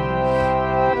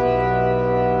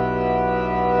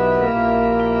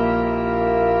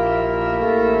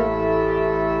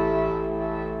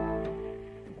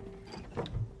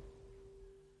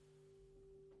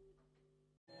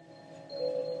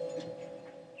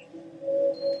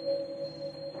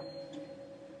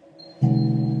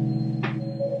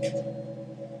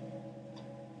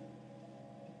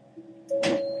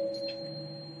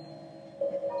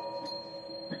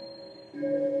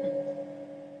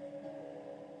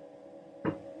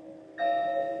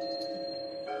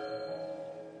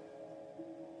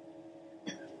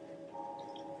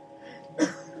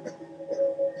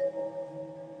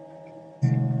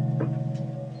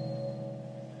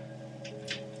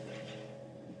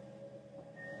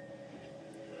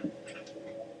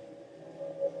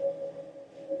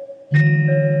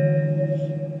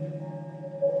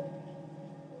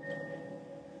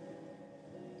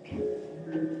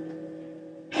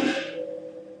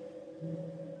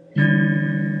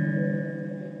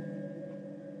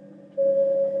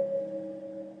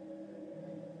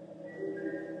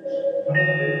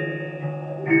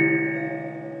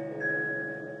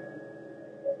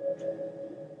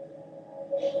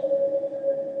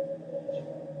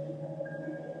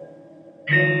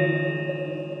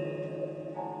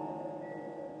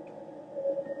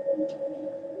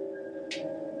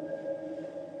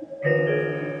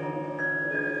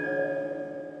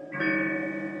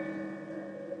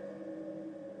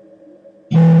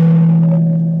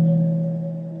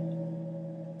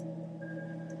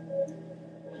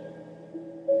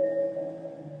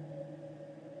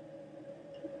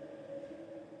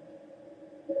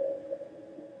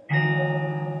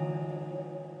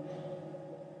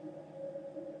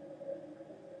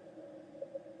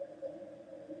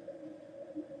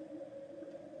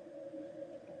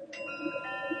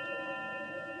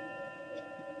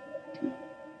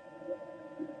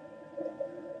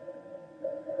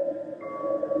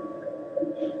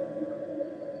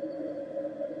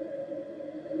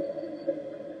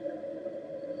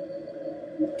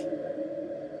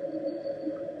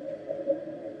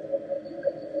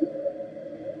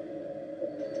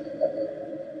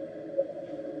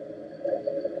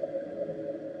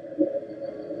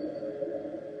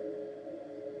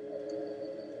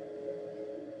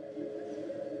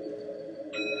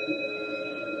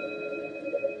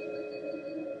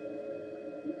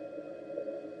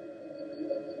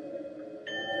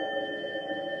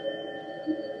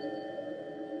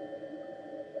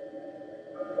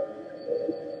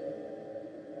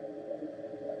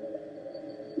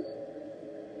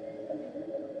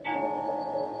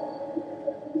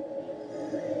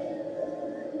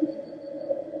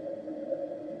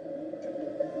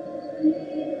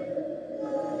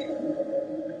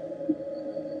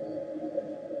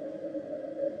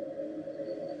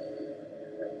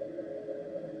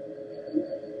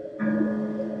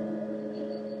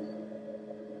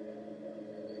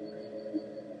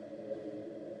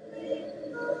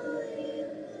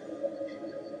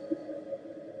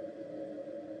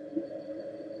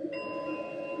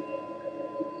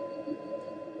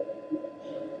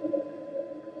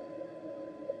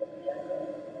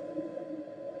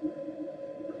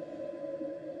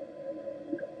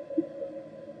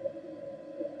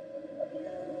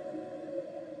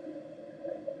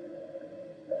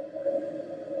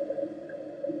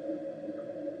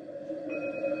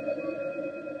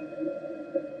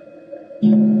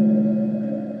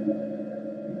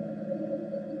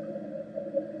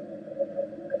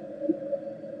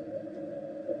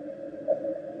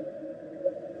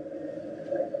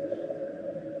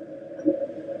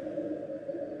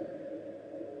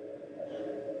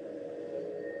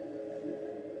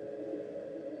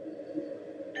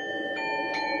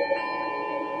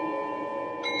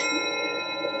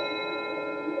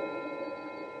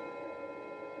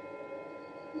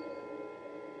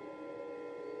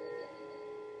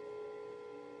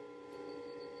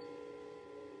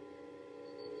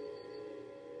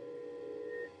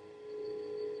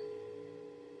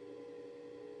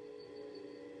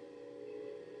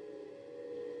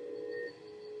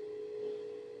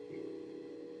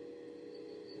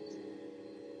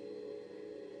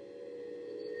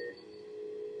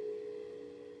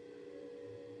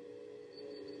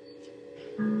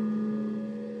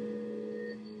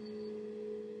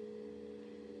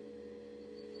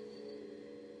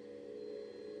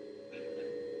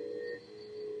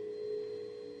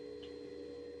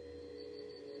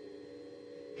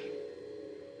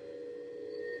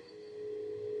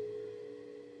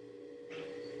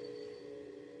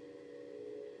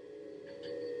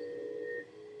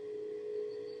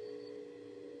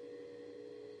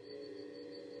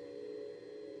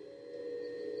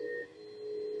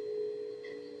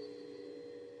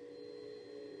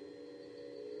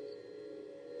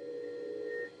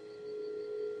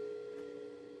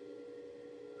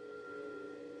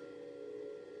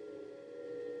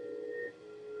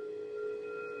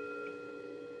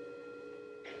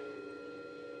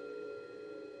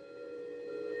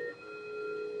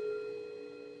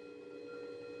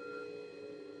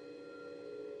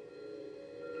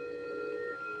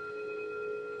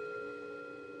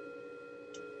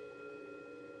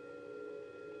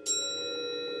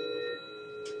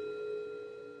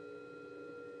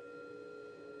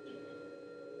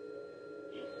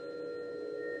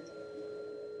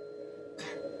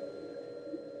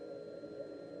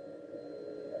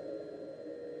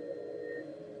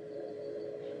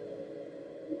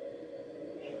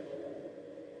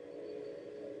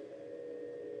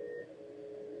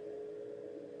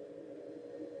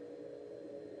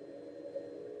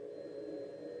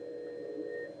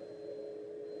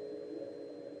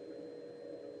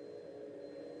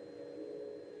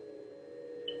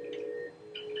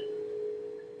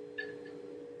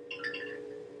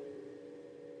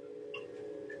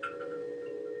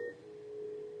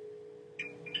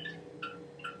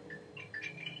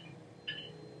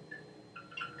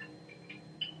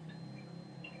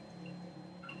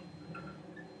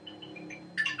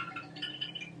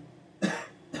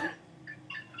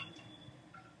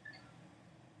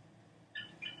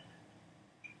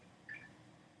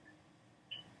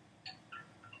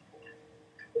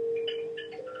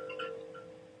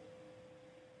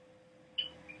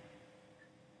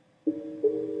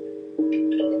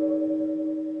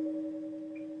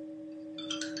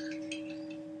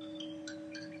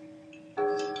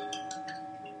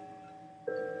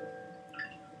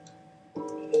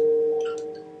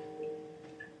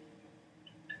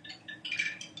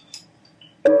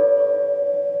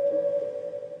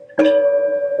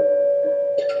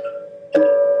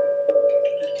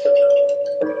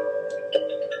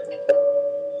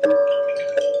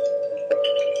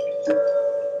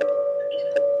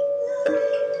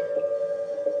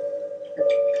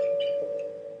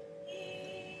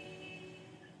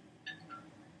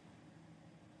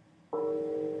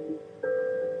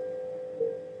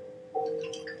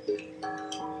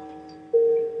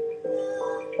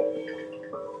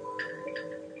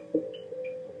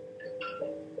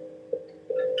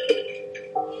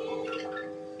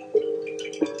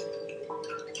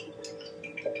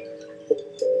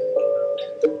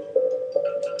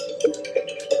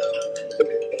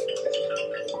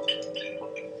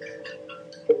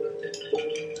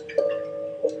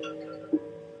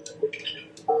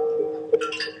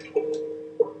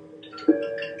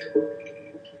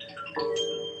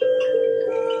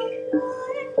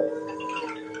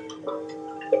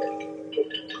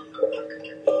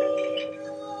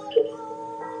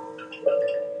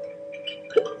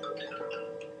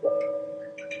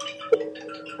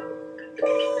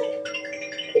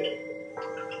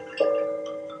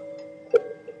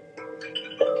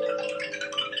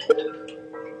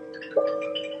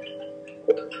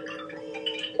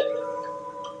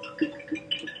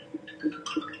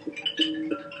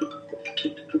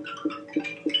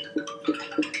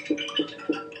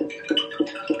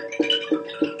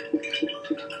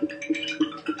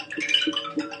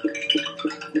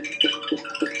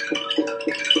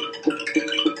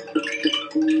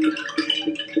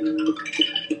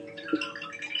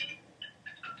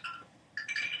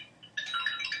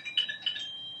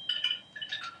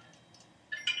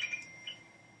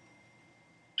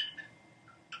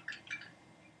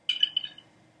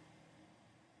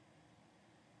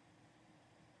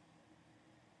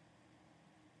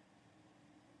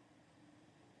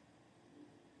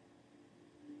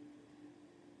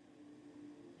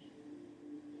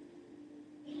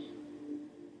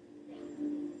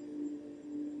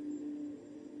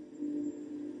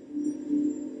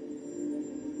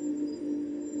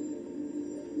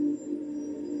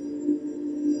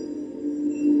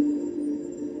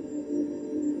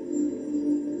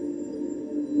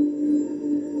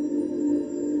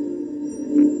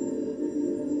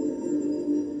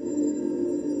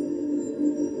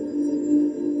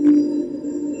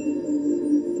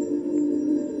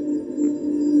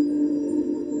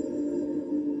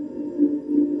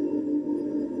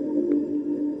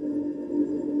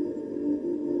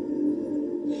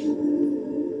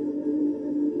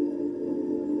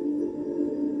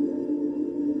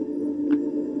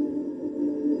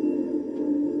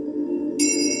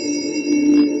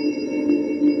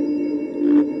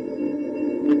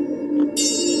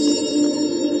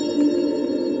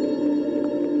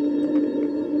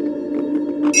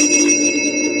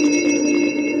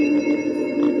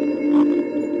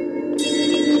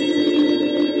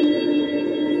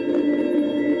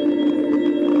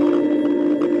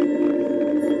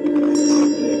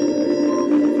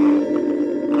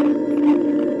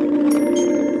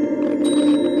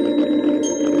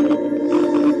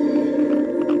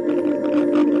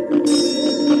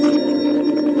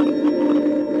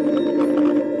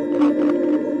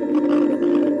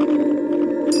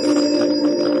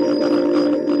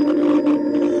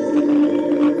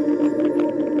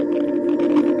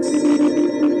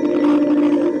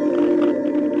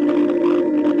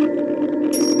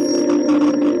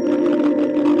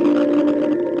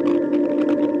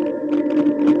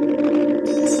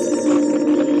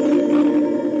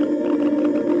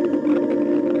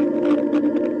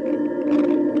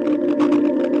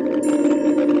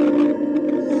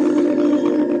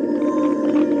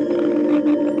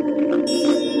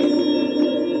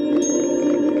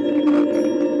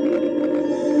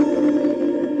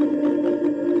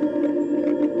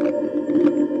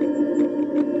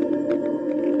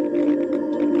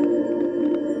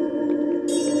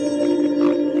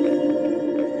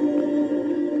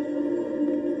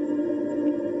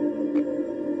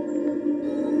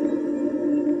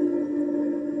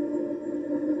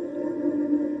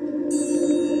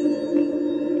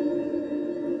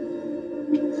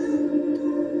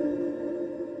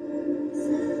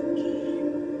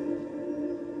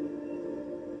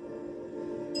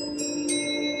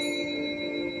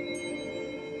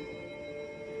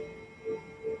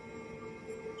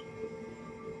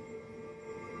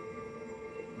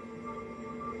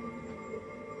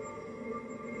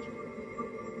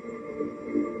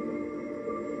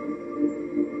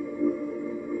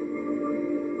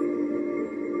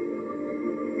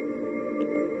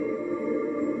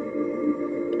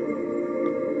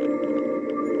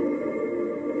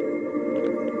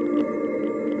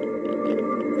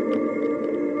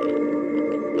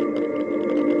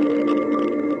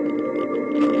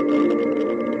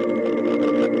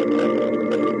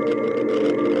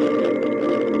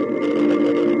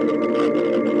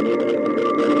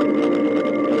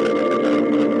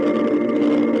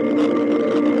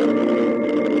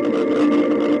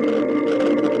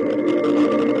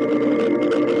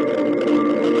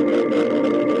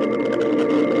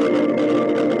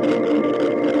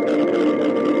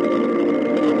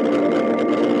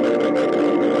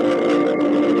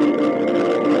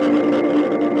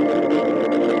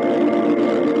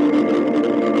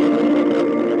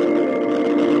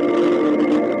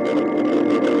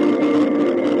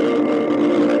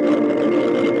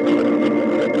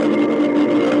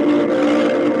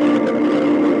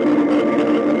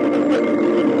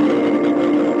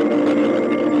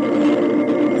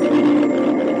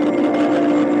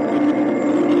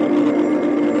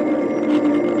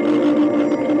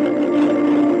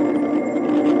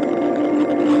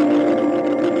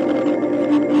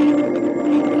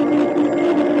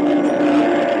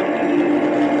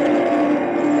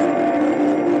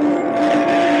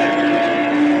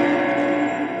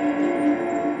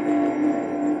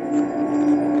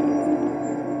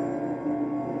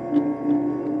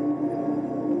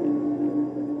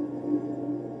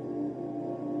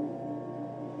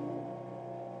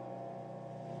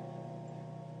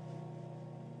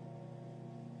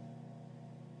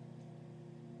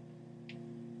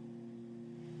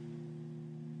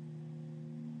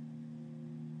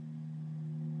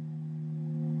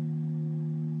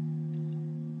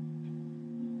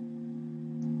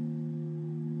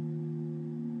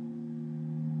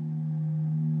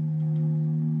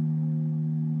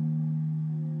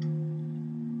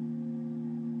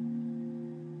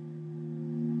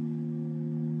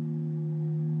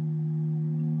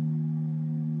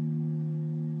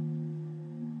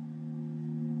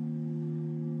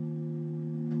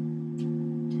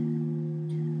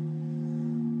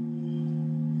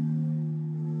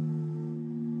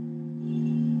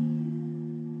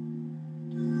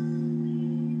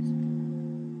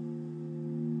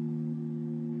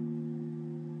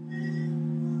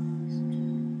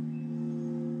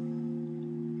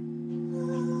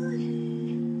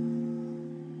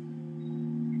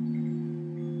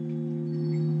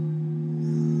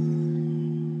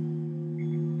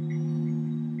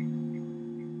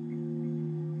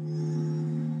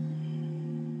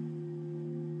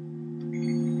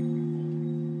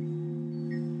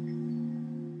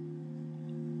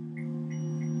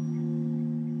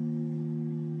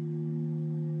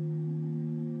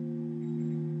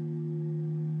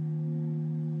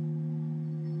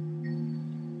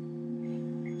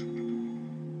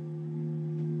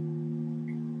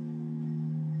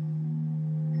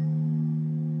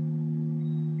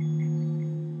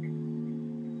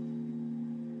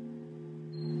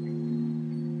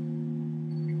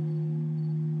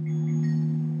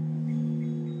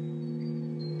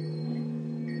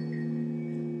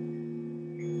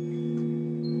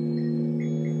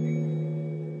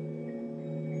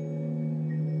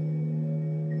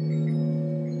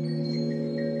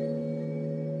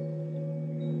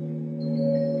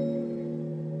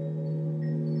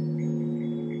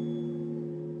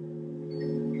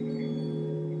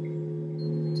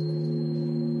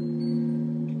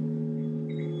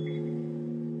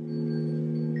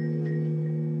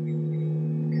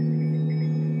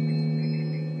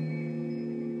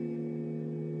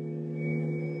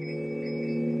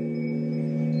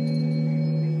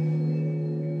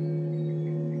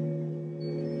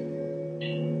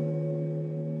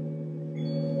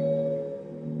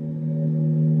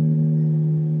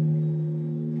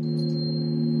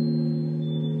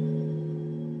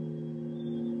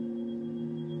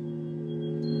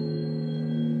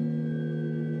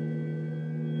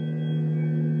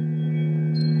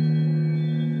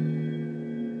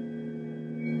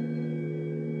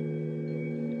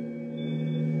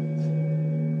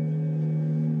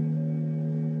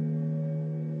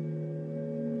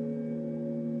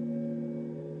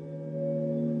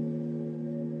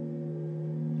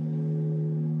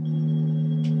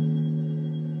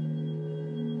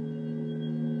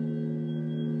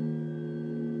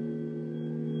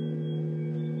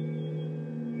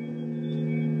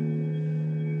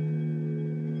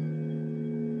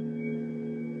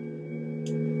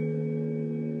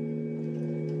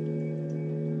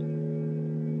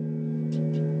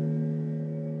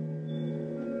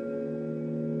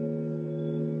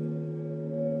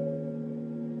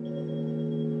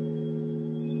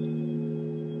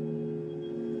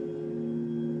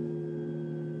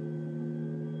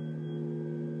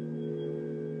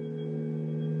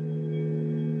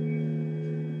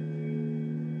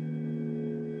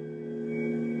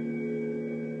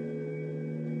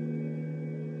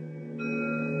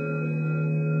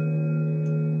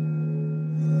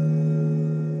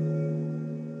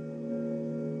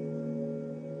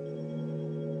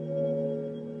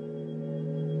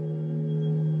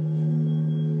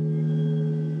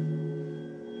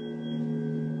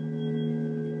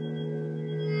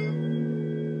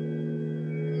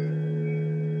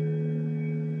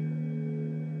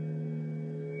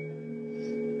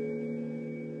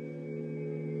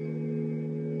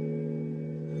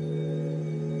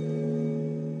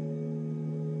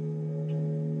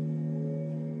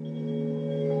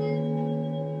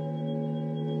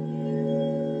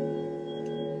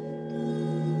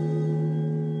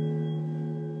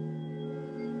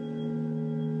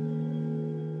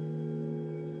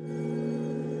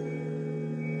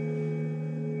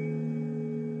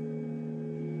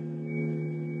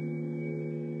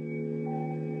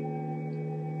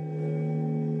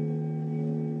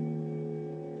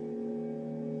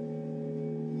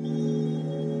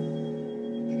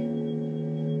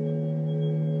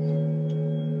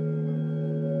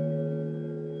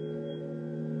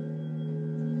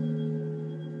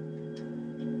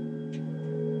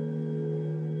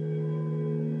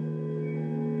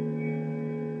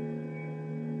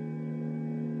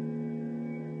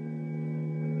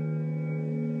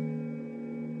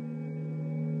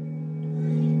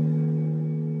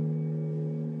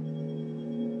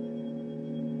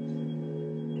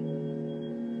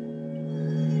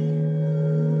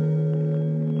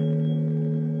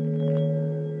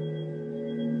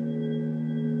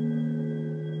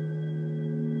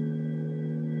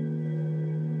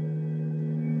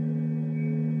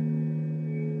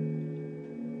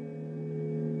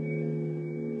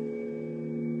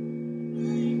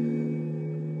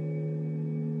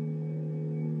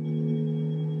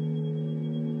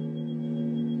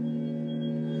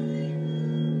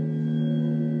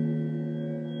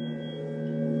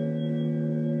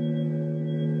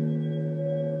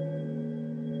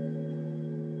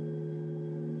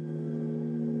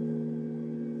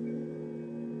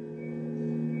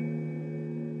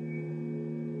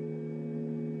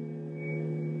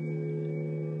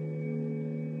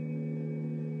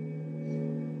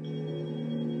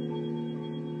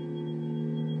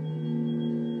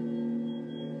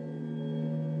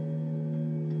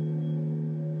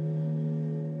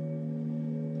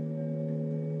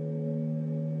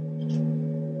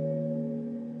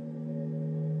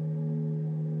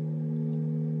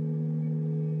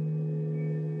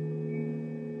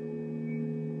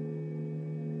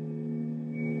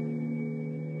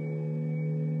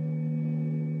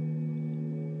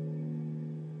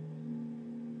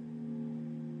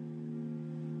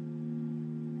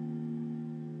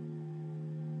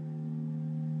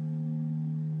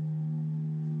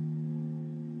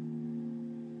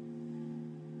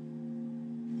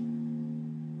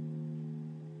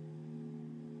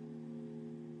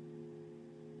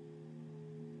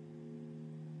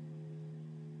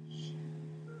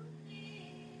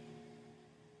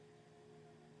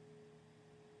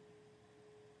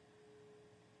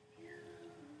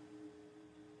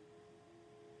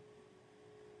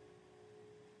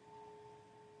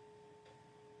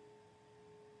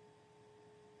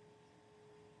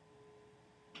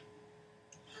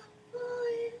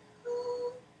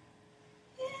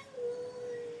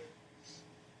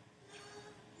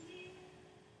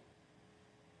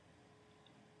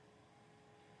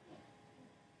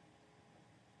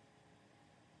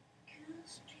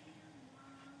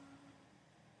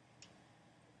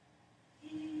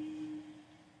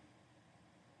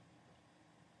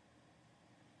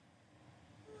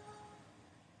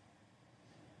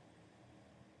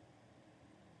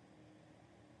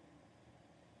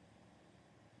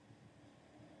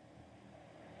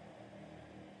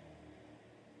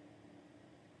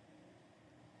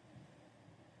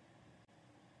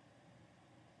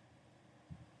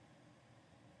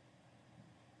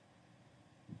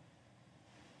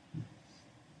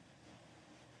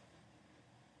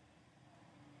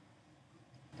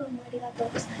 どうもありがとう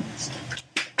ございまし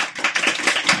た。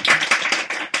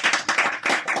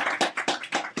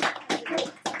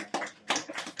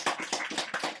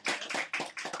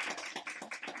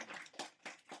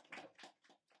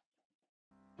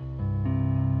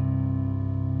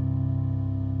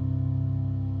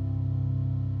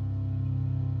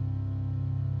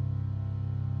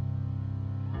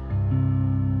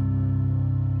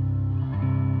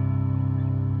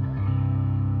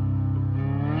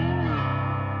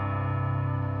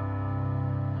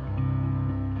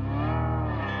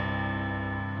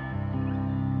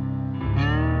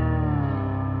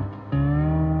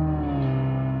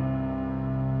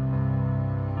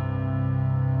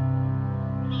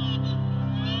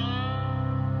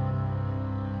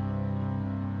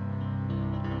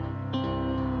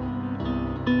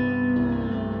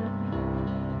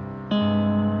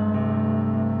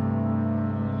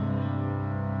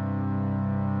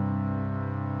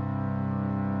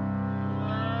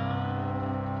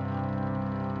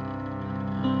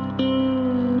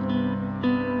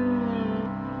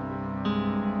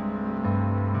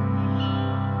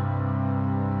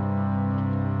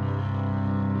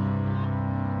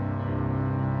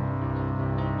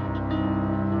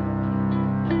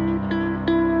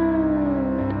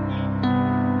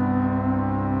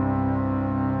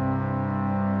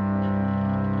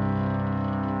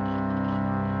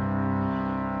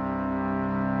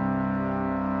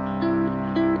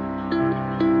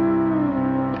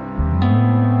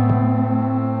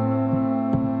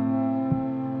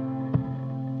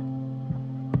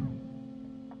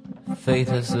Fate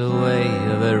has a way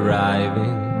of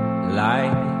arriving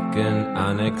like an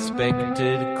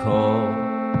unexpected call.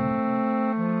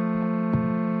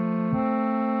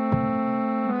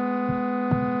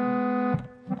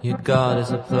 Your God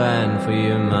has a plan for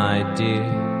you, my dear.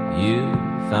 You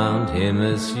found him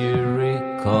as you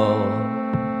recall.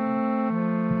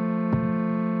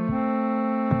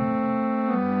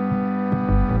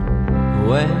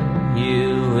 When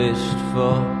you wished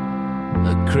for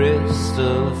a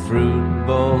crystal fruit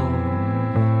bowl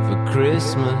for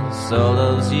Christmas all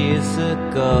those years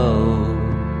ago,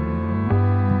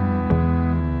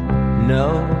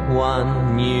 no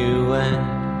one knew and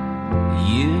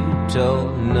you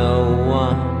told no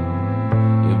one.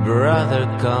 Your brother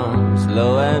comes,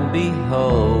 lo and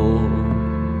behold,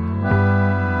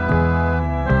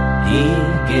 he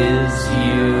gives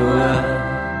you a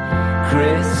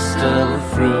crystal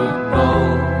fruit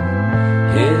bowl,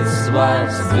 his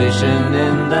wife's vision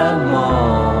in the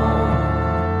mall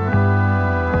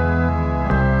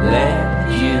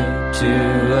led you to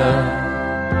a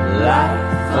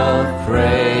life of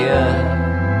prayer.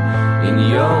 In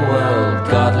your world,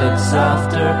 God looks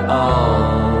after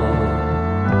all.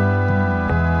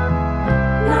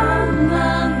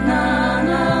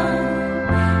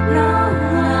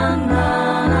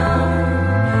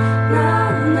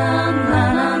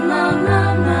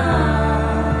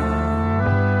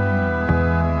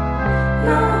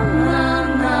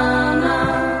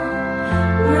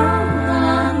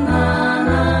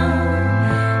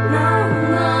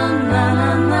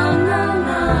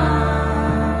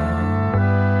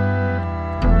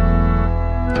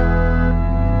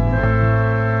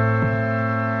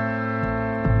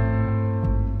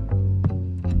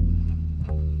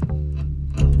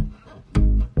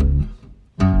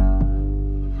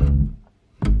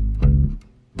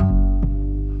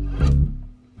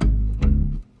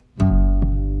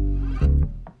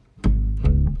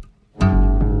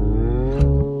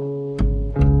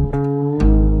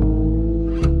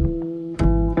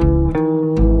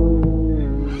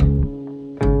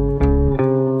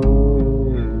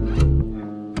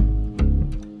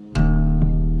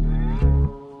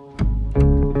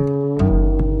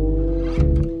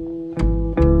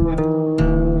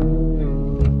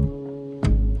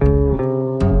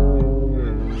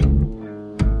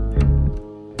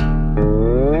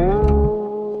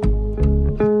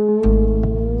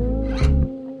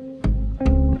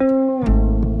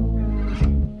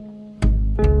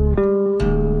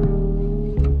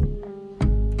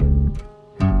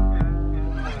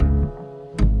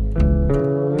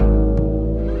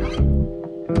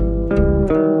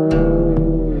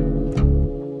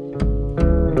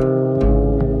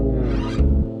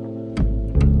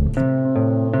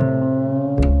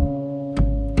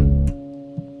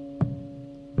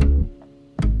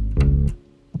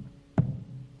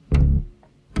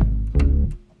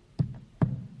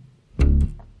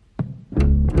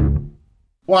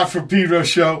 Watt from Pedro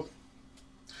Show.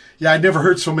 Yeah, I never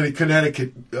heard so many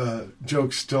Connecticut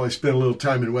jokes till I spent a little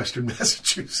time in Western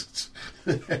Massachusetts.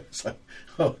 It's like,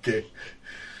 okay.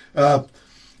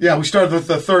 Yeah, we started with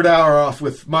the third hour off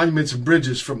with Monuments and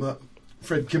Bridges from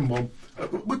Fred kinbom.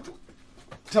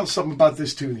 Tell us something about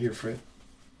this tune here, Fred.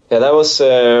 Yeah, that was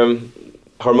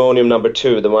harmonium number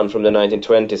 2, the one from the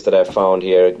 1920s that I found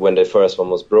here when the first one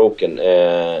was broken.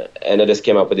 And I just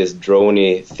came up with this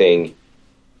droney thing.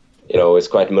 You know, it's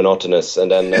quite monotonous.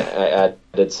 And then I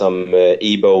added some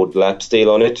E-bowed lap steel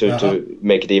on it to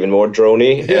make it even more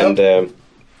droney. Yep. And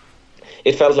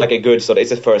it felt like a good sort of,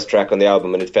 it's the first track on the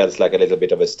album, and it felt like a little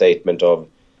bit of a statement of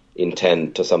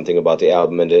intent or something about the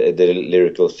album and the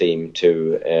lyrical theme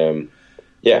too.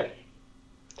 Yeah.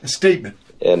 A statement.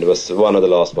 And it was one of the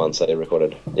last ones I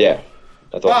recorded. Yeah.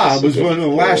 I thought it was one of the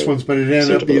last ones, but it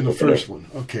ended up being the first one.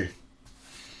 Okay.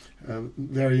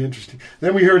 Very interesting.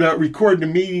 Then we heard Recording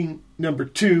a Meeting number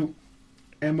 2,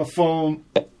 Emaphone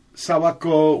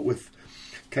Sawako with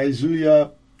Kaizuya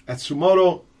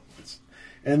Atsumoto,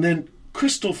 and then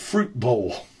Crystal Fruit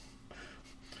Bowl,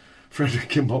 Fredrik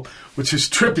kinbom, which is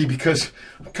trippy because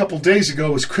a couple days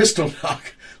ago was Crystal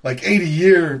Knock, like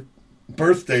 80-year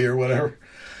birthday or whatever.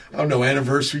 I don't know,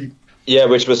 anniversary. Yeah,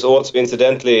 which was also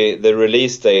incidentally the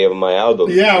release day of my album.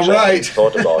 Yeah, right. I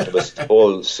thought about it was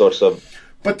all sorts of.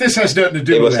 But this has nothing to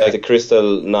do with that. It was like the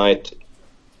Crystal Night.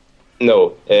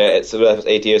 No, so that was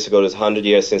 8 years ago. It was 100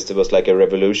 years since there was like a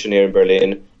revolution here in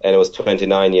Berlin, and it was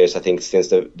 29 years, I think, since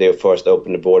they first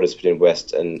opened the borders between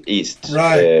West and East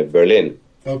Berlin.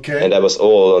 Okay. And that was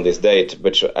all on this date,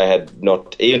 which I had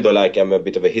not, even though like I'm a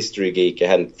bit of a history geek, I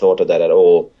hadn't thought of that at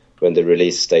all when the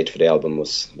release date for the album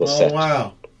was set. Oh,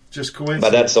 wow. Just coincidence.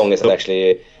 But that song is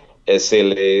actually a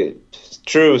silly,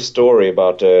 true story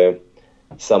about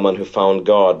someone who found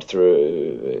God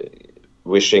through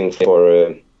wishing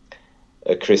for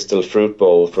a crystal fruit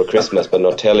bowl for Christmas, but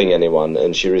not telling anyone,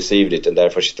 and she received it, and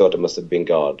therefore she thought it must have been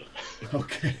God.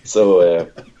 Okay.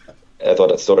 So I thought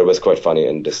that story was quite funny,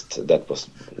 and that was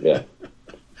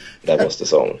the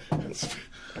song.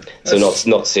 So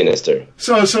not sinister.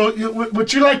 So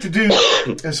what you like to do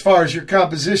as far as your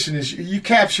composition is you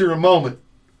capture a moment,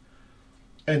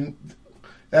 and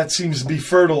that seems to be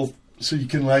fertile, so you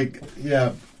can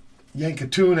yank a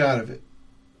tune out of it.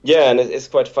 Yeah, and it's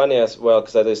quite funny as well,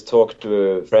 because I just talked to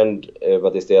a friend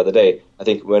about this the other day. I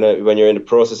think when you're in the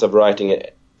process of writing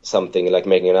something, like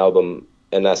making an album,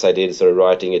 and as I did, sort of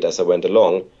writing it as I went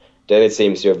along, then it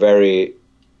seems you're very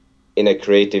in a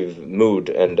creative mood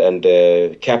and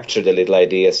capture the little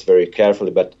ideas very carefully.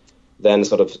 But then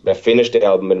sort of I finished the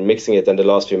album and mixing it, and the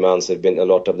last few months have been a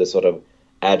lot of the sort of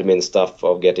admin stuff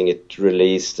of getting it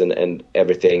released and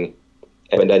everything.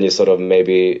 And then you sort of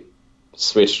maybe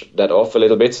switch that off a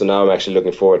little bit. So now I'm actually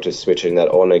looking forward to switching that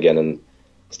on again and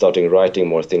starting writing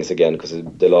more things again, because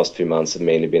the last few months have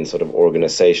mainly been sort of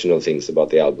organizational things about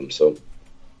the album. So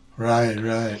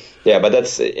right. Yeah, but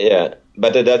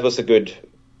that was a good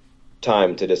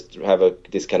time to just have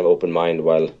this kind of open mind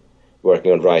while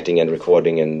working on writing and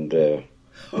recording and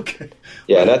okay.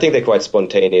 Yeah, and I think they're quite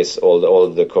spontaneous. All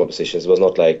the compositions. It was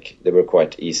not like they were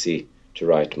quite easy to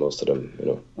write, most of them, you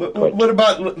know. What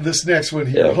about this next one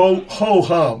here? Yeah. Ho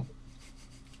hum.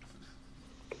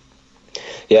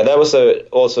 Yeah, that was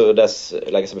also, that's,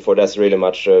 like I said before, that's really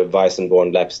much a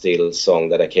Weissenborn lap steel song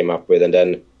that I came up with. And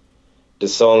then the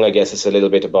song, I guess, is a little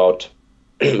bit about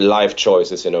life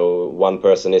choices. You know, one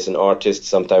person is an artist,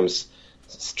 sometimes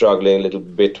struggling a little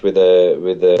bit with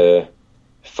the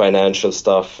financial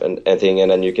stuff and thing,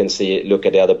 and then you can look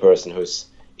at the other person who's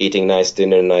eating nice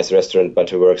dinner in a nice restaurant, but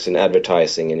who works in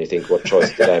advertising, and you think, what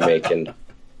choice did I make? And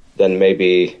then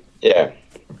maybe, yeah.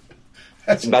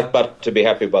 But to be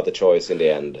happy about the choice in the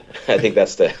end. I think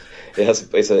that's it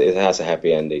has a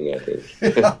happy ending, I think.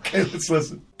 Okay, let's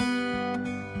listen.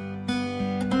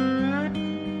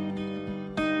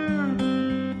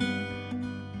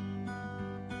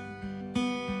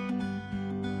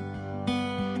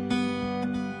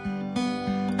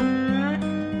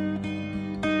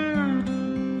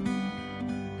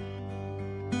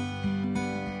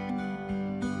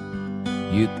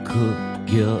 You cook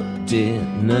your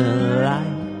dinner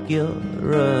like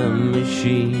you're a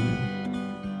machine.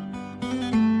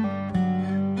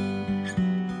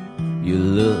 You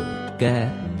look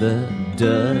at the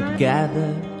dirt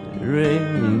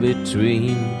gathering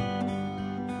between.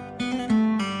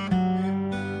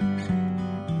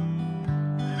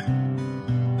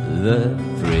 The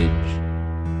fridge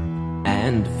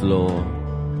and floor.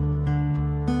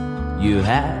 You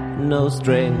had no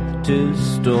strength to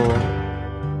store.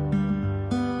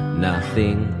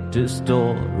 Nothing to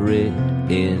store it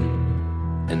in,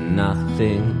 and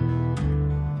nothing.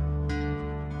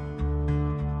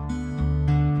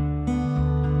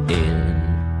 In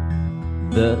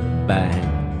the bank,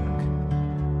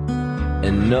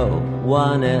 and no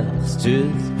one else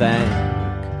to thank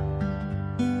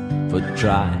for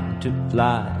trying to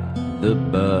fly the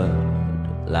bird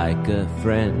like a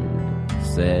friend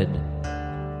said.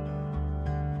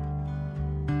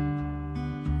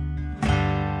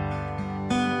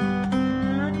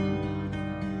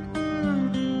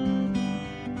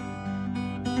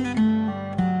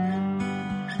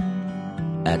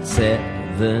 At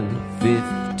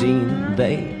 7:15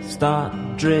 they start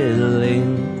drilling.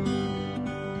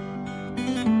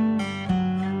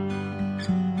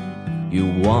 You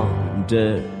wonder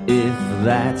if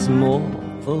that's more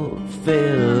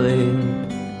fulfilling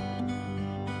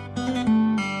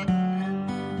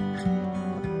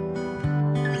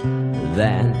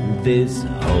than this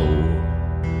hoe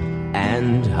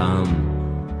and hum.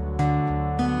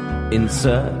 In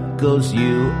circles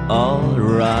you all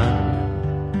run.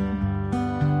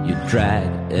 You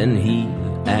drag and heave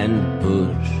and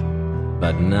push,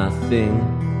 but nothing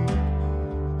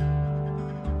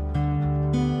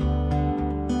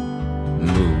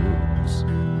moves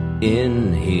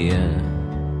in here.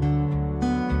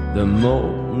 The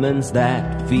moments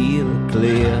that feel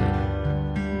clear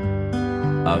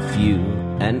are few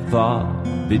and far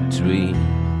between.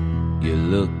 You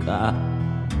look up,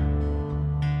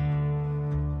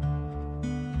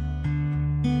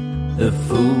 the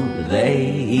food they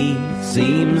eat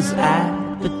seems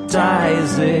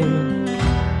appetizing,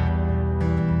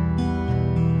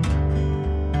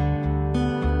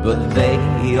 but they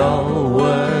all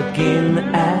work in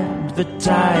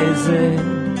advertising.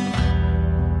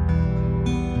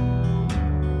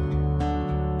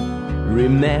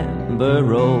 Remember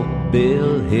old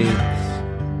Bill Hicks,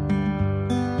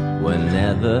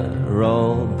 whenever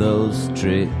all those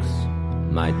tricks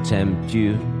might tempt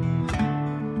you.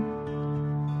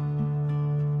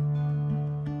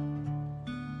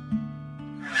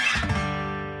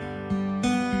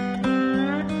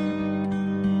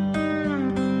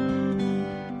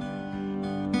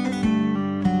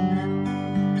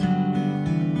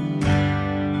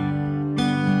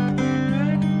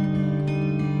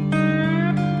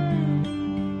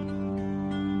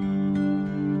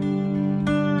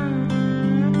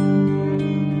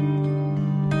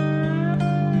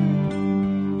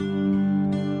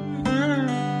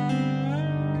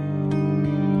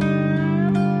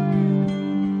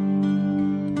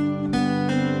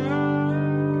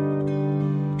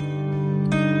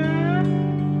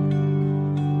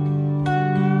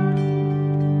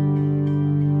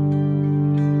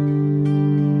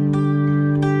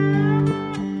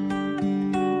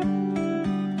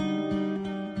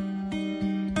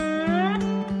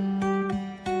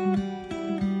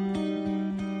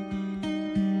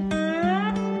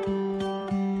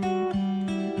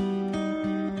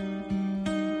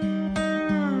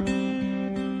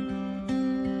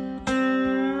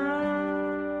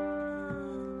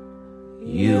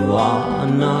 You are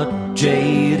not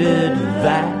jaded,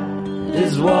 that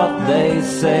is what they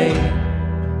say.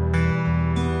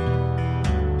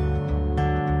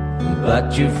 But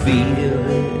you feel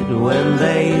it when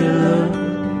they look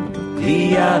the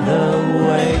other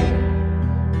way.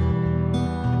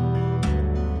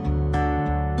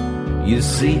 You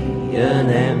see an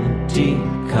empty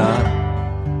cup,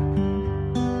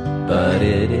 but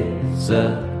it is a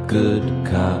good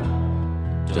cup,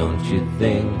 don't you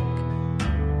think?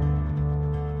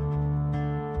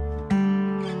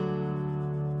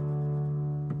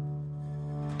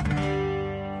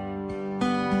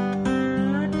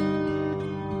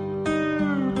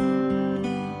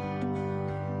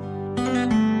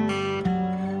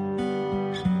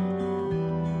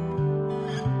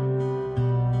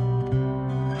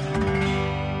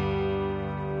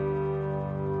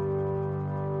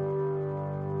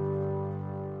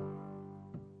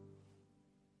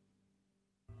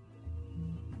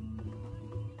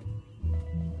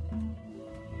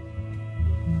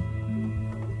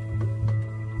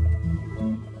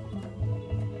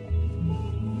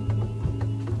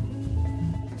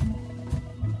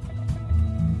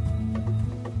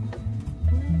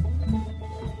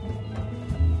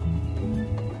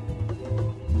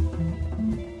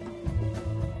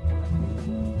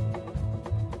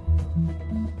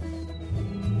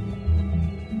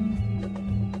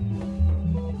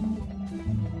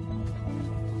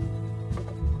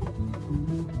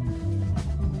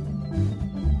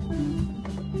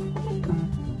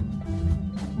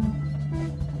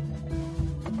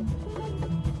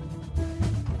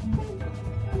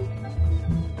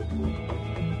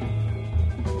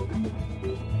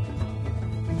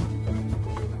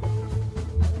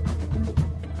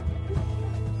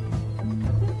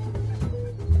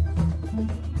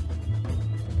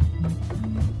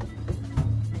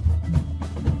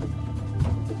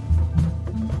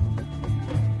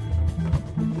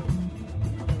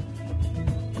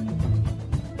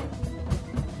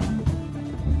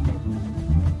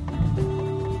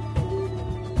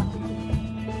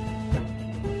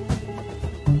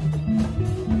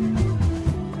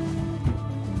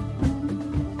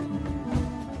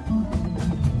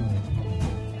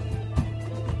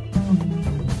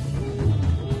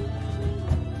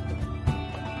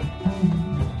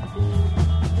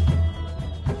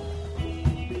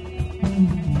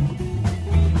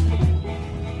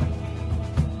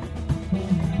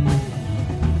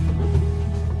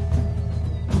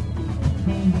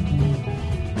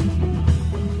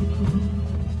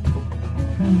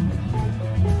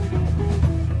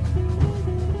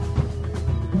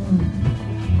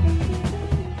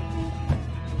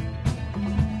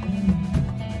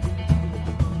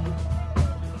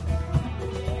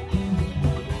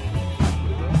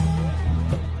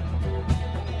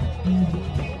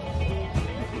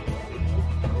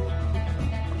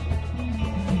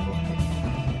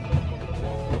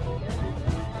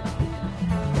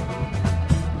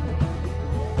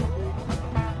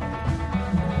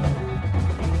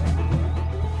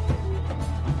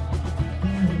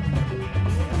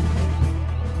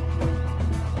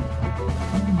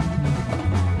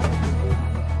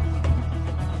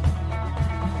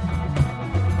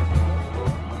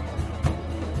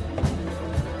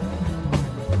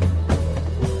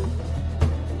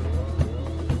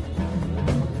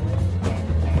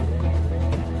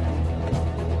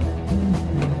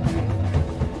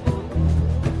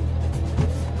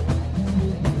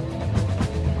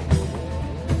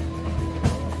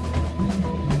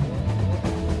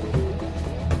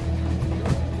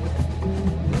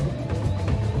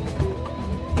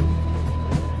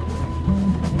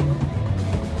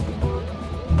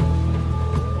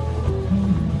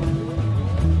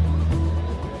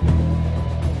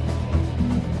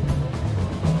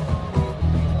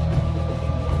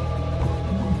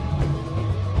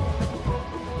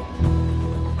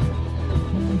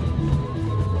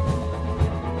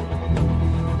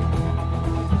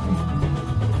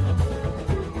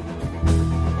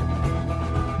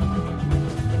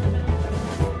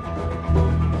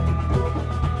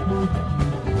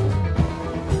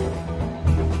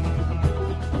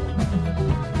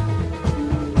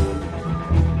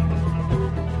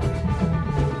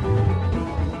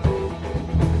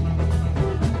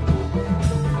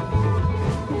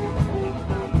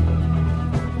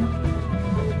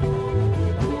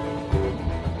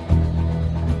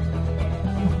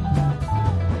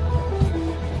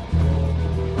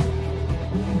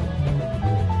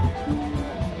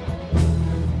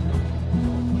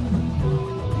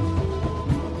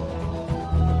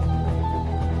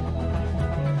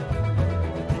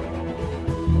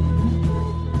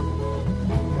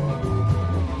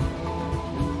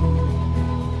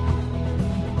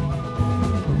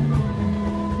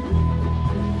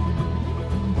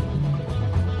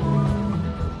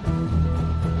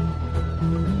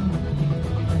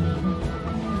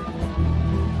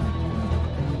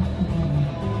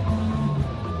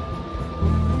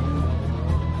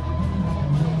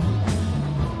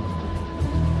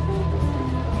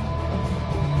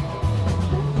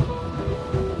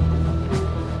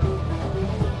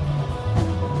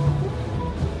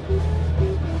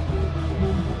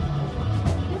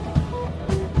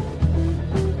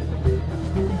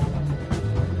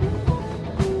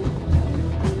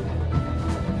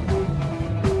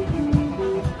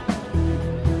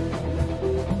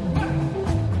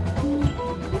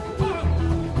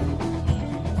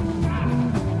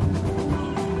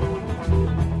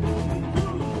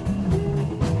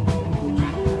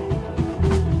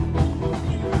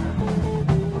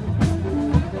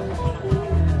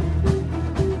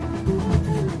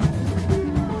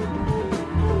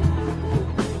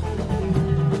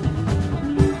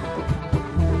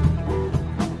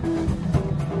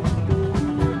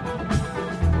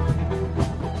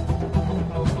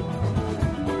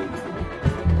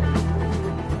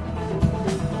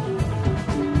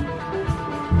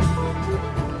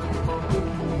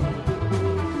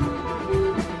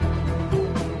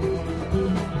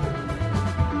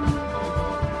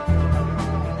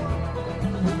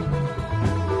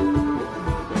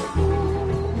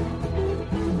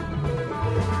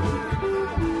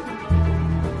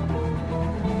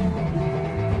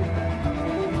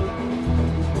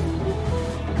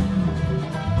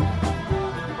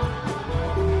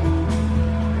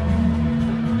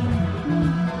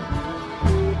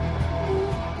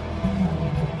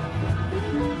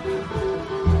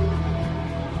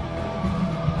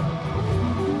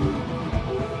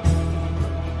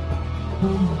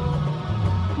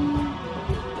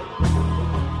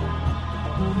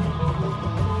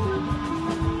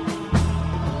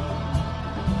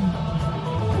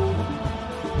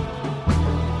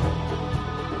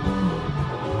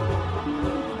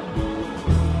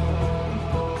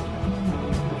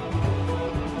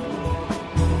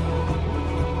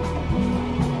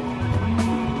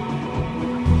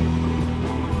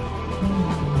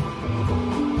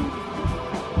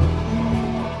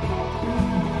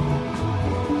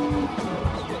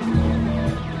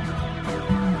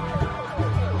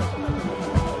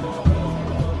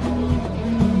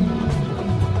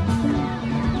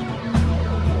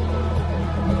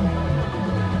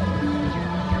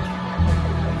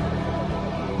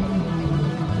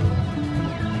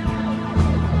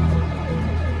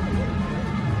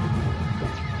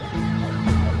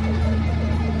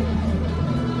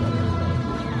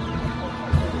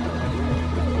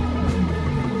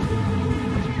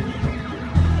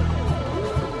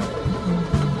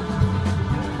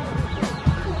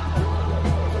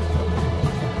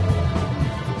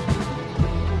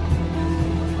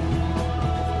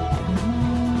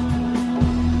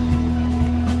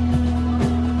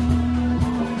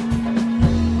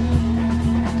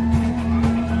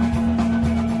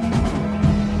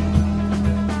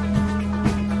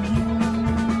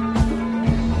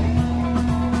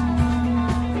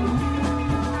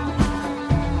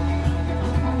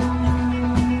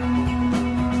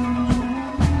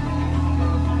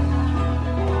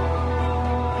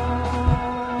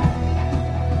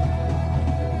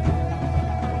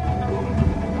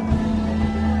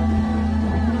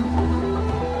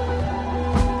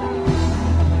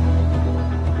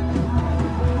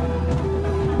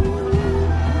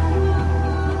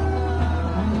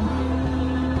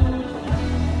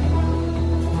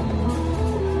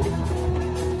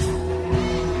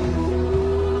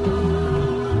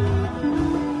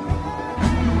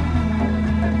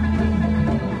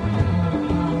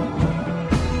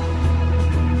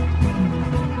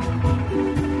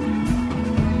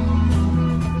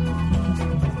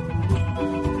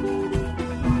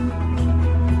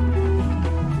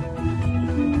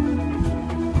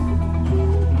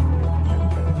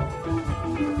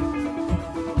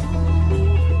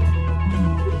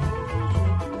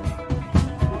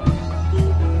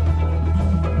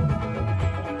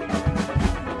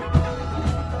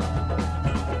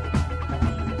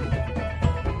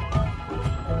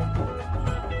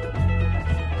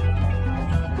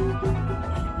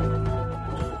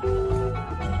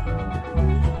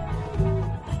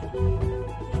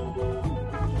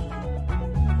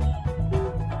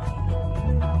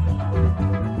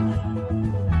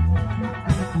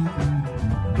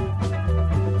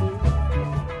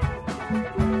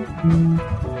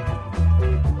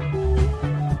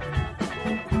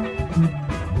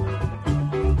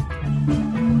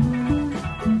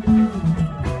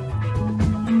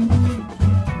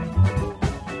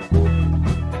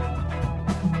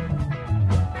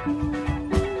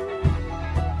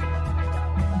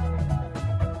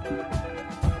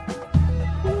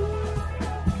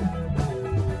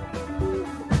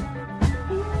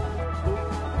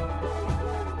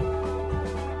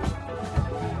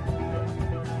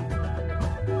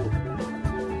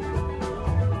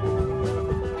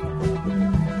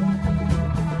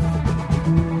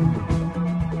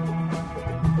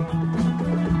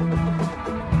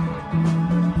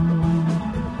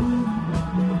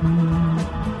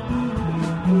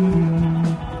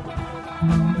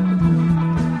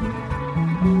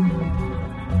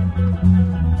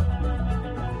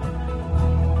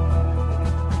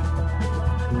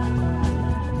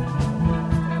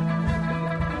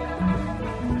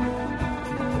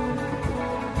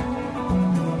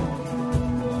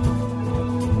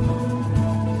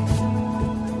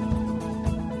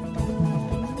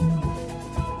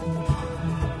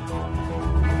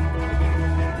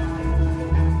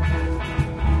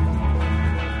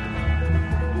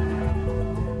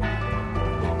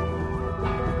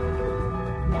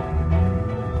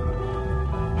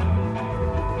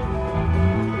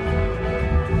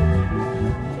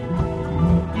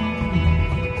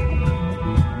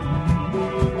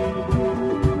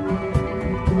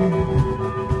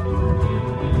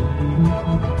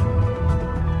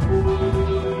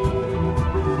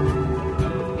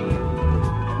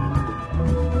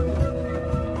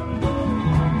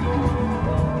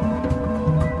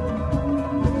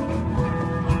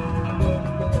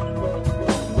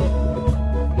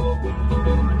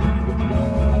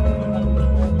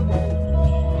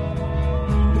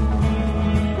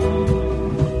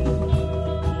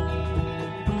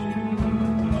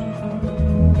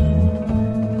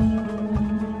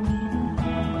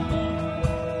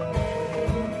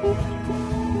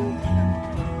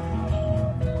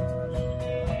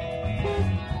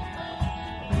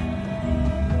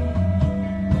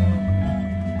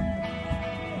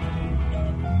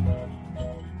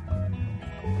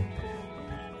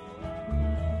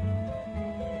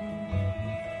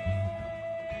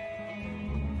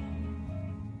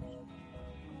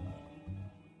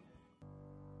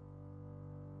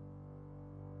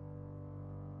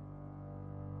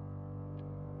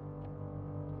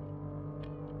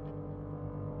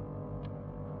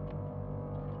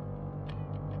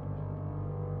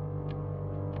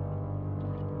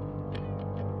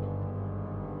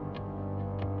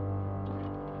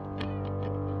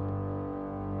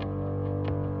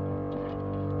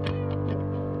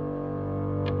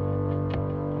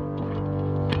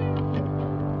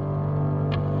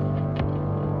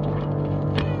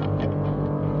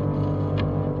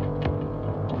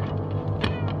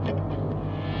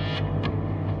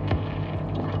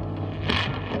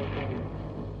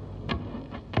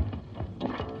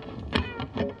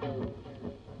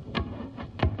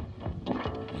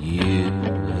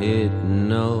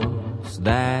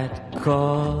 that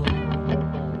caught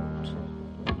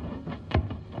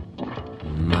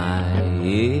my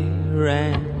ear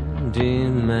and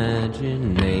imagination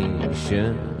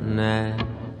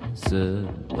as a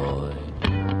boy.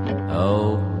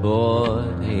 Oh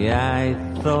boy, I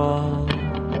thought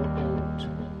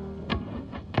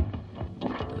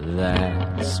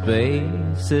that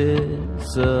space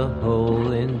is a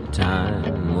hole in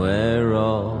time where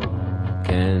all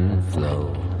can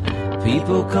flow.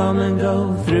 People come and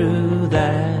go through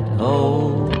that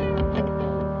hole,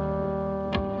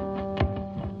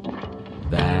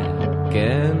 back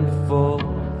and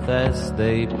forth as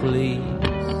they please.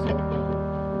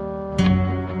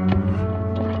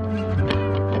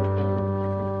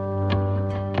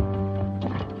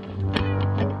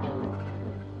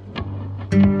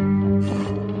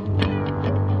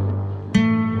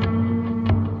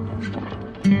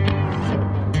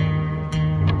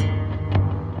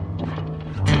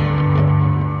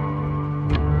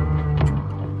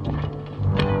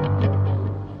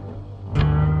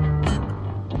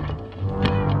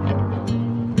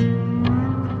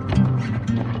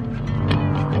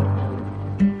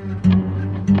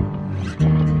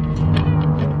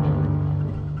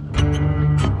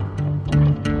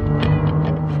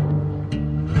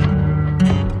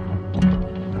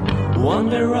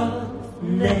 Wonder of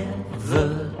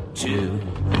never to,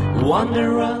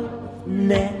 wonder of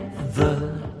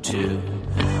never to,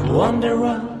 wonder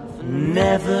of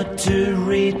never to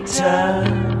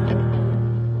return.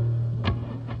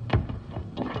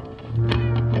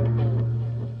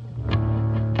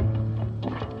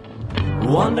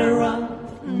 Wonder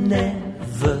of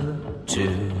never to,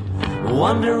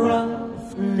 wonder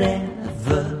of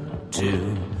never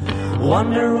to,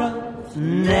 wonder of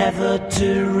never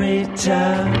to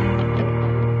return.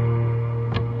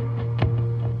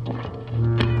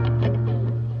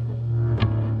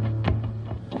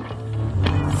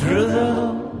 Through the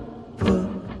hole,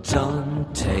 put on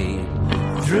tape.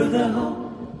 Through the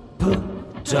hole,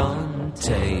 put on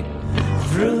tape.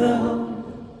 Through the hole,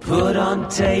 put on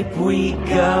tape we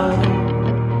go.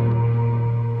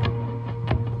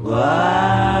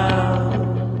 Wow.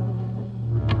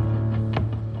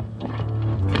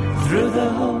 Through the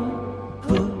hole,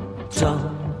 put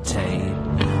on tape.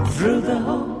 Through the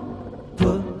hole,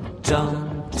 put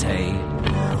on tape.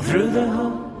 Through the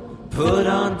hole, put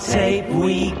on tape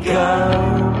we go.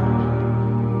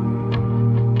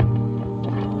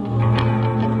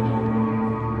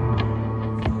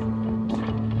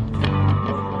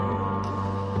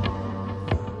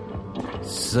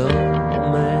 So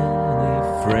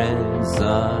many friends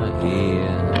are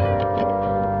here.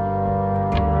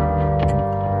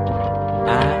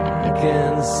 I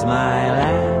can smile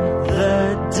at the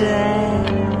day.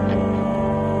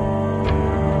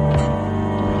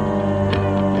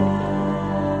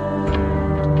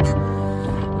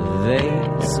 They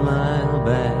smile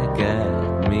back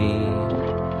at me.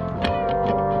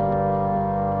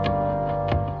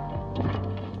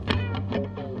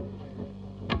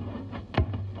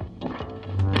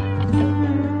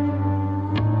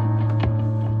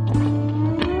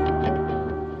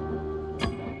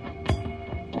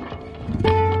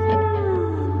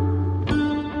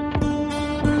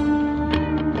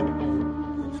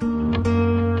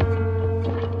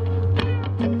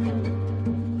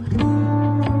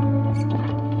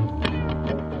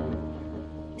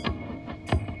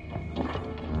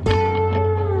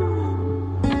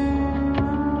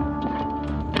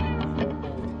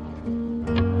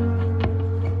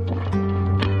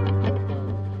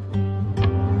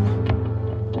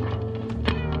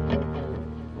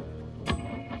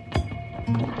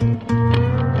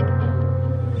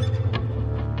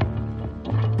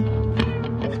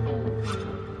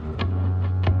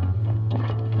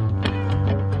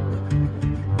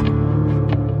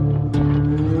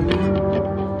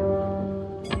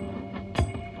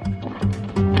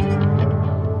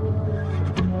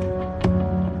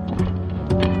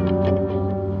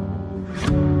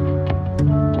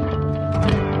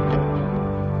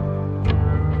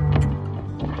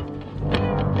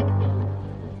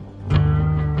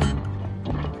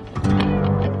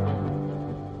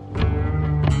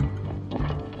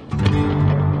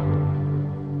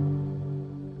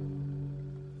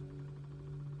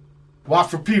 Watt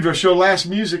for Pedro Show, last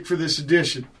music for this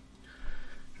edition.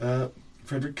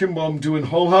 Fredrik Kinbom doing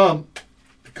Ho Hum,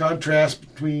 the contrast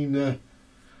between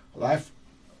life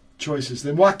choices.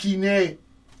 Then Joaquin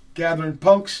gathering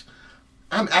punks.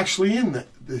 I'm actually in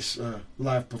this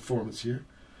live performance here.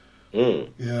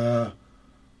 Yeah.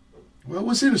 Well, it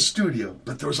was in a studio,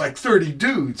 but there was like 30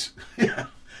 dudes. Yeah.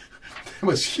 It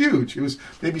was huge. It was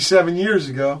maybe 7 years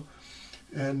ago.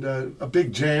 and a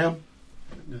big jam.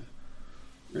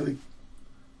 Really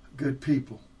good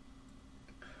people.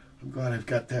 I'm glad I've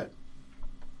got that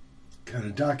kind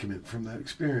of document from that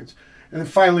experience. And then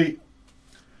finally,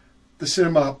 the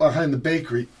cinema behind the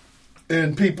bakery.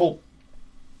 And people,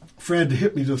 Fred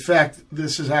hit me to the fact that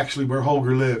this is actually where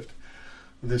Holger lived.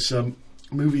 This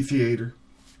movie theater.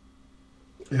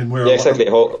 And where exactly.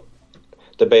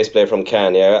 The bass player from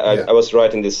Cannes. I was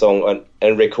writing this song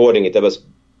and recording it. That was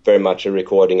very much a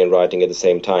recording and writing at the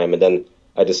same time. And then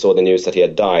I just saw the news that he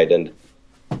had died. And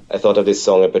I thought of this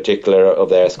song in particular of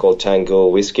theirs called Tango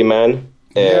Whiskey Man.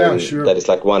 Sure. That is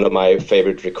like one of my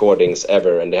favorite recordings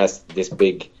ever. And it has this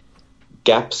big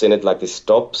gaps in it, like these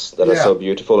stops that are so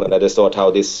beautiful. And I just thought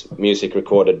how this music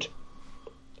recorded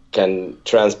can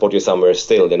transport you somewhere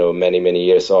still, many, many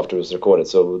years after it was recorded.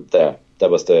 So that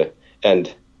was the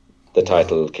end. The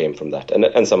title came from that.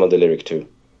 And some of the lyric too.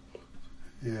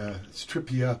 Yeah, it's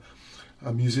trippy.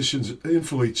 Musicians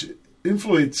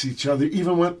influence each other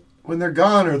even when they're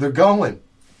gone or they're going.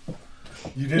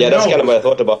 That's kind of what I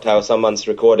thought about, how someone's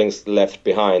recordings left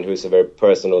behind, who's a very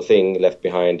personal thing left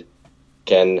behind,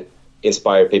 can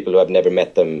inspire people who have never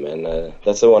met them, and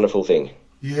that's a wonderful thing.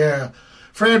 Yeah.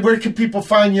 Fred, where can people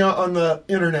find you on the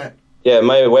internet? Yeah,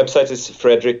 my website is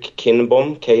Fredrik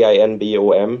Kinbom,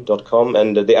 KINBOM.com,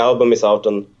 and the album is out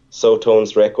on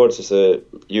Sotones Records. It's a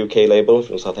UK label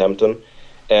from Southampton.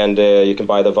 And you can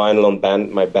buy the vinyl on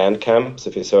my Bandcamp. So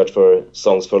if you search for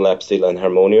Songs for Lap Steel and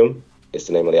Harmonium, is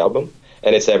the name of the album.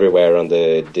 And it's everywhere on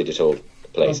the digital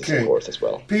places, of course, as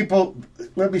well. People,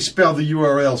 let me spell the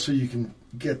URL so you can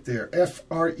get there.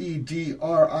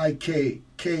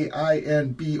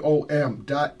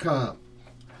 FredrikKinbom.com.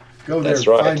 Go there and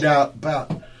find out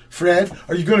about Fred.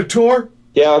 Are you going to tour?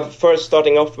 Yeah, first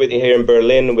starting off with here in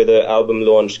Berlin with an album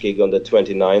launch gig on the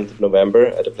 29th of November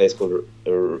at a place called,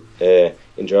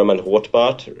 in German,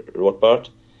 Rotbart.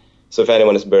 So if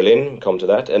anyone is in Berlin, come to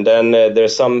that. And then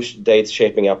there's some dates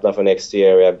shaping up now for next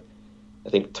year. We have, I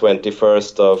think,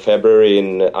 21st of February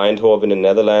in Eindhoven in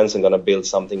Netherlands. I'm going to build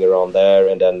something around there.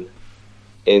 And then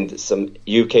in some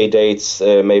UK dates,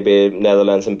 maybe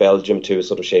Netherlands and Belgium too,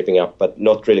 sort of shaping up, but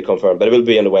not really confirmed. But it will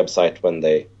be on the website when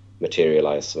they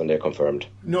materialize, when they're confirmed.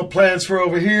 No plans for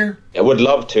over here? I would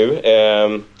love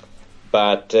to,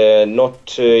 but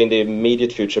not in the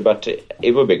immediate future, but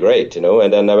it would be great, and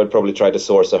then I would probably try to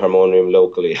source a harmonium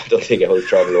locally. I don't think I will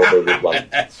travel over with one.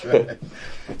 That's right.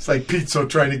 It's like Pizzo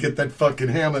trying to get that fucking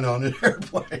Hammond on an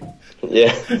airplane.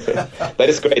 Yeah, but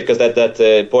it's great because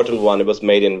that portable one, it was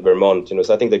made in Vermont, so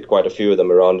I think there are quite a few of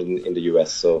them around in the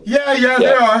US. So yeah,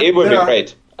 there are. It would be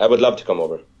great. I would love to come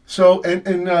over. So,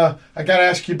 and I got to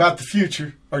ask you about the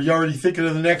future. Are you already thinking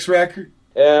of the next record?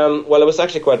 Well, it was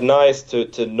actually quite nice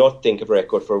to not think of a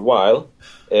record for a while.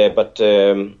 But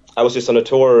I was just on a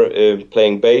tour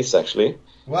playing bass, actually,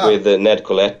 with Ned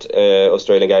Collette,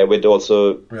 Australian guy, with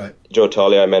also Joe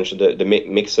Talia, I mentioned, the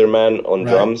mixer man on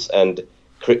drums, and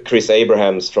Chris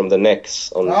Abrahams from the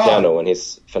Necks on piano, and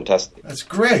he's fantastic. That's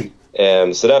great.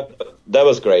 So that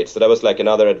was great. So that was like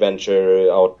another adventure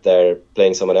out there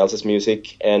playing someone else's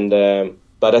music. And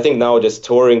but I think now just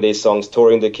touring these songs,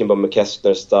 touring the Kinbom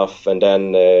McKessner stuff, and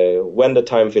then when the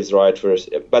time feels right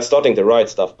but starting to write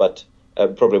stuff, but I'll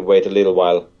probably wait a little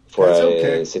while before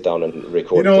I sit down and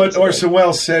record. You know what Orson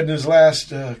Welles said in his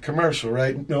last commercial,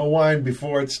 right? No wine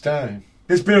before it's time.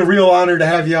 It's been a real honor to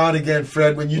have you on again,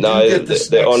 Fred. When you do get this,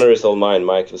 the honor is all mine,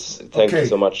 Mike. Thank you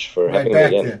so much for having me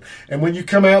again. Then. And when you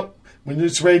come out, when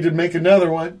it's ready to make another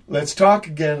one, let's talk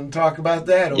again and talk about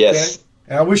that, okay? Yes.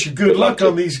 And I wish you good luck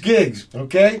on these gigs,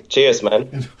 okay? Cheers, man.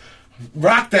 And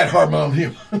rock that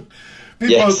harmonium. People,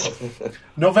 yes.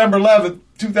 November 11th,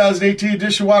 2018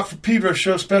 edition Walk for Pedro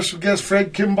Show. Special guest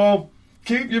Fred Kinbom.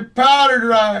 Keep your powder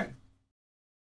dry.